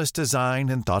timeless design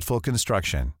and thoughtful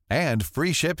construction, and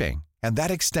free shipping, and that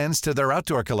extends to their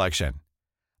outdoor collection.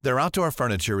 Their outdoor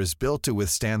furniture is built to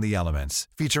withstand the elements,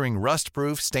 featuring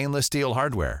rust-proof stainless steel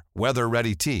hardware,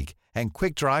 weather-ready teak, and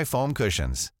quick-dry foam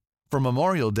cushions. For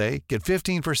Memorial Day, get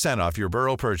 15% off your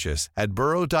Burrow purchase at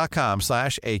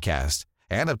burrow.com/ACAST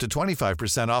and up to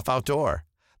 25% off outdoor.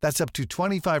 That's up to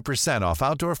 25% off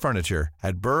outdoor furniture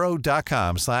at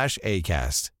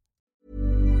burrow.com/ACAST.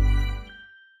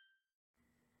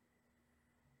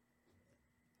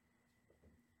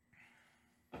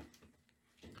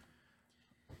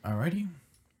 Alrighty.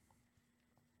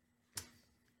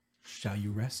 Shall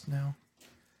you rest now?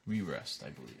 We rest, I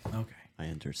believe. Okay. I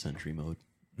enter sentry mode.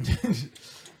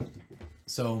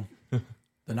 So,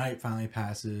 the night finally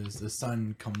passes. The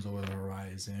sun comes over the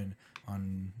horizon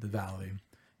on the valley,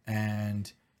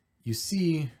 and you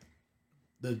see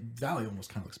the valley almost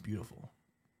kind of looks beautiful.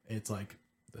 It's like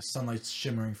the sunlight's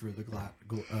shimmering through the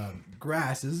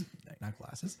grasses, not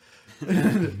glasses.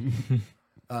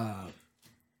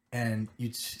 And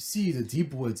you see the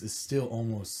deep woods is still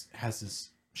almost has this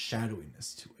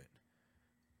shadowiness to it.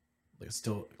 Like it's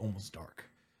still almost dark.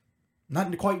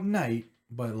 Not quite night,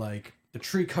 but like the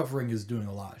tree covering is doing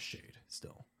a lot of shade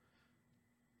still.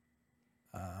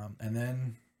 And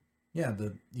then, yeah,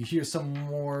 you hear some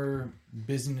more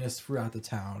busyness throughout the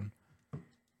town,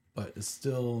 but it's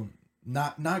still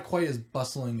not quite as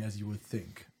bustling as you would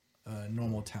think a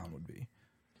normal town would be.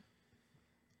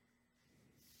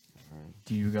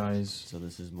 Do you guys... So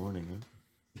this is morning,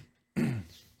 huh?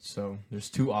 So there's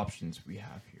two options we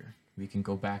have here. We can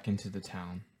go back into the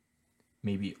town,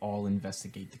 maybe all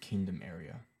investigate the kingdom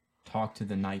area, talk to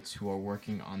the knights who are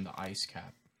working on the ice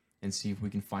cap, and see if we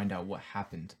can find out what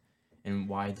happened and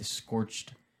why the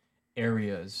scorched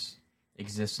areas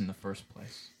exist in the first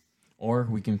place. Or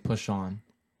we can push on,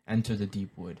 enter the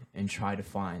deep wood, and try to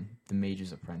find the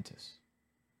mage's apprentice.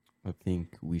 I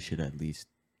think we should at least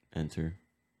enter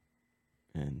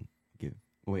and give...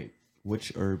 Wait,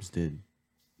 which herbs did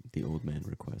the old man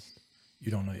request? You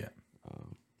don't know yet.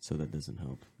 So that doesn't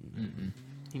help. Mm-mm.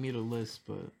 He made a list,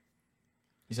 but...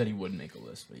 He said he would make a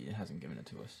list, but he hasn't given it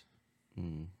to us.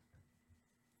 Mm.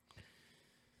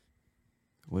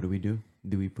 What do we do?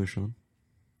 Do we push on?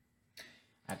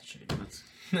 Actually, let's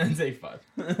take 5.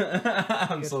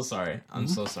 I'm so sorry. I'm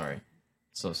so sorry.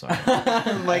 So sorry.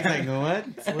 Mike's like, what?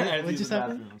 What just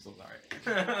happened? I'm so sorry.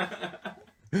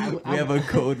 We have a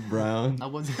code brown. I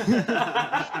wasn't.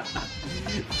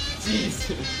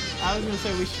 Jeez. I was gonna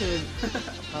say we should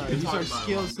use our about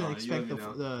skills it, to expect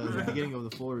the beginning of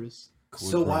the forest.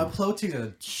 So while Plo takes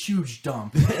a huge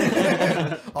dump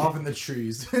off in the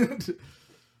trees.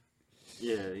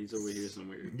 Yeah, he's over here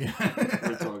somewhere. Yeah.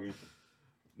 We're talking.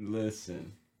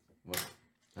 Listen. What?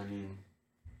 I mean...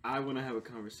 I want to have a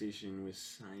conversation with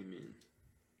Simon.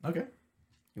 Okay.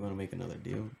 You want to make another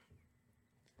deal?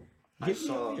 I Give me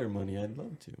saw all your money. I'd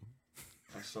love to.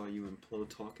 I saw you and Plo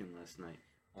talking last night,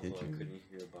 although I couldn't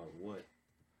hear about what.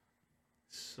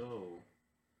 So,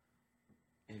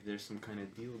 if there's some kind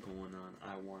of deal going on,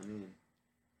 I want in.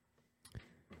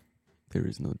 There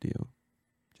is no deal.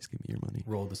 Just give me your money.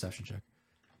 Roll a deception check.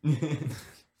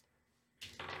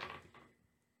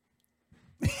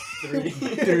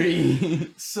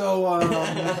 3.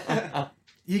 So,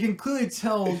 you can clearly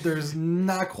tell there's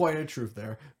not quite a truth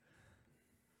there.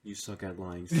 You suck at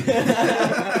lying.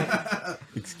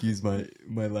 Excuse my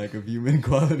lack of human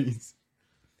qualities.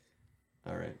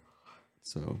 All right.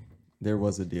 So, there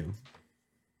was a deal.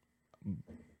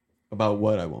 About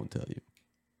what I won't tell you.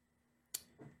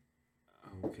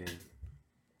 Okay.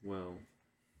 Well,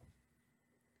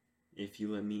 if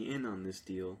you let me in on this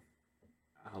deal,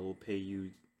 I will pay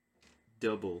you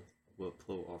double what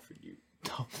Plo offered you.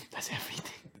 No, that's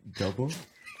everything. Double?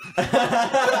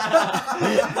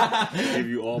 Give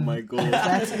you all my gold.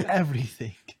 That's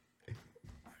everything. I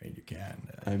mean, you can.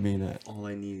 I mean, all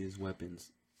I need is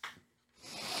weapons.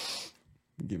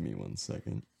 Give me 1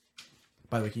 second.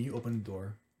 By the way, can you open the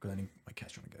door? Because I need my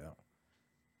cat's trying to get out.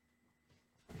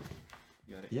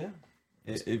 You got it? Yeah.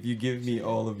 If you give me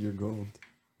all of your gold,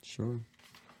 sure.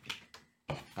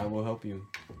 I will help you.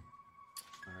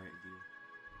 Alright,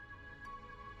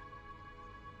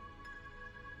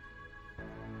 deal.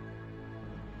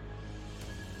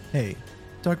 Hey,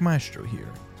 Dark Maestro here.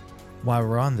 While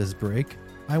we're on this break,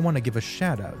 I want to give a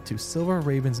shout out to Silver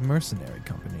Raven's Mercenary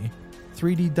Company,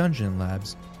 3D Dungeon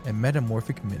Labs, and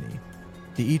Metamorphic Mini.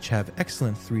 They each have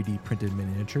excellent 3D printed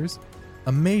miniatures,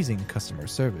 amazing customer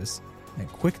service, and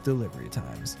quick delivery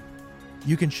times.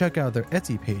 You can check out their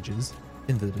Etsy pages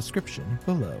in the description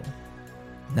below.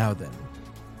 Now then,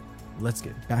 let's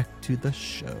get back to the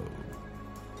show.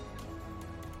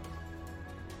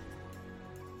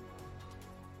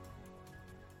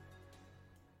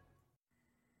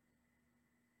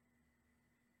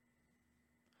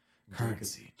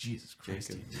 Currency, Jesus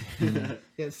Christ. Yeah,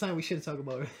 it's time we should talk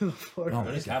about it before. Oh,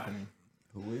 What is happening?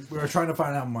 Who is We were trying to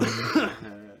find out money.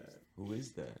 Who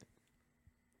is that?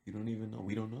 You don't even know.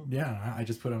 We don't know. Yeah, I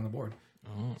just put it on the board.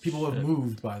 Oh, People have shit.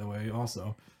 moved, by the way,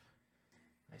 also.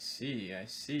 I see.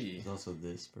 There's also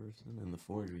this person and the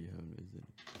forge we haven't visited.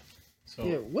 So,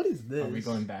 Yeah, what is this? are we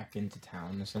going back into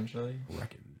town, essentially?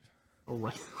 Oh,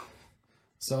 right.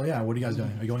 So, yeah, what are you guys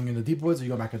doing? Are you going into Deep Woods or you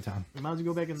go back in town? We might as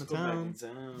well go back in the town.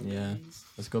 Yeah.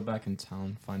 Let's go back in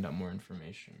town, find out more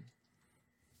information.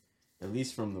 At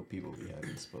least from the people we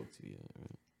haven't spoke to yet,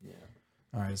 right? Yeah.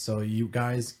 All right, so you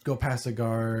guys go past the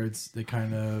guards. They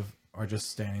kind of are just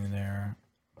standing there,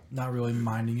 not really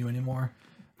minding you anymore.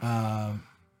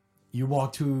 You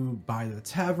walk by the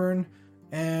tavern,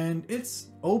 and it's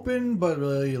open, but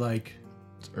really, like...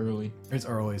 It's early. It's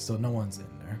early, so no one's in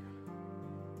there.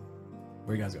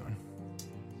 Where are you guys going?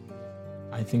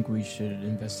 I think we should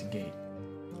investigate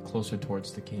closer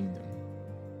towards the kingdom.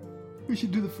 We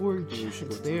should do the forge. We should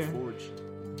It's go to there. the forge.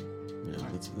 Yeah,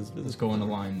 Let's go in a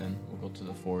line then. We'll go to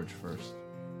the forge first.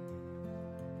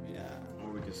 Yeah.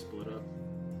 Or we could split up.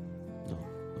 No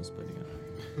splitting up.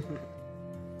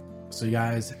 So you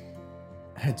guys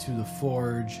head to the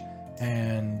forge,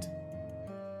 and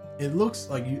it looks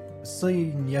like you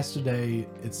seen yesterday.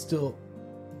 It's still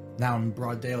now in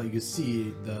broad daylight. You can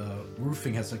see the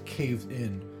roofing has caved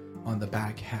in on the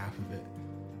back half of it,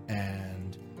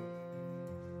 and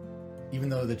even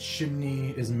though the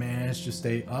chimney is managed to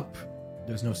stay up,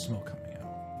 there's no smoke coming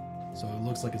out. So it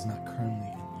looks like it's not currently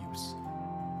in use.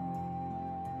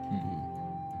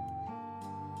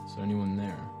 Is there anyone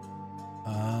there?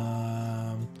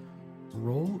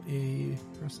 Roll a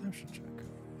perception check.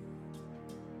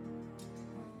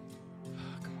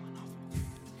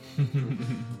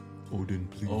 Odin,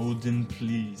 please. Odin,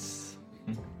 please.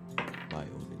 By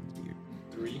Odin's beard.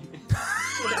 3.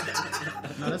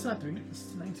 No, that's not 3.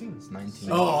 It's 19. It's 19.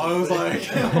 Oh, I was like...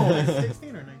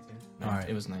 16 or 19? All right.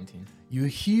 It was 19. You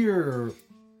hear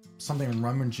something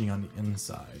rummaging on the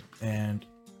inside, and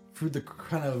through the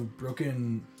kind of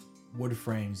broken wood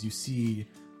frames, you see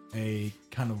a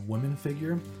kind of woman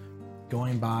figure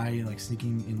going by, like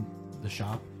sneaking in the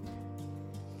shop.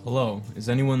 Hello, is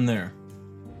anyone there?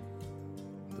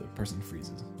 The person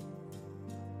freezes.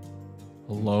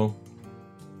 Hello?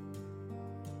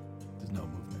 There's no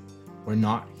movement. We're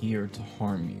not here to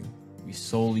harm you. We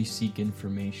solely seek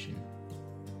information.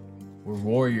 We're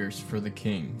warriors for the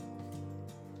king.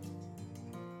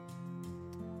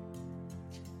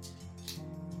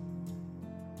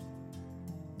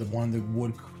 One of the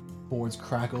wood boards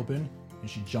crack open, and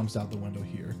she jumps out the window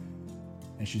here,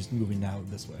 and she's moving now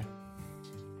this way.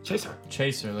 Chase her.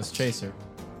 Chase her. Let's chase her.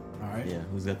 All right. Yeah,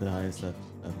 who's got the highest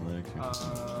athletics?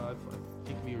 I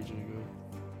think me or Jimmy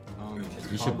go.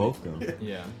 We should both go.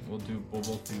 Yeah, we'll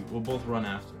both run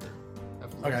after her.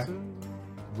 Okay.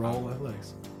 Roll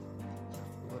athletics.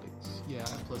 Athletics. Yeah, I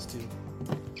have +2.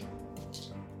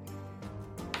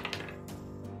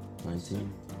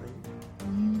 19.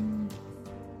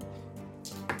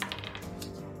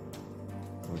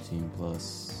 14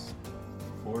 plus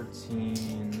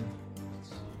 14.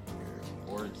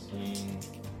 14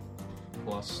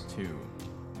 plus 2.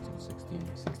 So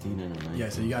 16 and a 19. Yeah,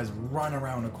 so you guys run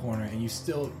around a corner, and you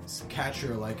still catch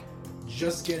her, like,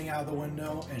 just getting out of the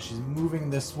window, and she's moving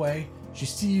this way. She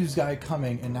sees you guys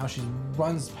coming, and now she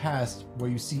runs past where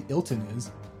you see Ilton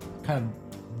is, kind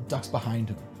of ducks behind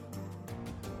him.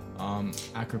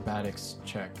 Acrobatics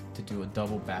check to do a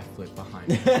double backflip behind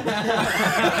me.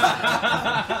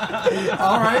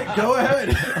 All right, go ahead.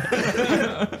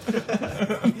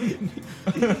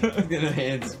 He's gonna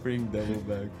handspring double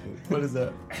backflip. What is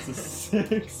that? It's a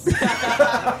 6.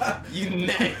 You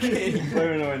naked.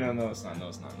 No, it's not.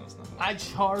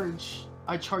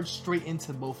 I charge straight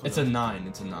into both of It's them. a 9.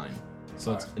 It's a 9.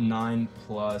 So it's 9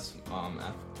 plus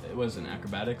it was an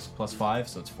acrobatics plus 5,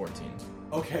 so it's 14.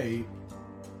 Okay,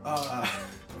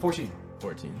 14.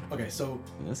 14. Okay, so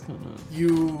That's kind of.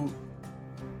 you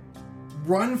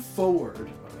run forward.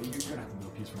 You're gonna have to move a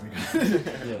piece for me.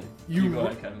 Yeah. You go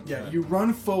ahead, Kevin. Yeah, Go ahead. you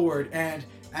run forward, and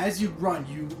as you run,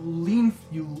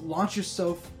 you launch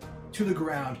yourself to the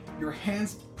ground. Your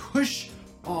hands push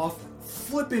off,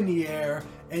 flip in the air,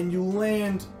 and you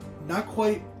land not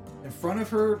quite in front of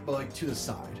her, but like to the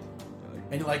side.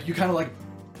 And like you kind of like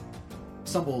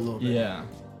stumble a little bit. Yeah.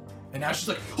 And now she's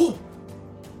like, oh!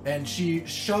 And she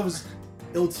shoves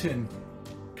Ilton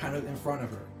kind of in front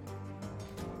of her.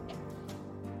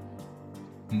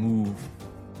 Move.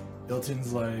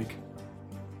 Ilton's like,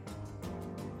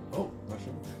 oh,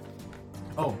 Russian?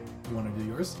 oh, you want to do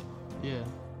yours? Yeah.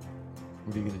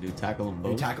 What are you gonna do? Tackle them Are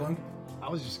both? you tackling? I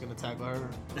was just gonna tackle her.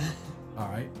 All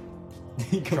right.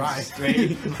 He comes Try.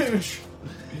 straight.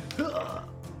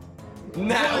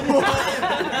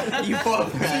 Now you fall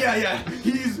back. Yeah.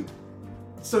 He's.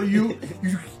 So you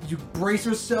brace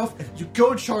yourself. You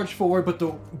go charge forward, but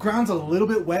the ground's a little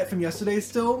bit wet from yesterday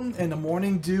still, and the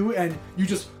morning dew, and you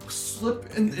just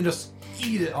slip and just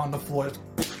eat it on the floor.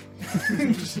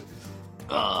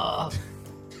 All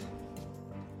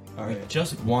We right.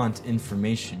 just want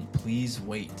information. Please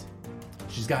wait.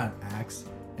 She's got an axe,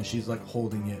 and she's like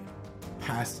holding it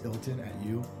past Ilton at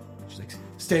you. She's like,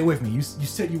 "Stay away from me. You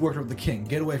said you worked with the king.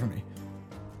 Get away from me."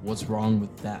 What's wrong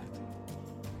with that?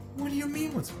 What do you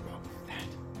mean? What's wrong with that?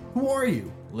 Who are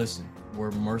you? Listen,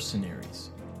 we're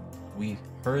mercenaries. We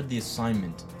heard the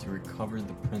assignment to recover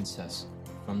the princess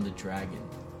from the dragon.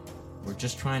 We're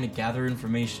just trying to gather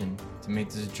information to make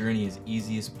this journey as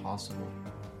easy as possible.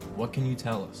 What can you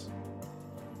tell us?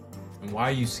 And why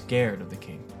are you scared of the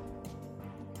king?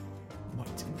 What?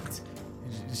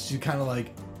 She kind of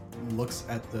like looks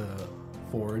at the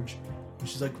forge, and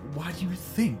she's like, "Why do you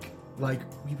think? Like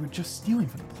we were just stealing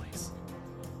from the place?"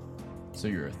 So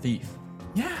you're a thief?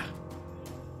 Yeah.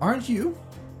 Aren't you?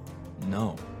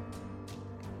 No.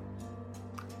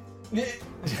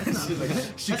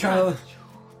 She kind of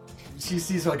she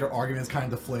sees like her argument's kind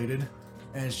of deflated,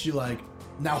 and she like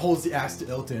now holds the axe to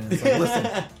Ilton and is like,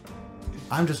 "Listen,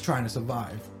 I'm just trying to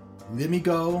survive. Let me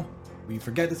go. We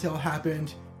forget this all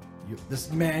happened.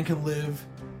 This man can live,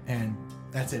 and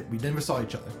that's it. We never saw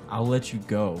each other." I'll let you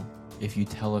go if you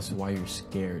tell us why you're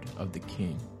scared of the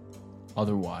king.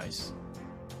 Otherwise,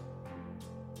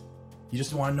 You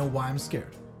just want to know why I'm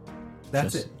scared.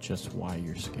 That's just, it. Just why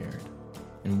you're scared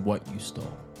and what you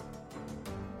stole.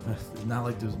 It's not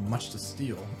like there's much to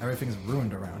steal. Everything's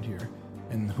ruined around here,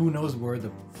 and who knows where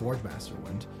the Forge Master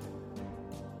went.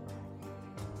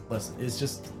 Listen, it's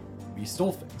just we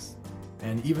stole things,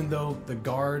 and even though the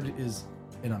guard is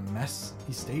in a messy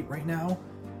state right now,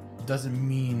 doesn't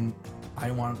mean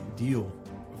I want to deal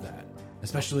with that.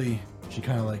 Especially, she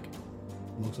kind of like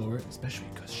looks over it, especially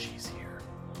because she's here.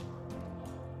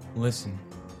 Listen,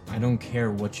 I don't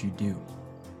care what you do,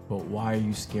 but why are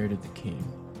you scared of the king?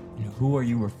 And who are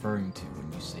you referring to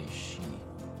when you say she?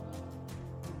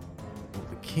 Well,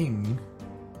 the king,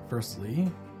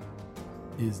 firstly,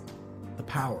 is the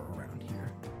power around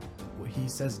here. What he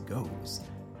says goes.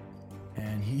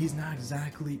 And he's not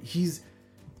exactly she's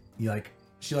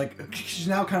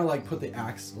now kind of like put the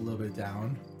axe a little bit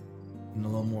down in a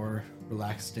little more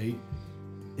relaxed state.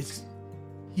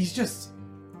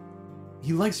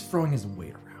 He likes throwing his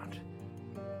weight around.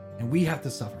 And we have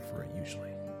to suffer for it usually.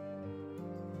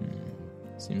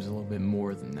 Seems a little bit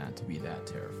more than that to be that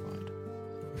terrified.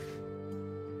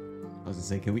 I was gonna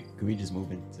say, can we just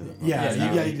move into the Yeah,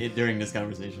 during this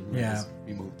conversation? Yeah.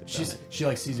 We moved. She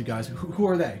like sees you guys. Who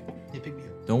are they? Hey, pick me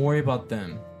up. Don't worry about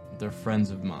them. They're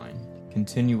friends of mine.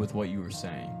 Continue with what you were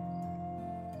saying.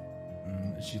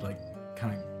 She like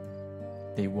kind of.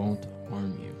 They won't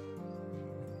harm you.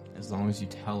 As long as you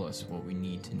tell us what we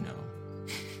need to know.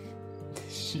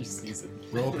 She sees it.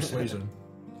 Roll persuasion.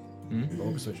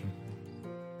 Roll persuasion.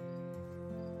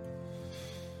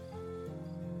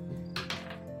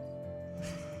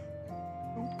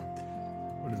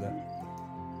 What is that?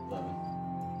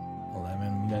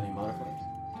 11. You got any modifiers?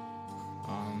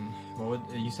 What would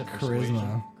you said?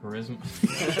 Persuasion? Charisma.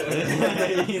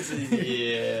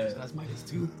 Yeah. So that's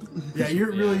 -2. Yeah,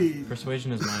 you're really.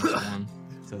 Persuasion is -1.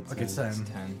 So it's Okay, 10.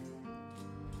 10.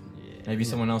 Yeah. Maybe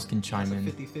someone else can chime in.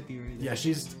 50-50 right there. Yeah,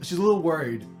 she's a little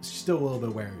worried. She's still a little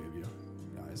bit wary of you,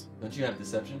 guys. Don't you have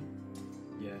deception?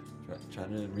 Yeah. Try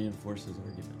to reinforce his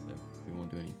argument that we won't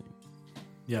do anything.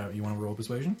 Yeah, you want to roll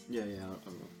persuasion? Yeah, I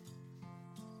will.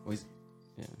 Always,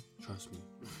 yeah. Trust me.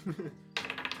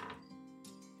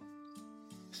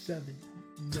 7.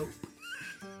 Nope.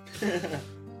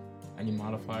 Any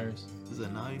modifiers? This is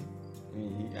a 9. I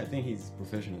mean, I think he's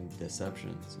proficient in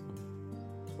deception. So.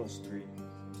 +3.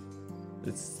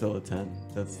 It's still a 10.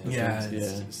 That's Yeah,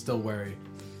 it's still wary.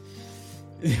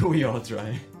 We all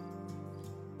try.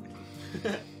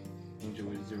 Angel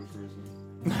with 0 charisma.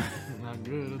 Not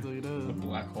good, I'll tell you The that.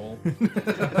 black hole.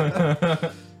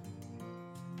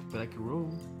 But I can roll.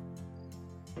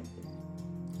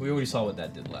 We already saw what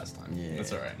that did last time. Yeah.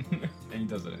 That's alright. And he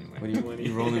does it anyway. What are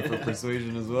you rolling for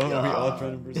persuasion as well? Are we all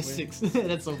trying to It's persuade? 6.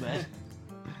 That's so bad.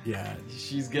 Yeah,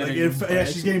 She's like getting.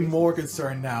 she's getting more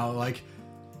concerned now. Like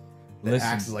the Listen.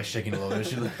 axe is like shaking a little bit.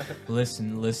 She's like,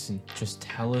 Listen. Just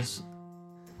tell us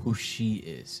who she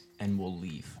is, and we'll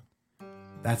leave.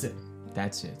 that's it.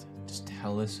 That's it. Just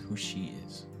tell us who she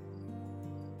is.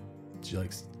 She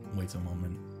like waits a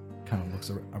moment, kind of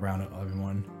looks around at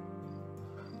everyone.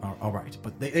 All right,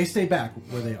 but they stay back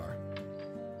where they are.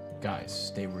 Guys,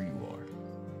 stay where you are.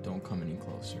 Don't come any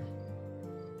closer.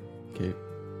 Okay.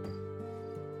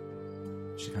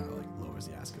 She kind of like lowers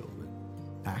the axe a little bit.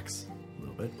 Axe a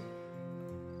little bit.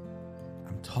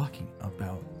 I'm talking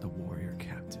about the warrior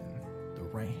captain, the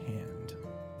right hand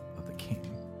of the king,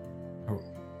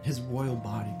 his royal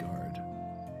bodyguard,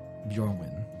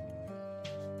 Bjornwyn.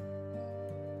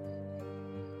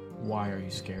 Why are you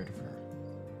scared of her?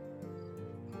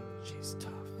 She's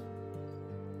tough.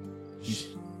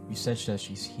 You said that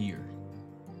she's here.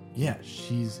 Yeah,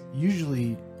 she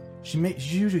usually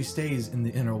stays in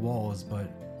the inner walls, but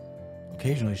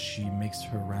occasionally she makes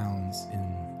her rounds in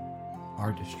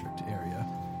our district area.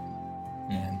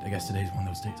 And I guess today's one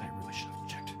of those days I really should have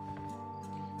checked.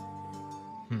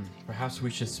 Perhaps we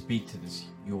should speak to this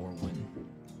Bjornwyn.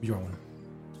 Bjornwyn.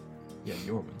 Yeah,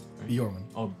 Bjornwyn. Right? Bjornwyn.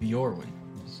 Oh, Bjornwyn.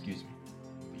 Excuse me.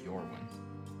 Bjornwyn.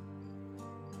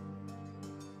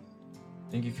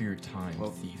 Thank you for your time,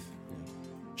 thief.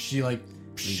 She like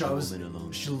Leave the woman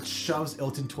alone. she shoves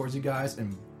Ilton towards you guys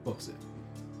and books it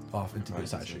off into the Right,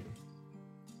 side that's street.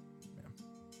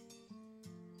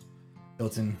 Yeah.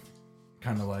 Ilton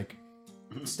kind of like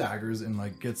staggers and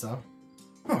like gets up.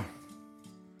 Huh.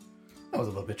 That was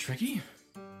a little bit tricky.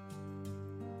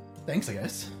 Thanks, I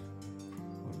guess.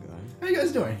 Oh god. How you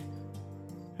guys doing?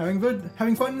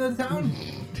 Having fun in the town?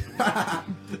 I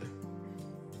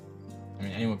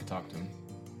mean, anyone could talk to him.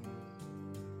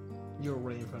 You're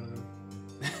right in front of him.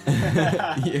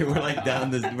 Yeah, we're like down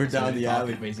the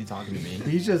alley. Basically talking to me.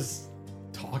 He's just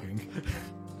talking.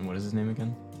 And what is his name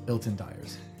again? Ilton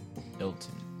Dyers.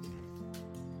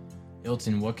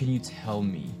 Ilton, what can you tell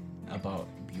me about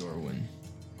Bjornwyn?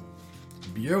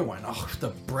 Bjornwyn, the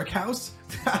brick house?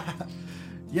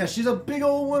 Yeah, she's a big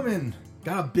old woman.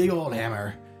 Got a big old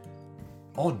hammer.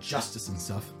 All justice and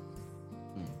stuff.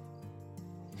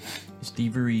 Is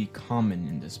thievery common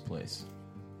in this place?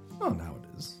 Oh, now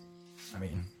it is. I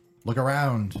mean, look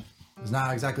around. There's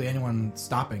not exactly anyone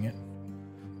stopping it.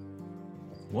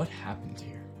 What happened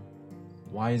here?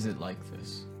 Why is it like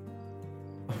this?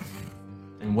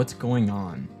 And what's going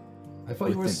on? I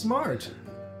thought you were Within- smart.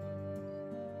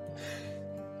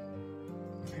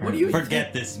 What do you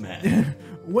Forget this man.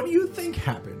 What do you think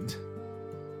happened?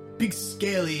 Big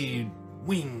scaly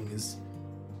wings.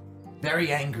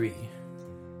 Very angry.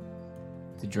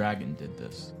 The dragon did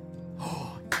this.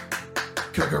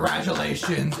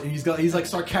 Congratulations! And he's like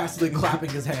sarcastically clapping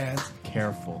his hands.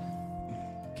 Careful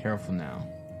now.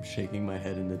 I'm shaking my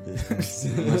head in the distance.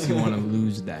 Unless you want to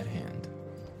lose that hand.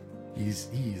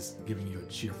 He's giving you a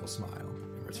cheerful smile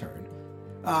in return.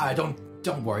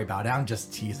 Don't worry about it. I'm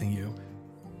just teasing you.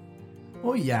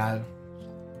 Oh yeah,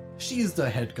 she's the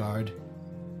head guard.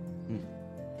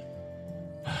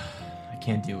 I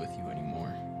can't deal with you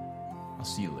anymore. I'll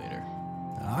see you later.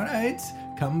 All right,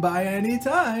 come by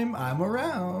anytime. I'm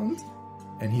around.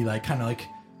 And he like kind of like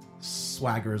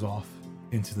swaggers off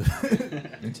into the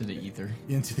Into the ether.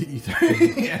 into the ether.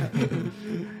 Yeah.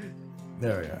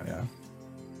 There we go. Yeah.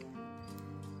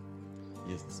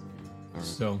 Yes. All right.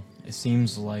 So, it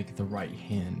seems like the right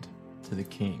hand to the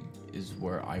king is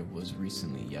where I was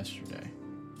recently yesterday.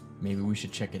 Maybe we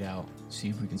should check it out, see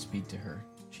if we can speak to her.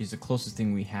 She's the closest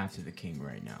thing we have to the king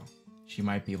right now. She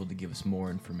might be able to give us more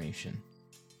information.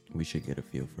 We should get a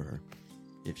feel for her,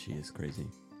 if she is crazy.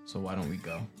 So why don't we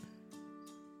go?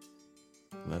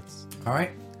 Let's All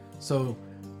right. So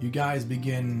you guys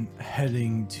begin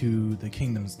heading to the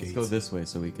kingdom's gates. go this way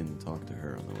so we can talk to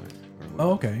her on the way.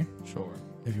 Oh, okay. Sure.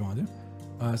 If you want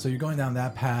to. So you're going down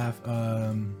that path.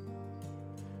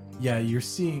 Yeah, you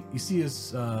see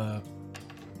this. You're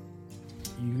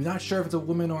not sure if it's a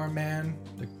woman or a man.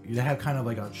 They have kind of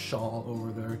like a shawl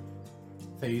over their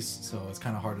face, so it's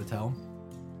kind of hard to tell.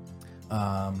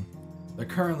 They're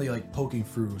currently like poking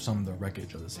through some of the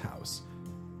wreckage of this house,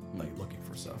 like looking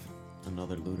for stuff.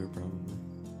 Another looter, probably.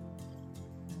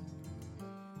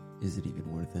 Is it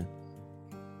even worth it?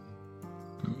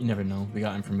 You never know. We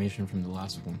got information from the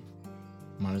last one.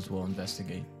 Might as well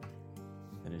investigate.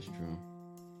 That is true.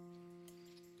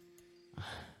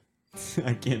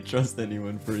 I can't trust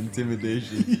anyone for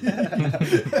intimidation.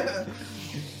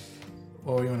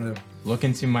 Or you want to look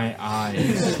into my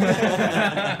eyes?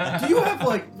 Do you have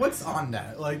like what's on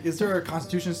that? Like, is there a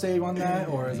Constitution save on that,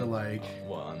 or is it like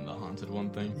what on the haunted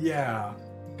one thing? Yeah,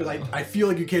 because I feel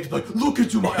like you can't just be like look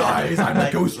into my eyes. I'm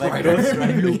a Ghost Rider.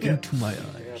 Look into my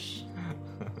eyes.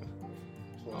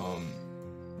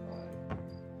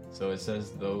 So it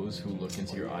says those who look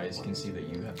into your eyes can see that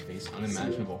you have faced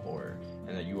unimaginable horror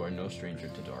and that you are no stranger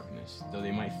to darkness. Though they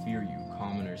might fear you,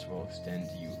 commoners will extend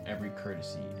you every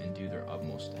courtesy and do their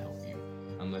utmost to help you,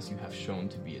 unless you have shown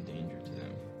to be a danger to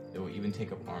them. They will even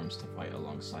take up arms to fight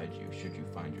alongside you should you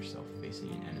find yourself facing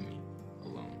an enemy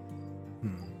alone.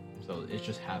 So it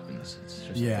just happens. It's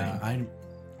just a thing.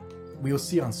 We'll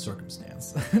see on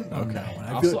circumstance. Okay.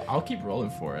 I'll keep rolling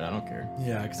for it. I don't care.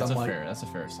 Yeah, because that's I'm like, that's a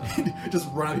fair side. just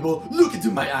run at people. Look into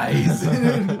my eyes.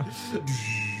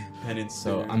 And it's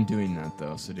so I'm doing that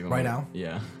though. So do you want right now?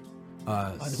 Yeah.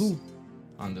 On who?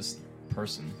 On this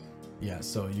person. Yeah.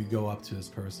 So you go up to this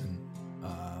person.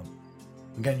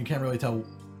 Again, you can't really tell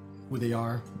who they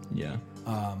are. Yeah.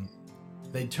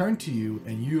 They turn to you,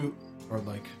 and you are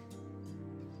like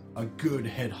a good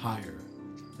head higher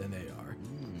than they are.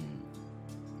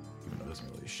 Even though it doesn't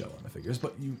really show on the figures,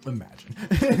 but you imagine.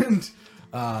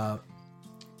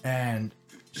 And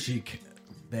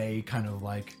they kind of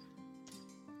like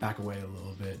back away a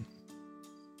little bit.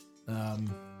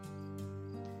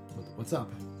 What's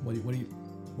up? What do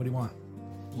you want?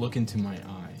 Look into my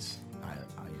eyes. I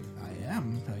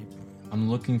am. I'm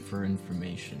looking for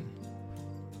information.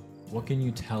 What can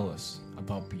you tell us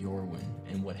about Bjorwin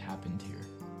and what happened here?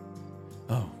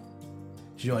 Oh,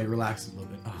 she like relaxes a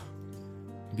little bit.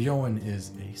 Bjorn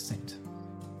is a saint.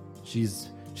 She's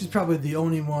probably the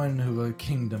only one of a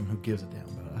kingdom who gives a damn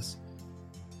about us.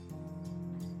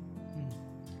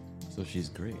 So she's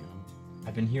great, huh?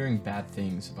 I've been hearing bad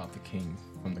things about the king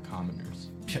from the commoners.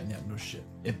 Yeah, no shit.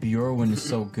 If Bjorwin is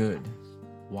so good,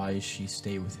 why does she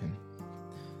stay with him?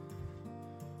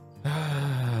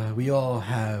 We all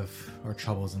have our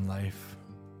troubles in life.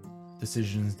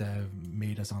 Decisions that have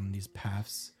made us on these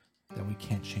paths that we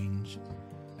can't change.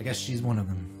 I guess she's one of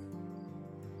them.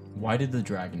 Why did the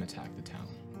dragon attack the town?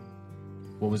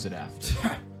 What was it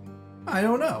after? I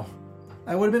don't know.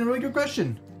 That would have been a really good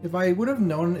question. If I would have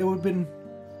known, it would have been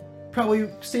probably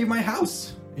save my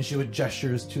house. And she would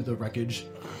gestures to the wreckage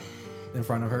in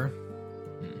front of her.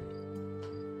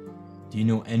 Do you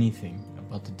know anything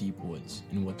about the deep woods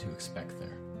and what to expect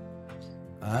there?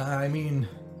 I mean,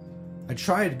 I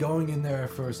tried going in there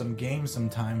for some games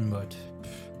sometime, but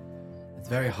it's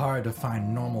very hard to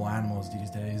find normal animals these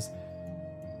days.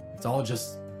 It's all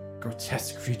just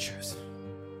grotesque creatures.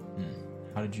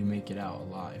 How did you make it out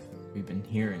alive? We've been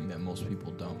hearing that most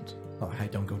people don't. Oh, I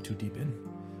don't go too deep in.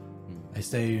 I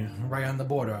stay right on the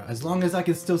border. As long as I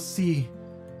can still see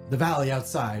the valley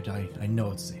outside, I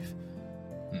know it's safe.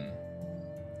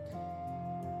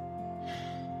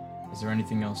 Is there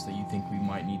anything else that you think we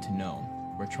might need to know?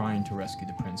 We're trying to rescue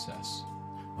the princess.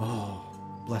 Oh,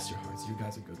 bless your hearts. You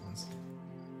guys are good ones.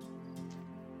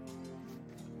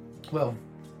 Well,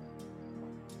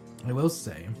 I will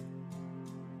say,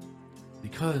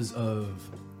 because of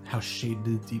how shaded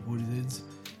the deep wood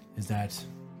is that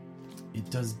it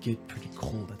does get pretty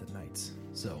cold at the nights.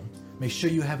 So make sure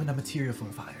you have enough material for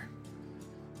a fire.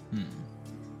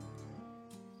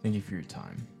 Thank you for your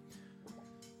time.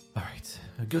 All right,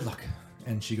 good luck.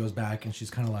 And she goes back and she's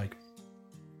kind of like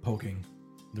poking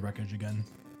the wreckage again.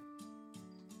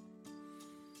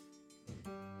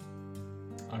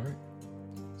 All right.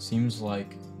 Seems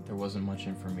like there wasn't much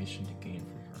information to gain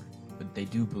from her, but they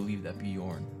do believe that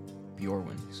Bjorwin,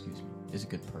 is a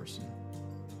good person.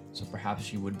 So perhaps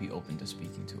she would be open to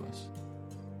speaking to us.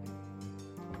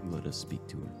 Let us speak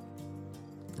to her.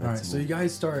 All right, so you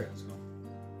guys start.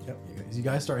 Yep, you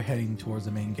guys start heading towards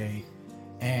the main gate,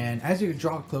 and as you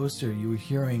draw closer, you're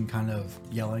hearing kind of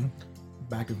yelling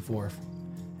back and forth,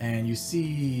 and you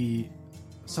see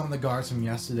some of the guards from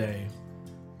yesterday,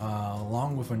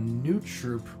 along with a new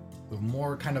troop with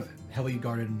more kind of heavily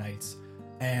guarded knights,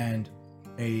 and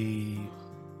a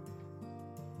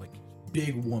like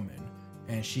big woman,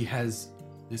 and she has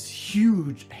this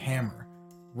huge hammer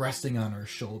resting on her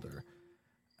shoulder.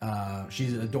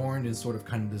 She's adorned in sort of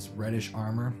kind of this reddish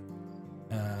armor,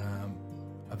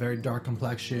 a very dark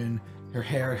complexion. Her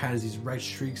hair has these red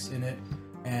streaks in it,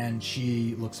 and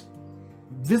she looks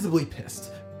visibly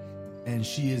pissed. And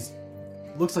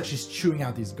looks like she's chewing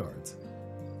out these guards.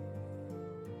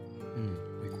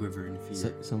 I quiver in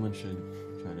fear. Someone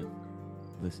try to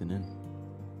listen in.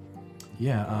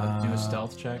 Yeah. Do a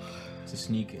stealth check to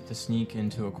sneak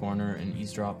into a corner and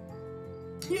eavesdrop.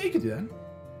 Yeah, you could do that.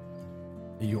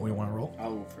 You want to roll?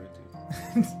 I'll go for it too.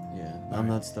 Yeah, I'm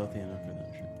not stealthy enough for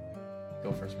that shit.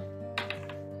 Go first, man.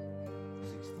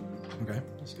 16. Okay.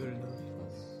 That's good enough.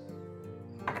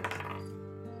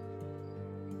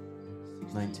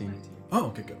 19. Oh,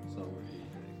 okay, go.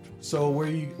 So where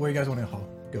you guys want to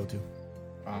go to?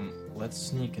 Let's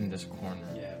sneak in this corner.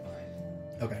 Yeah,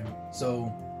 fine. Okay.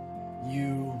 So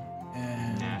you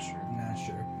and Nasher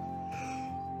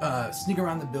sneak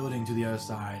around the building to the other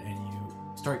side, and you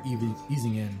start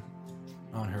easing in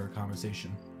on her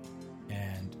conversation,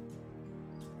 and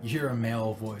you hear a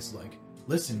male voice like,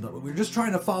 "Listen, we're just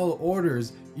trying to follow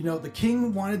orders. You know, the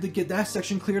king wanted to get that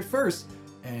section cleared first."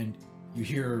 And you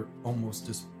hear almost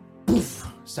this poof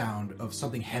sound of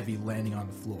something heavy landing on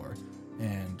the floor.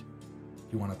 And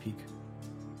you want to peek?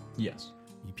 Yes.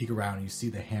 You peek around and you see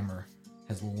the hammer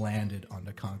has landed on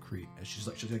the concrete. And she's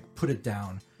like put it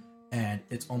down, and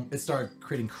it started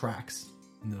creating cracks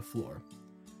in the floor.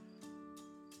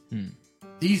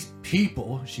 These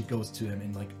people, she goes to him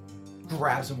and like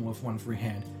grabs him with one free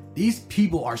hand. These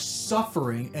people are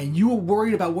suffering, and you are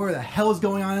worried about what the hell is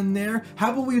going on in there.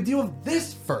 How about we deal with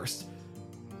this first?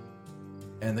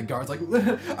 And the guard's like,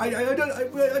 I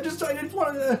didn't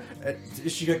want to.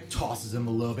 And she like tosses him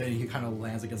a little bit, and he kind of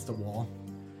lands against the wall.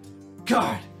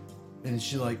 God! And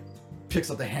she like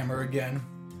picks up the hammer again.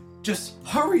 Just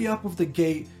hurry up with the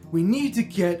gate. We need to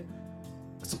get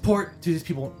support to these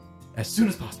people as soon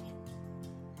as possible.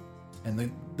 And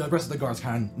the rest of the guards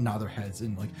kind of nod their heads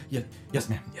and like, yeah, yes,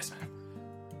 ma'am, yes,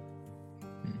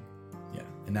 ma'am. Yeah,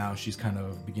 and now she's kind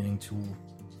of beginning to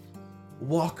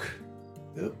walk.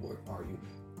 Where are you?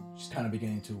 She's kind of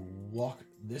beginning to walk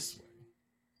this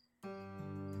way.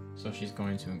 So she's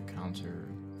going to encounter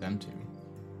them two.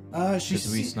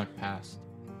 We snuck past.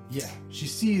 Yeah, she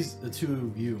sees the two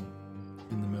of you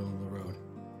in the middle of the road,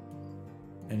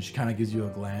 and she kind of gives you a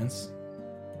glance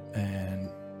and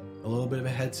a little bit of a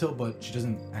head tilt, but she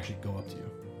doesn't actually go up to you.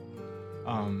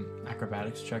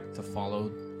 Acrobatics check to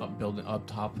follow building up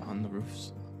top on the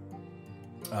roofs.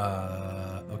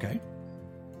 Okay.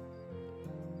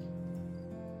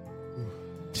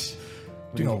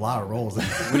 Doing a lot of rolls.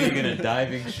 What are you gonna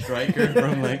diving striker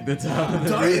from like the top of the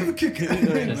Dive kick. I'm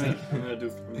gonna do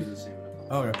the same.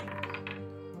 Okay.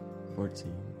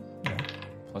 14.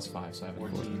 Plus 5, so I have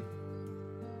 14.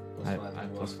 I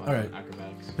have plus 5 All right. in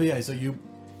acrobatics. But yeah, so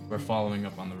We're following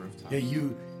up on the rooftop. Yeah,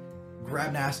 you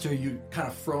grab Naster, you kind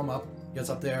of throw him up, gets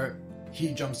up there,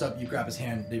 he jumps up, you grab his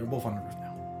hand, they're both on the roof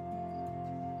now.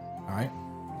 Alright?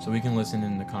 So we can listen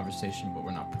in the conversation, but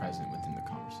we're not present within the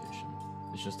conversation.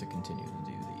 It's just to continue to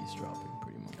do the eavesdropping,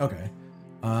 pretty much. Okay.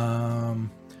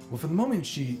 Well, for the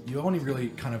moment, you only really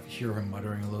kind of hear her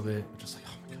muttering a little bit, just like,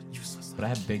 oh my god, useless. But I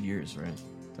have big ears, right?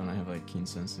 Don't I have like keen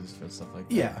senses for stuff like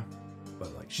that? Yeah.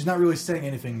 But like, she's not really saying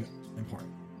anything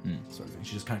important. Sort of thing.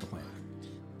 She's just kind of complaining.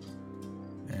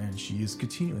 And she is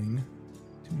continuing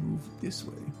to move this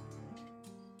way.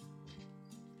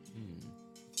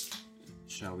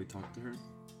 Shall we talk to her?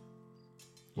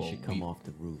 You should come off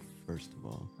the roof, first of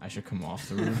all. I should come off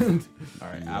the roof. All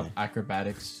right, Yeah.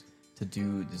 Acrobatics to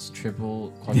do this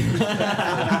triple.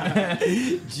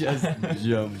 Just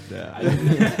jump down.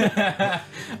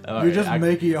 You're just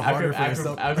making it harder for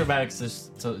yourself. Acrobatics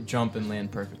just to jump and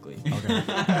land perfectly. Okay.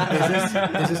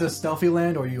 Is this a stealthy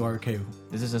land or you are okay?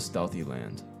 This is a stealthy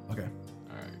land. Okay.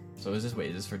 All right. So is this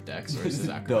for Dex or is this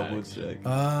Double acrobatics? check.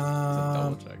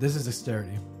 Double check. This is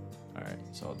dexterity. All right.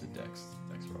 So I'll do Dex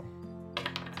roll.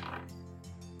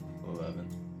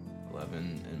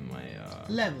 11 and my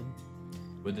 11.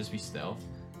 Would this be stealth?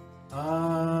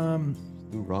 Ooh,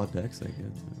 raw dex, I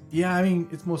guess. Yeah, I mean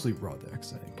it's mostly raw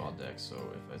dex, I think. Raw Dex. So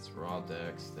if it's raw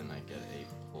Dex, then I get a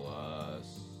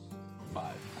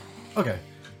 +5. Okay.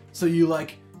 So you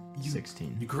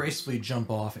 16. You gracefully jump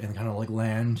off and kind of like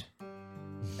land,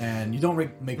 and you don't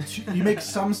you make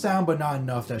some sound, but not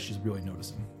enough that she's really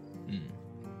noticing.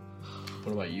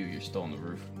 What about you? You're still on the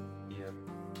roof. Yeah.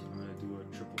 I'm gonna do a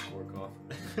triple cork off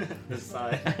this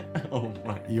side. Oh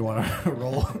my. You want to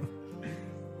roll?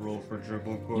 Roll for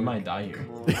triple cork. You might die here.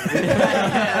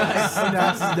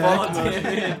 Snaps his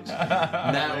neck.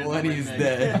 That one, he's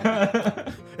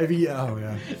dead. If he, oh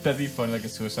yeah. That'd be funny, like a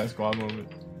Suicide Squad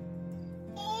moment.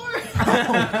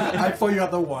 I thought you got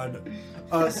the one.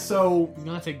 So You're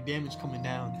gonna take damage coming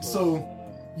down. So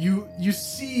you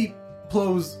see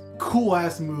Plo's cool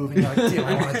ass move, and you're like, damn,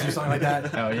 I want to do something like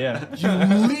that. Hell yeah. You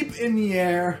leap in the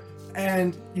air,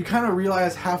 and you kind of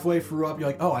realize halfway through up, you're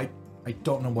like, oh, I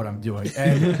don't know what I'm doing.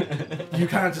 And you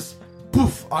kind of just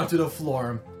poof onto the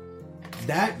floor.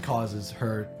 That causes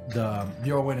the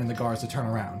Bjorwin and the guards to turn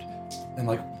around and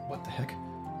like, what the heck?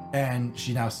 And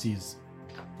she now sees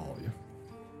all of you.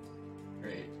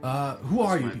 Great. Who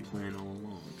are That's you? my people? plan all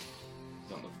along.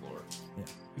 It's on the floor.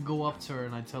 I go up to her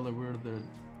and I tell her we're the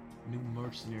new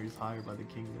mercenaries hired by the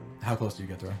kingdom. How close do you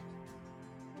get to her?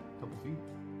 A couple feet.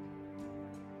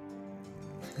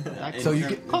 So you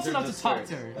get close enough to talk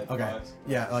to her. Okay.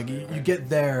 Yeah, like you get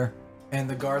there, and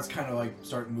the guards kind of like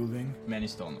start moving.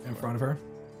 Manny's still on the floor. In front of her.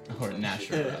 Or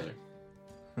Nasher,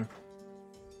 rather.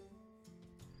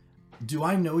 Do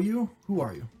I know you? Who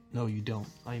are you? No, you don't.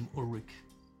 I am Ulrich.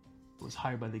 I was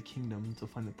hired by the kingdom to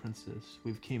find the princess.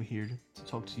 We've came here to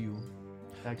talk to you,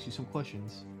 ask you some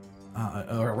questions.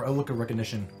 A look of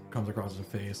recognition comes across her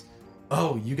face.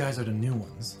 Oh, you guys are the new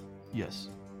ones. Yes.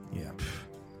 Yeah.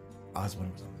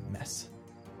 Oswin was a mess.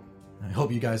 I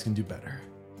hope you guys can do better.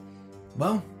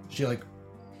 Well, she like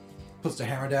puts the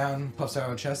hammer down, puffs out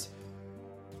her chest.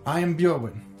 I am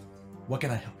Bjorwin. What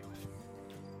can I help you with?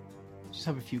 Just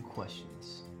have a few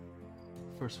questions.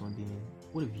 First one being,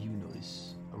 what have you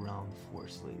noticed around the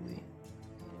forest lately?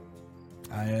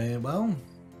 I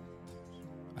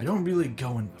don't really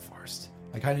go into the forest.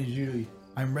 I'm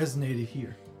resonated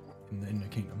here in the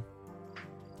kingdom.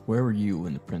 Where were you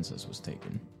when the princess was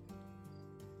taken?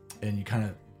 And you kind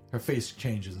of, her face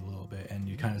changes a little bit, and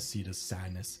you kind of see the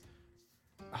sadness.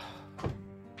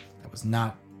 That was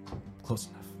not close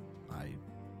enough.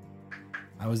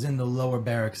 I was in the lower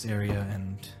barracks area,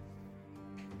 and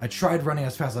I tried running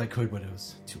as fast as I could, but it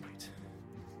was too late.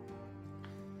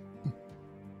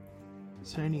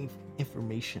 Is there any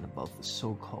information about the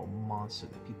so-called monster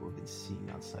that people have been seeing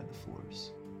outside the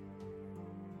forest?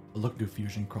 A look of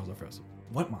confusion crawls over us.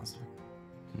 What monster?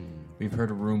 We've heard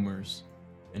rumors,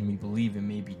 and we believe it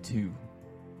may be two.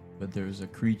 But there's a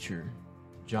creature,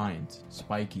 giant,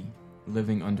 spiky,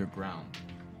 living underground.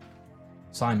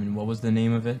 Simon, what was the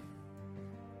name of it?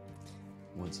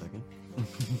 1 second.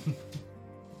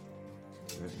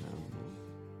 Right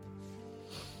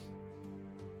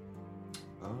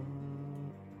now.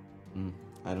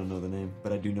 I don't know the name,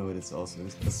 but I do know it's also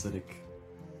acidic.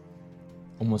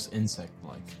 Almost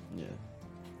insect-like. Yeah.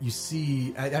 You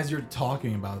see, as you're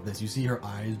talking about this, you see her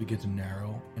eyes begin to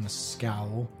narrow and a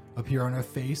scowl appear on her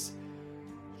face.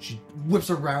 She whips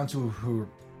around to her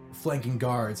flanking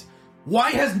guards.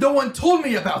 Why has no one told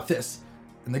me about this?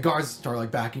 And the guards start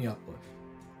like backing up.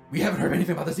 We haven't heard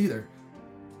anything about this either.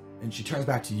 And she turns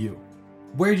back to you.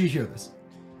 Where did you hear this?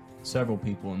 Several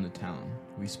people in the town.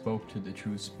 We spoke to the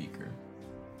truth speaker,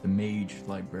 the mage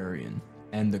librarian,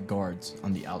 and the guards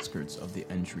on the outskirts of the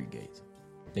entry gate.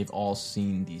 They've all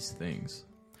seen these things,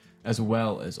 as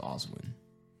well as Oswin.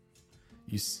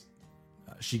 You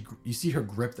see her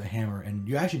grip the hammer, and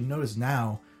you actually notice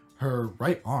now her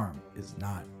right arm is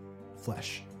not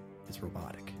flesh. It's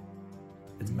robotic.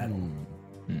 It's metal.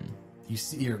 You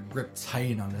see her grip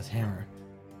tighten on this hammer.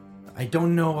 I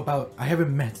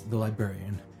haven't met the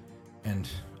librarian, and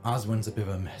Oswin's a bit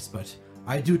of a mess, but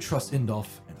I do trust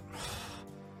Indolf. And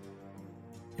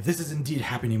if this is indeed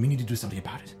happening, we need to do something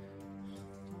about it.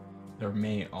 There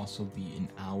may also be an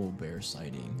owlbear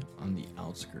sighting on the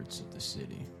outskirts of the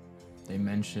city. They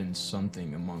mentioned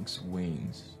something amongst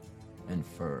wings and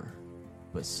fur,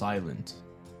 but silent,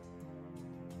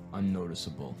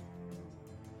 unnoticeable.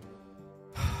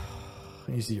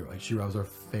 And you see her, she rubs her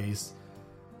face.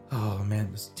 Oh man,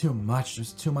 there's too much.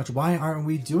 There's too much. Why aren't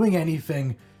we doing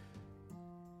anything?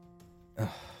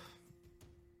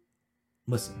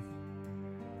 Listen.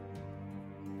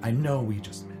 I know we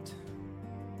just met.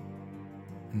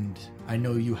 And I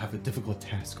know you have a difficult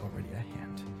task already at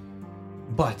hand.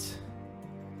 But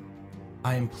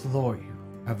I implore you,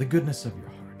 out of the goodness of your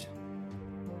heart,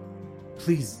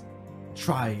 please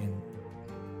try and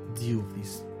deal with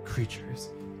these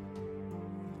creatures.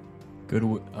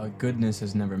 Goodness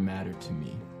has never mattered to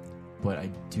me, but I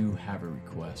do have a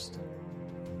request.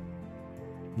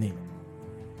 Name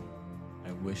it.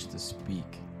 I wish to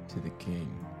speak to the king.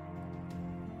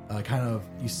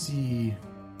 You see...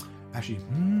 Actually,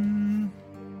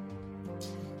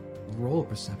 roll a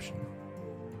perception.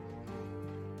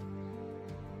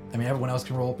 I mean, everyone else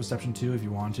can roll a perception too if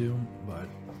you want to, but...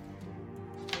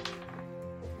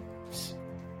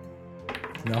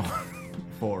 No.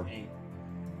 4.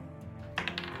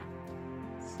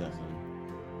 7.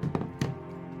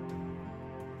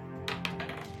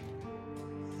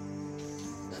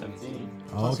 17.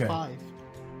 Oh, okay. 5.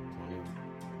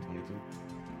 22.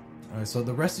 Alright, so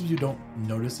the rest of you don't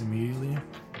notice immediately,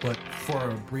 but for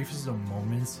a briefest of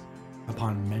moments,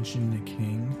 upon mentioning the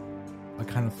king, a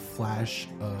kind of flash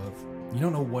of, you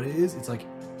don't know what it is, it's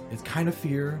kind of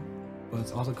fear, but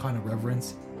it's also kind of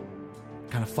reverence.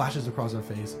 Kind of flashes across her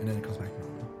face, and then it comes back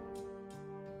normal.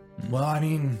 Well, I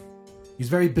mean, he's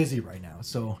very busy right now,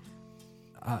 so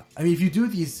I mean, if you do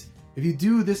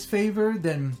this favor,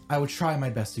 then I would try my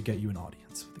best to get you an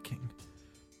audience with the king.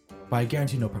 But I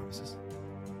guarantee no promises.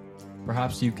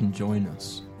 Perhaps you can join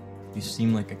us. You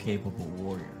seem like a capable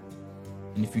warrior.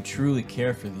 And if you truly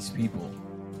care for these people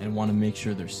and want to make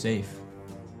sure they're safe,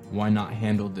 why not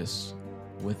handle this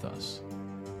with us?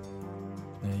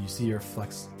 And you see her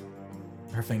flex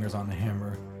her fingers on the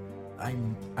hammer.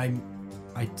 And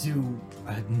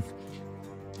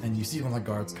you see one of the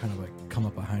guards kind of like come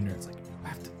up behind her. It's like, you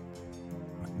have to,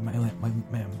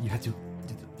 ma'am, you have to.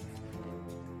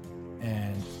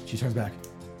 And she turns back.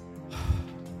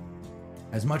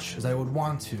 As much as I would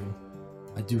want to,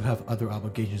 I do have other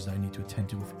obligations that I need to attend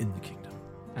to within the kingdom.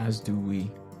 As do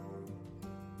we.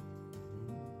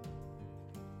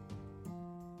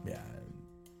 Yeah.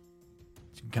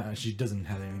 She doesn't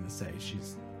have anything to say.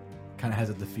 She's kind of has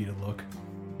a defeated look.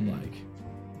 Like,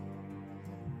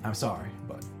 I'm sorry,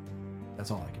 but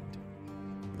that's all I can do.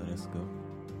 Let us go.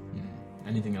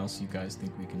 Anything else you guys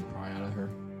think we can pry out of her?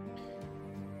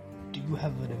 Do you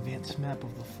have an advanced map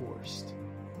of the forest?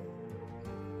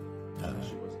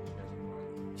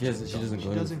 She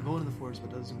doesn't go into the forest,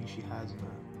 but doesn't mean she has a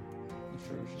map.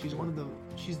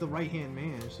 She's the right hand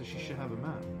man, so she should have a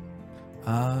map.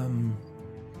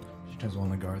 She turns to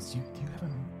one of the guards. Do you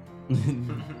have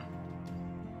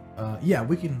a yeah,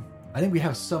 we can. I think we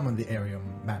have some of the area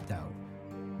mapped out.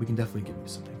 We can definitely give you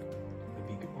something.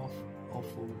 I'd be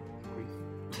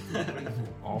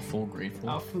awful grateful.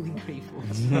 Awfully grateful.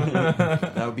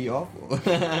 That would be awful.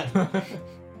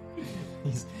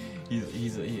 He's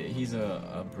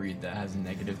a breed that has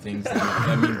negative things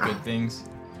that mean good things.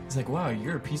 He's like, wow,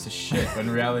 you're a piece of shit, but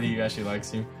in reality, he actually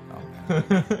likes you.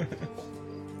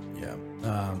 Yeah.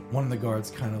 One of the guards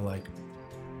kind of like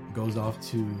goes off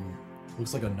to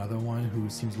looks like another one who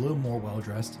seems a little more well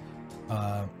dressed.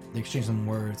 They exchange some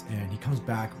words, and he comes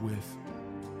back with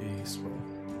a scroll.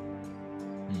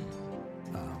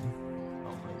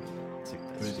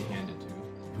 Who does he hand it to?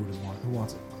 Who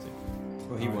wants it?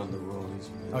 Well, he won the roll.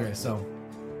 Okay, so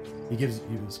he gives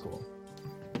you the scroll.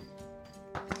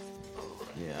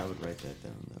 Yeah, I would write that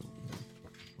down. That would be...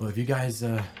 Well, if you guys,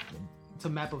 It's a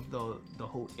map of the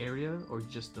whole area, or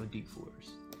just the deep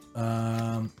forest?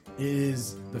 it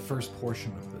is the first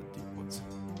portion of the deep woods.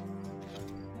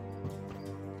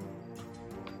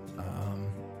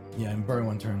 Yeah, and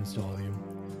Berwin turns to all of you.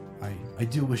 I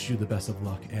do wish you the best of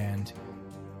luck, and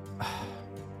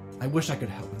I wish I could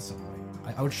help in some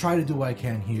way. I would try to do what I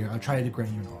can here. I'll try to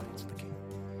grant you an audience with the king.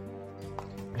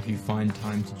 If you find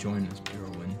time to join us,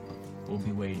 Berwin, we'll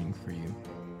be waiting for you.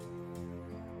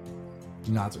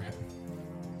 She nods her head.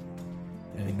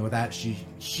 And with that, she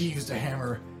sheaves the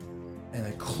hammer, and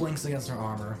it clinks against her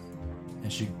armor,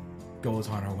 and she goes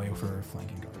on her way with her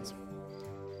flanking guards.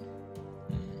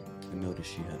 I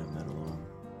noticed she had a metal arm.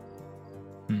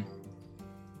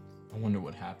 I wonder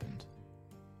what happened.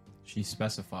 She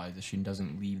specifies that she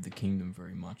doesn't leave the kingdom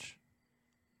very much.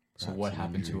 So Perhaps what an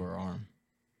happened to injury. her arm?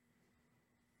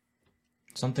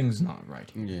 Something's not right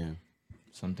here. Yeah.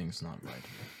 Something's not right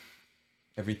here.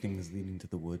 Everything is leading to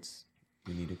the woods.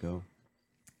 We need to go.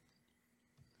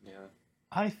 Yeah.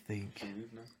 I think Can you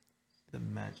leave now? the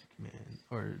magic man,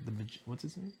 or what's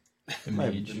his name? The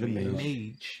mage. The mage.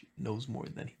 Mage knows more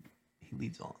than he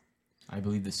leads on. I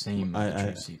believe the same of the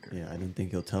Truth Seeker. Yeah, I don't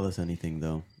think he'll tell us anything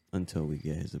though until we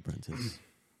get his apprentice.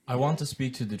 I want to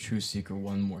speak to the Truth Seeker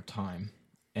one more time.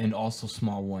 And also,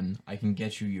 small one, I can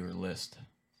get you your list.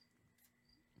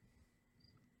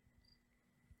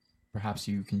 Perhaps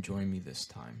you can join me this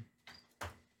time.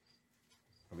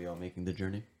 Are we all making the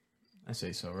journey? I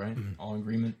say so, right? All in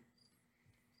agreement?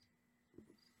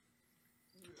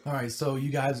 All right, so you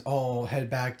guys all head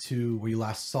back to where you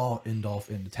last saw Indolph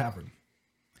in the tavern.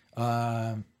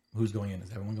 Who's going in?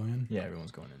 Is everyone going in? Yeah,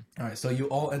 everyone's going in. All right, so you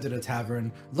all enter the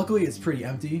tavern. Luckily, it's pretty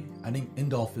empty. I think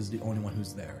Indolph is the only one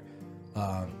who's there.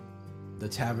 The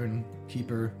tavern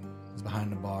keeper is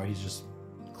behind the bar. He's just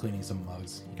cleaning some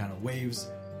mugs. He kind of waves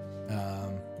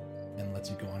and lets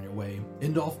you go on your way.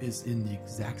 Indolph is in the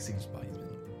exact same spot he's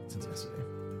been since yesterday.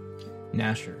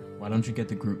 Nasher, why don't you get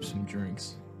the group some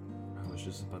drinks? I was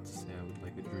just about to say I would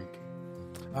like a drink.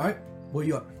 All right, what are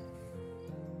you up?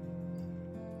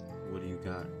 What do you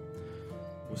got?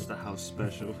 What's the house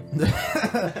special?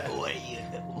 What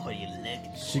you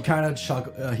like? He kind of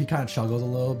chuckles a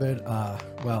little bit.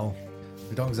 Well,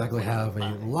 we don't exactly have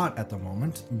a lot at the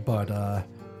moment, but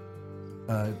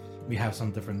we have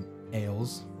some different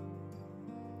ales.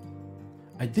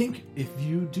 I think if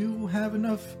you do have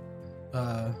enough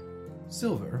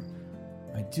silver,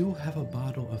 I do have a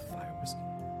bottle of fire whiskey.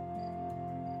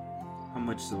 How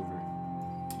much silver?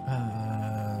 3.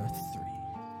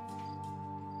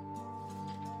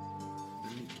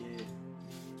 Let me get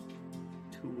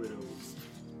 2 of those.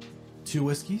 2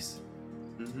 whiskeys?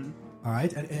 Mm-hmm.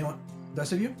 Alright, and anyone, the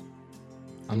rest of you?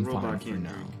 I'm Robot fine for can't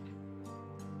now. drink.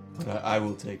 But I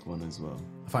will take one as well.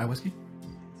 A fire whiskey?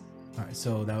 Alright,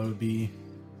 so that would be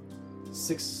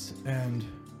 6 and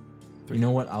 3. You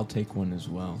know what? I'll take one as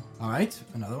well. Alright,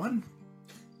 another one.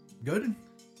 Good.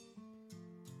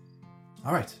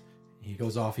 Alright. He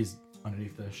goes off, he's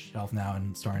underneath the shelf now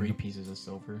and starting 3 pieces of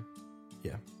silver.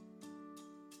 Yeah.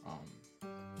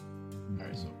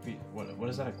 Alright, so what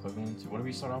is that equivalent to? What do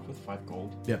we start off with? 5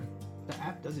 gold? Yeah. The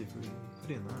app does it for you.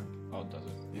 Put it in line. Oh, does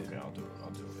it? Yeah. Okay, I'll do it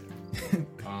later.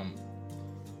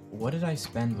 What did I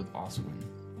spend with Oswin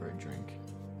for a drink?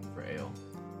 For ale?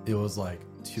 It was like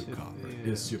 2 copper. Yeah, It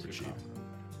was super 2 cheap. copper.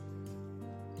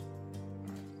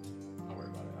 I'll worry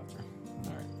about it after.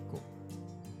 Alright, cool.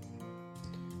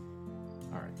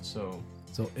 Alright, so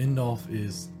Indolf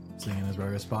is sitting in his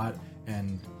regular spot,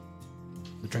 and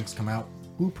the drinks come out.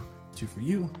 Whoop. 2 for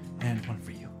you, and 1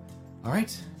 for you.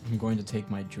 Alright? I'm going to take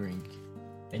my drink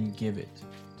and give it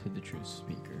to the truth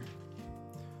speaker.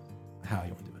 How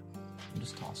you want to do it? And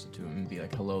just toss it to him and be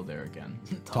like, hello there again.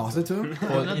 Toss it to him?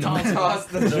 Well, you know, Toss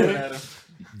the drink.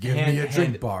 Give me a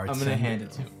drink it- bar. I'm gonna hand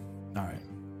it to him. Alright.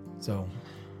 So,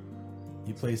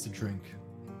 you place the drink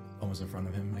almost in front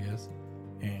of him, I guess.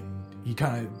 And he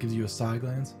kind of gives you a side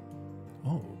glance.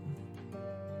 Oh.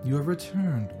 You have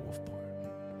returned, Wolfborn.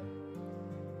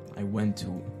 I went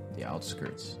to the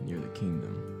outskirts near the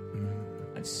kingdom.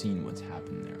 I've seen what's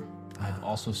happened there. I've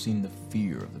also seen the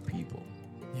fear of the people.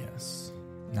 Yes.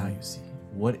 Now you see.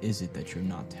 What is it that you're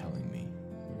not telling me?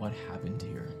 What happened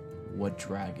here? What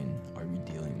dragon are we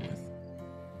dealing with?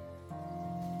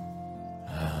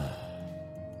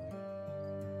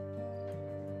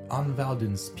 On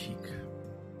Valden's Peak,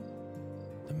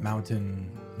 the mountain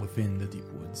within the deep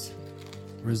woods,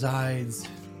 resides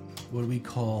what we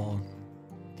call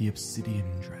the Obsidian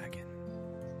Dragon.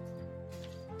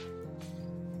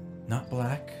 Not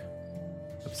black,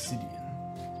 obsidian.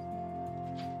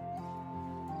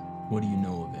 What do you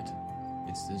know of it?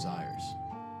 Its desires.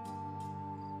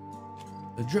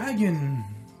 The dragon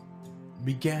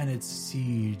began its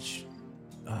siege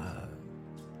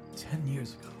 10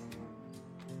 years ago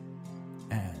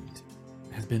and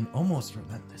has been almost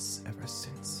relentless ever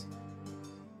since.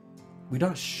 We're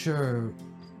not sure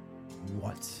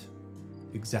what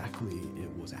exactly it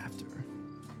was after.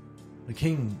 The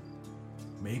king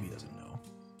maybe doesn't know.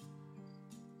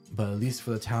 But at least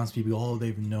for the townspeople, all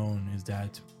they've known is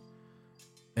that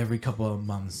every couple of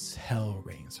months, hell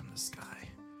rains from the sky.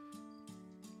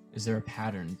 Is there a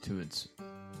pattern to its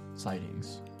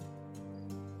sightings?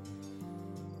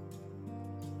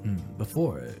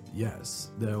 Before it, yes,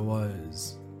 there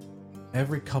was.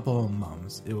 Every couple of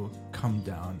months, it would come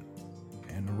down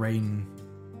and rain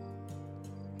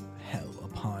hell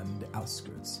upon the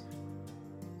outskirts.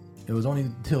 It was only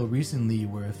until recently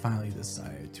where it finally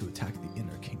decided to attack the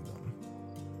inner kingdom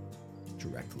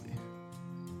directly.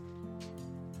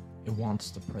 It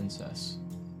wants the princess.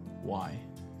 Why?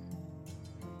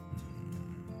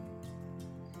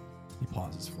 He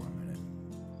pauses for a minute.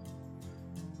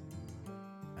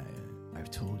 I've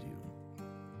told you.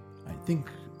 I think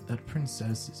that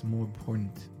princess is more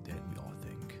important than we all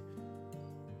think.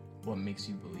 What makes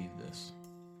you believe this?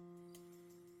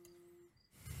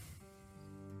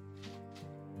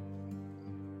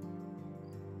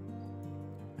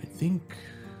 I think.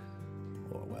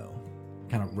 Oh, well.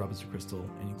 Kind of rubs the crystal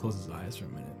and he closes his eyes for a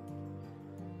minute.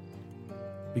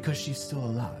 Because she's still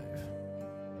alive.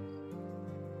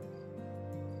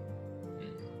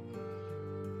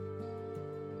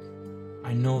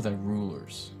 I know that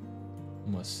rulers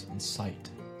must incite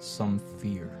some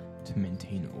fear to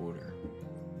maintain order,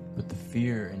 but the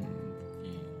fear and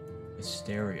the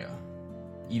hysteria,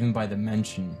 even by the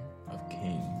mention of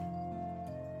King,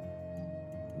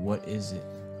 what is it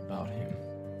about him?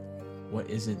 What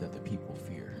is it that the people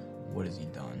fear? What has he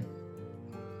done?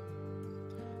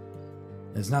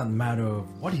 It's not a matter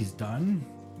of what he's done.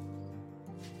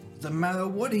 It's a matter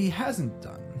of what he hasn't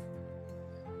done.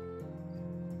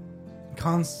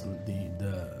 Constantly,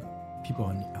 the people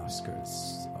on the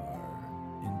outskirts are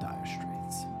in dire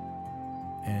straits.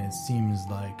 And it seems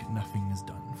like nothing is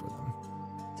done for them.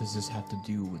 Does this have to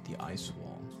do with the ice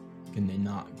wall? Can they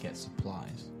not get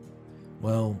supplies?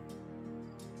 Well,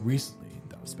 recently,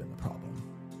 that's been the problem.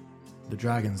 The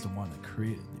dragon's the one that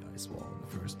created the ice wall in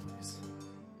the first place.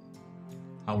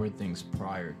 How were things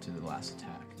prior to the last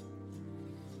attack?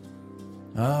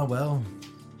 Well,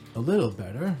 a little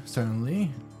better,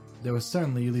 certainly. There was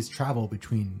certainly at least travel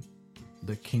between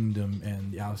the kingdom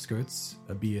and the outskirts,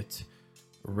 albeit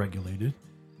regulated.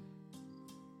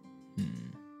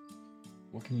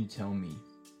 What can you tell me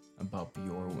about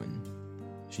Bjorwin?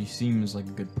 She seems like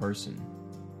a good person.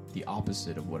 The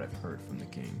opposite of what I've heard from the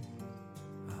king.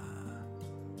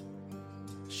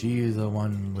 She is the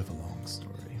one with a long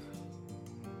story.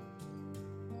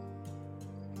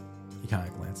 He kind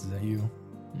of glances at you.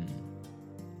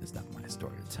 It's not my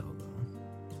story to tell, though.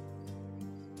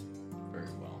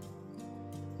 Very well.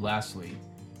 Lastly,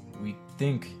 we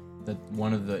think that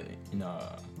one of the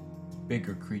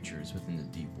bigger creatures within the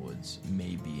deep woods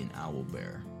may be an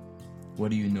owlbear. What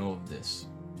do you know of this?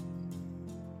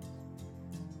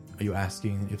 Are you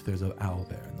asking if there's an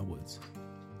owlbear in the woods?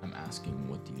 I'm asking,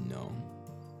 what do you know?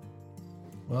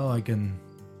 Well, I can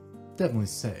definitely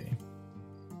say.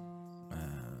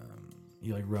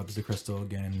 He rubs the crystal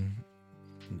again.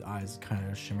 And the eyes kind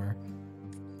of shimmer.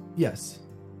 Yes,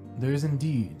 there is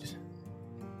indeed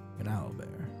an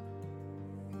owlbear.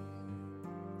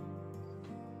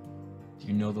 Do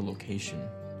you know the location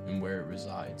and where it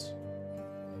resides?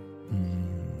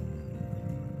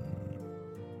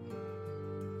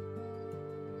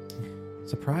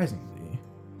 Surprisingly,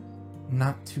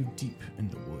 not too deep in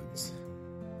the woods.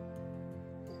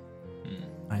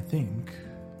 I think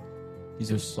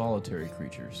these are solitary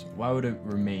creatures. Why would it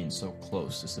remain so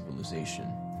close to civilization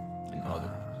and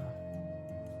other?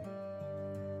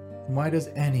 Why does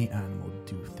any animal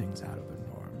do things out of the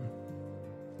norm?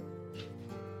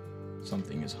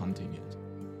 Something is hunting it.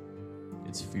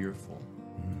 It's fearful.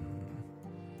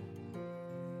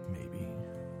 Maybe.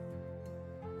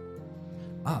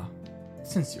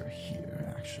 Since you're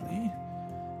here, actually,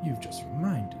 you've just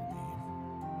reminded me.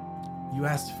 You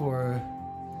asked for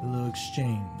a little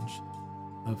exchange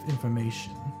of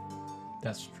information.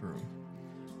 That's true.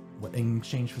 What, in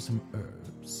exchange for some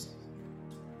herbs?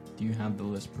 Do you have the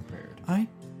list prepared? I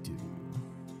do.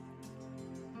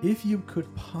 If you could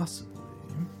possibly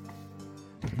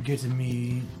get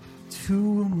me 2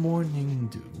 morning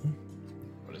dew.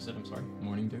 What is it? I'm sorry.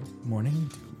 Morning dew? Morning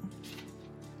dew.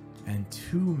 And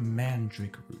 2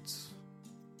 mandrake roots.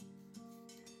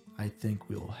 I think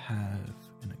we'll have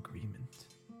an agreement.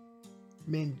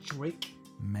 Mandrake?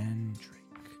 Mandrake.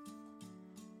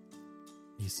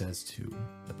 He says to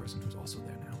the person who's also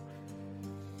there now.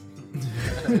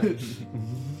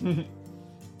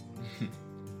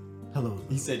 Hello.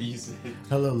 He said you said.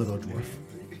 Hello, little dwarf.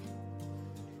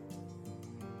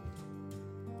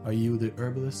 Are you the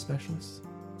herbalist specialist?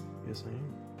 Yes, I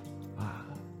am.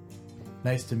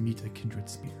 Nice to meet a kindred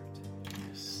spirit.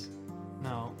 Yes.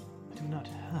 Now, I do not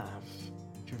have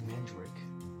your mandrake,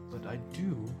 but I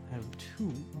do have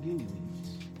 2 gilly leaves.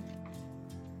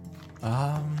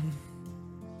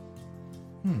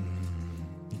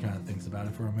 He kind of thinks about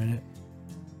it for a minute.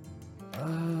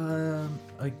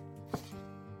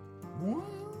 What?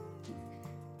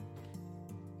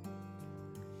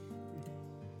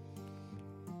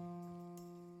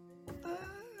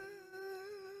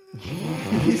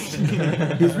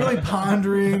 He's really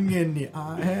pondering and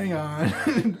hang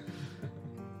on.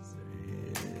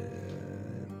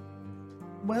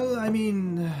 Well, I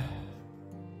mean,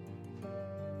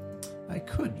 I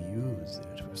could use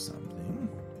it for something.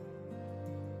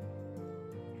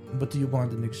 But do you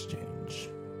want an exchange?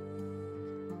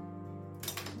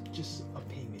 Just a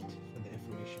payment for the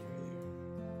information earlier.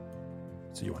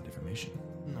 So you want information?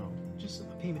 No, just a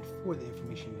payment for the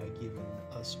information you had given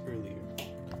us earlier.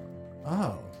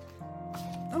 Oh.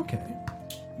 Okay.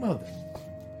 Well then,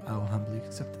 I'll humbly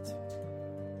accept it.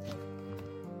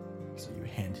 So you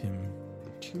hand him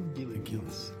 2 gilly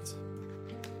leaves.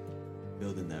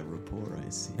 Building that rapport, I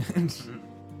see.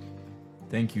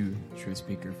 Thank you, True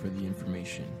Speaker, for the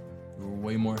information. You were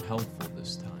way more helpful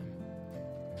this time.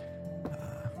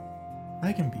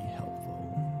 I can be helpful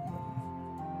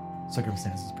when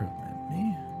circumstances permit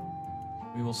me.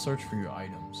 We will search for your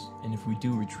items, and if we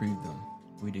do retrieve them,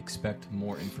 we'd expect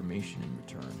more information in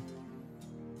return.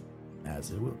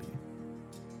 As it will be.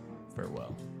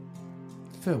 Farewell.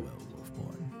 Farewell,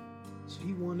 Wolfborn. So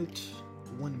he wanted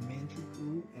 1 mandrake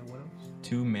root and what else?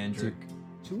 2 mandrake.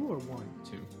 2 or 1?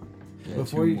 2. Yeah,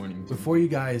 2 morning dew. before you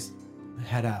guys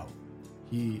head out,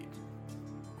 he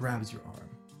grabs your arm.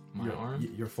 My arm?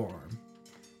 Your forearm.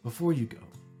 Before you go,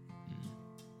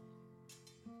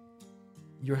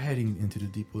 you're heading into the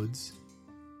deep woods.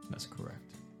 That's correct.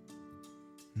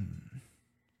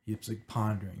 He's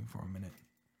pondering for a minute.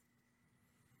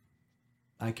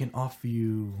 I can offer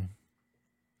you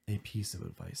a piece of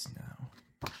advice now.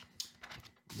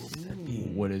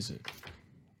 What is it?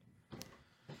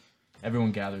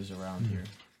 everyone gathers around here.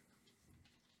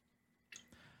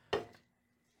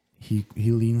 He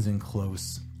leans in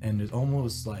close, and there's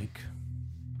almost like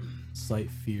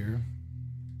slight fear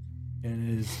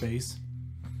in his face.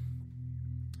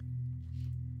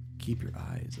 Keep your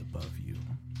eyes above you.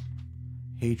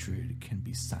 Hatred can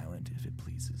be silent if it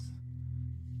pleases.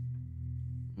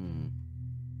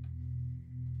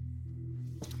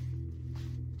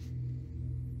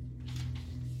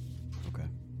 Okay.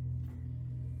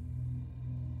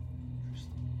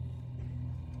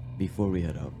 Before we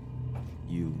head out,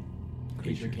 you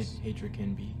creatures. Hatred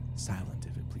can be silent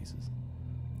if it pleases.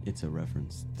 It's a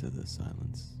reference to the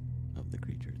silence of the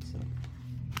creature itself.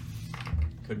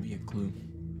 Could be a clue.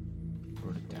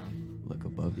 Wrote it down. Look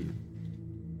above you.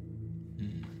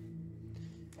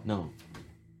 No.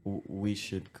 We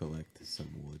should collect some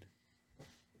wood.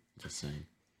 Just saying.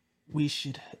 We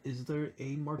should. Is there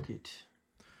a market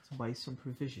to buy some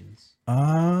provisions?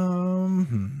 Not.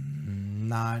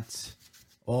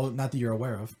 Well, not that you're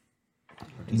aware of.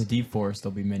 In the deep forest,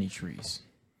 there'll be many trees.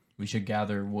 We should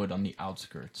gather wood on the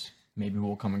outskirts. Maybe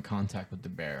we'll come in contact with the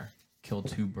bear. Kill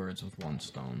 2 birds with 1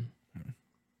 stone.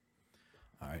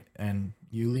 All right, and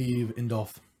you leave.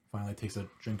 Indolf finally takes a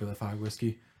drink of the fire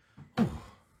whiskey.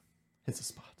 Hits a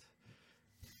spot.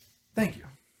 Thank you.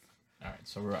 All right,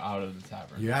 so we're out of the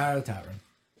tavern. You're out of the tavern.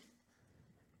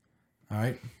 All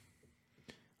right.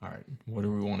 All right, what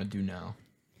do we want to do now?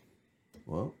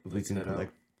 Well, if we can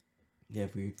collect... Yeah,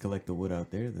 if we collect the wood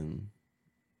out there, then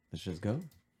let's just go.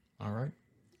 All right.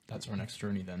 That's our next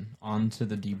journey then. On to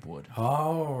the deep wood.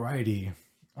 All righty.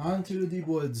 On to the deep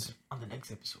woods. On the next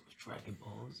episode of Dragon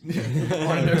Balls.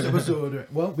 On the next episode.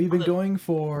 Well, we've been going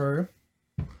for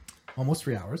almost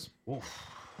 3 hours.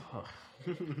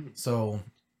 So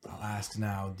I'll ask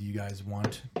now, do you guys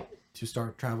want to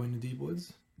start traveling to deep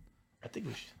woods? I think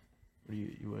we should. What do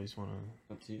you guys want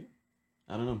to... Up to you.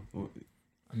 I don't know.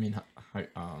 I mean,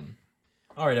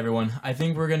 all right, everyone. I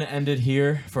think we're gonna end it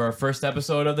here for our first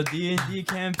episode of the D&D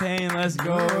campaign. Let's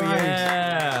go!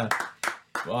 Yeah.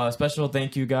 Special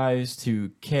thank you guys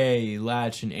to Kay,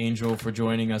 Latch, and Angel for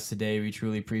joining us today. We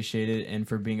truly appreciate it, and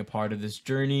for being a part of this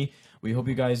journey. We hope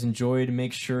you guys enjoyed.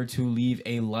 Make sure to leave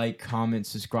a like, comment,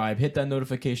 subscribe, hit that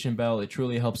notification bell. It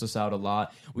truly helps us out a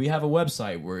lot. We have a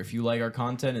website where if you like our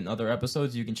content and other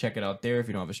episodes, you can check it out there. If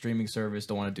you don't have a streaming service,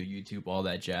 don't want to do YouTube, all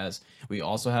that jazz. We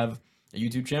also have a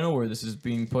YouTube channel where this is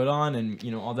being put on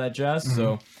and, all that jazz. Mm-hmm.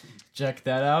 So check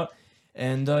that out.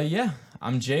 And yeah,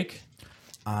 I'm Jake.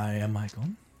 I am Michael.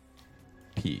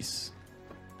 Peace.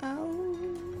 Ow.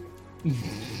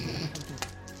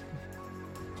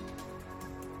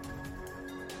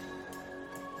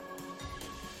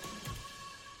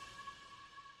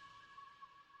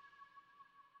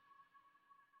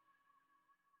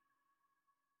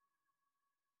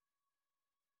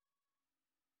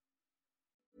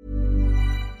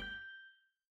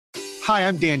 Hi,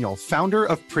 I'm Daniel, founder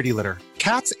of Pretty Litter.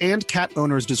 Cats and cat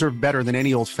owners deserve better than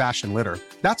any old-fashioned litter.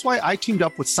 That's why I teamed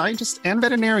up with scientists and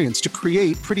veterinarians to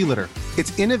create Pretty Litter.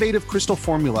 Its innovative crystal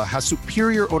formula has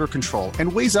superior odor control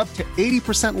and weighs up to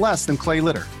 80% less than clay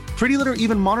litter. Pretty Litter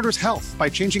even monitors health by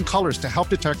changing colors to help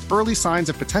detect early signs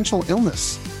of potential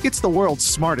illness. It's the world's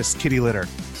smartest kitty litter.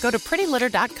 Go to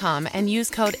prettylitter.com and use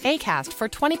code ACAST for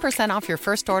 20% off your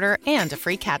first order and a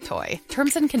free cat toy.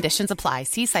 Terms and conditions apply.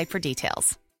 See site for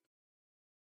details.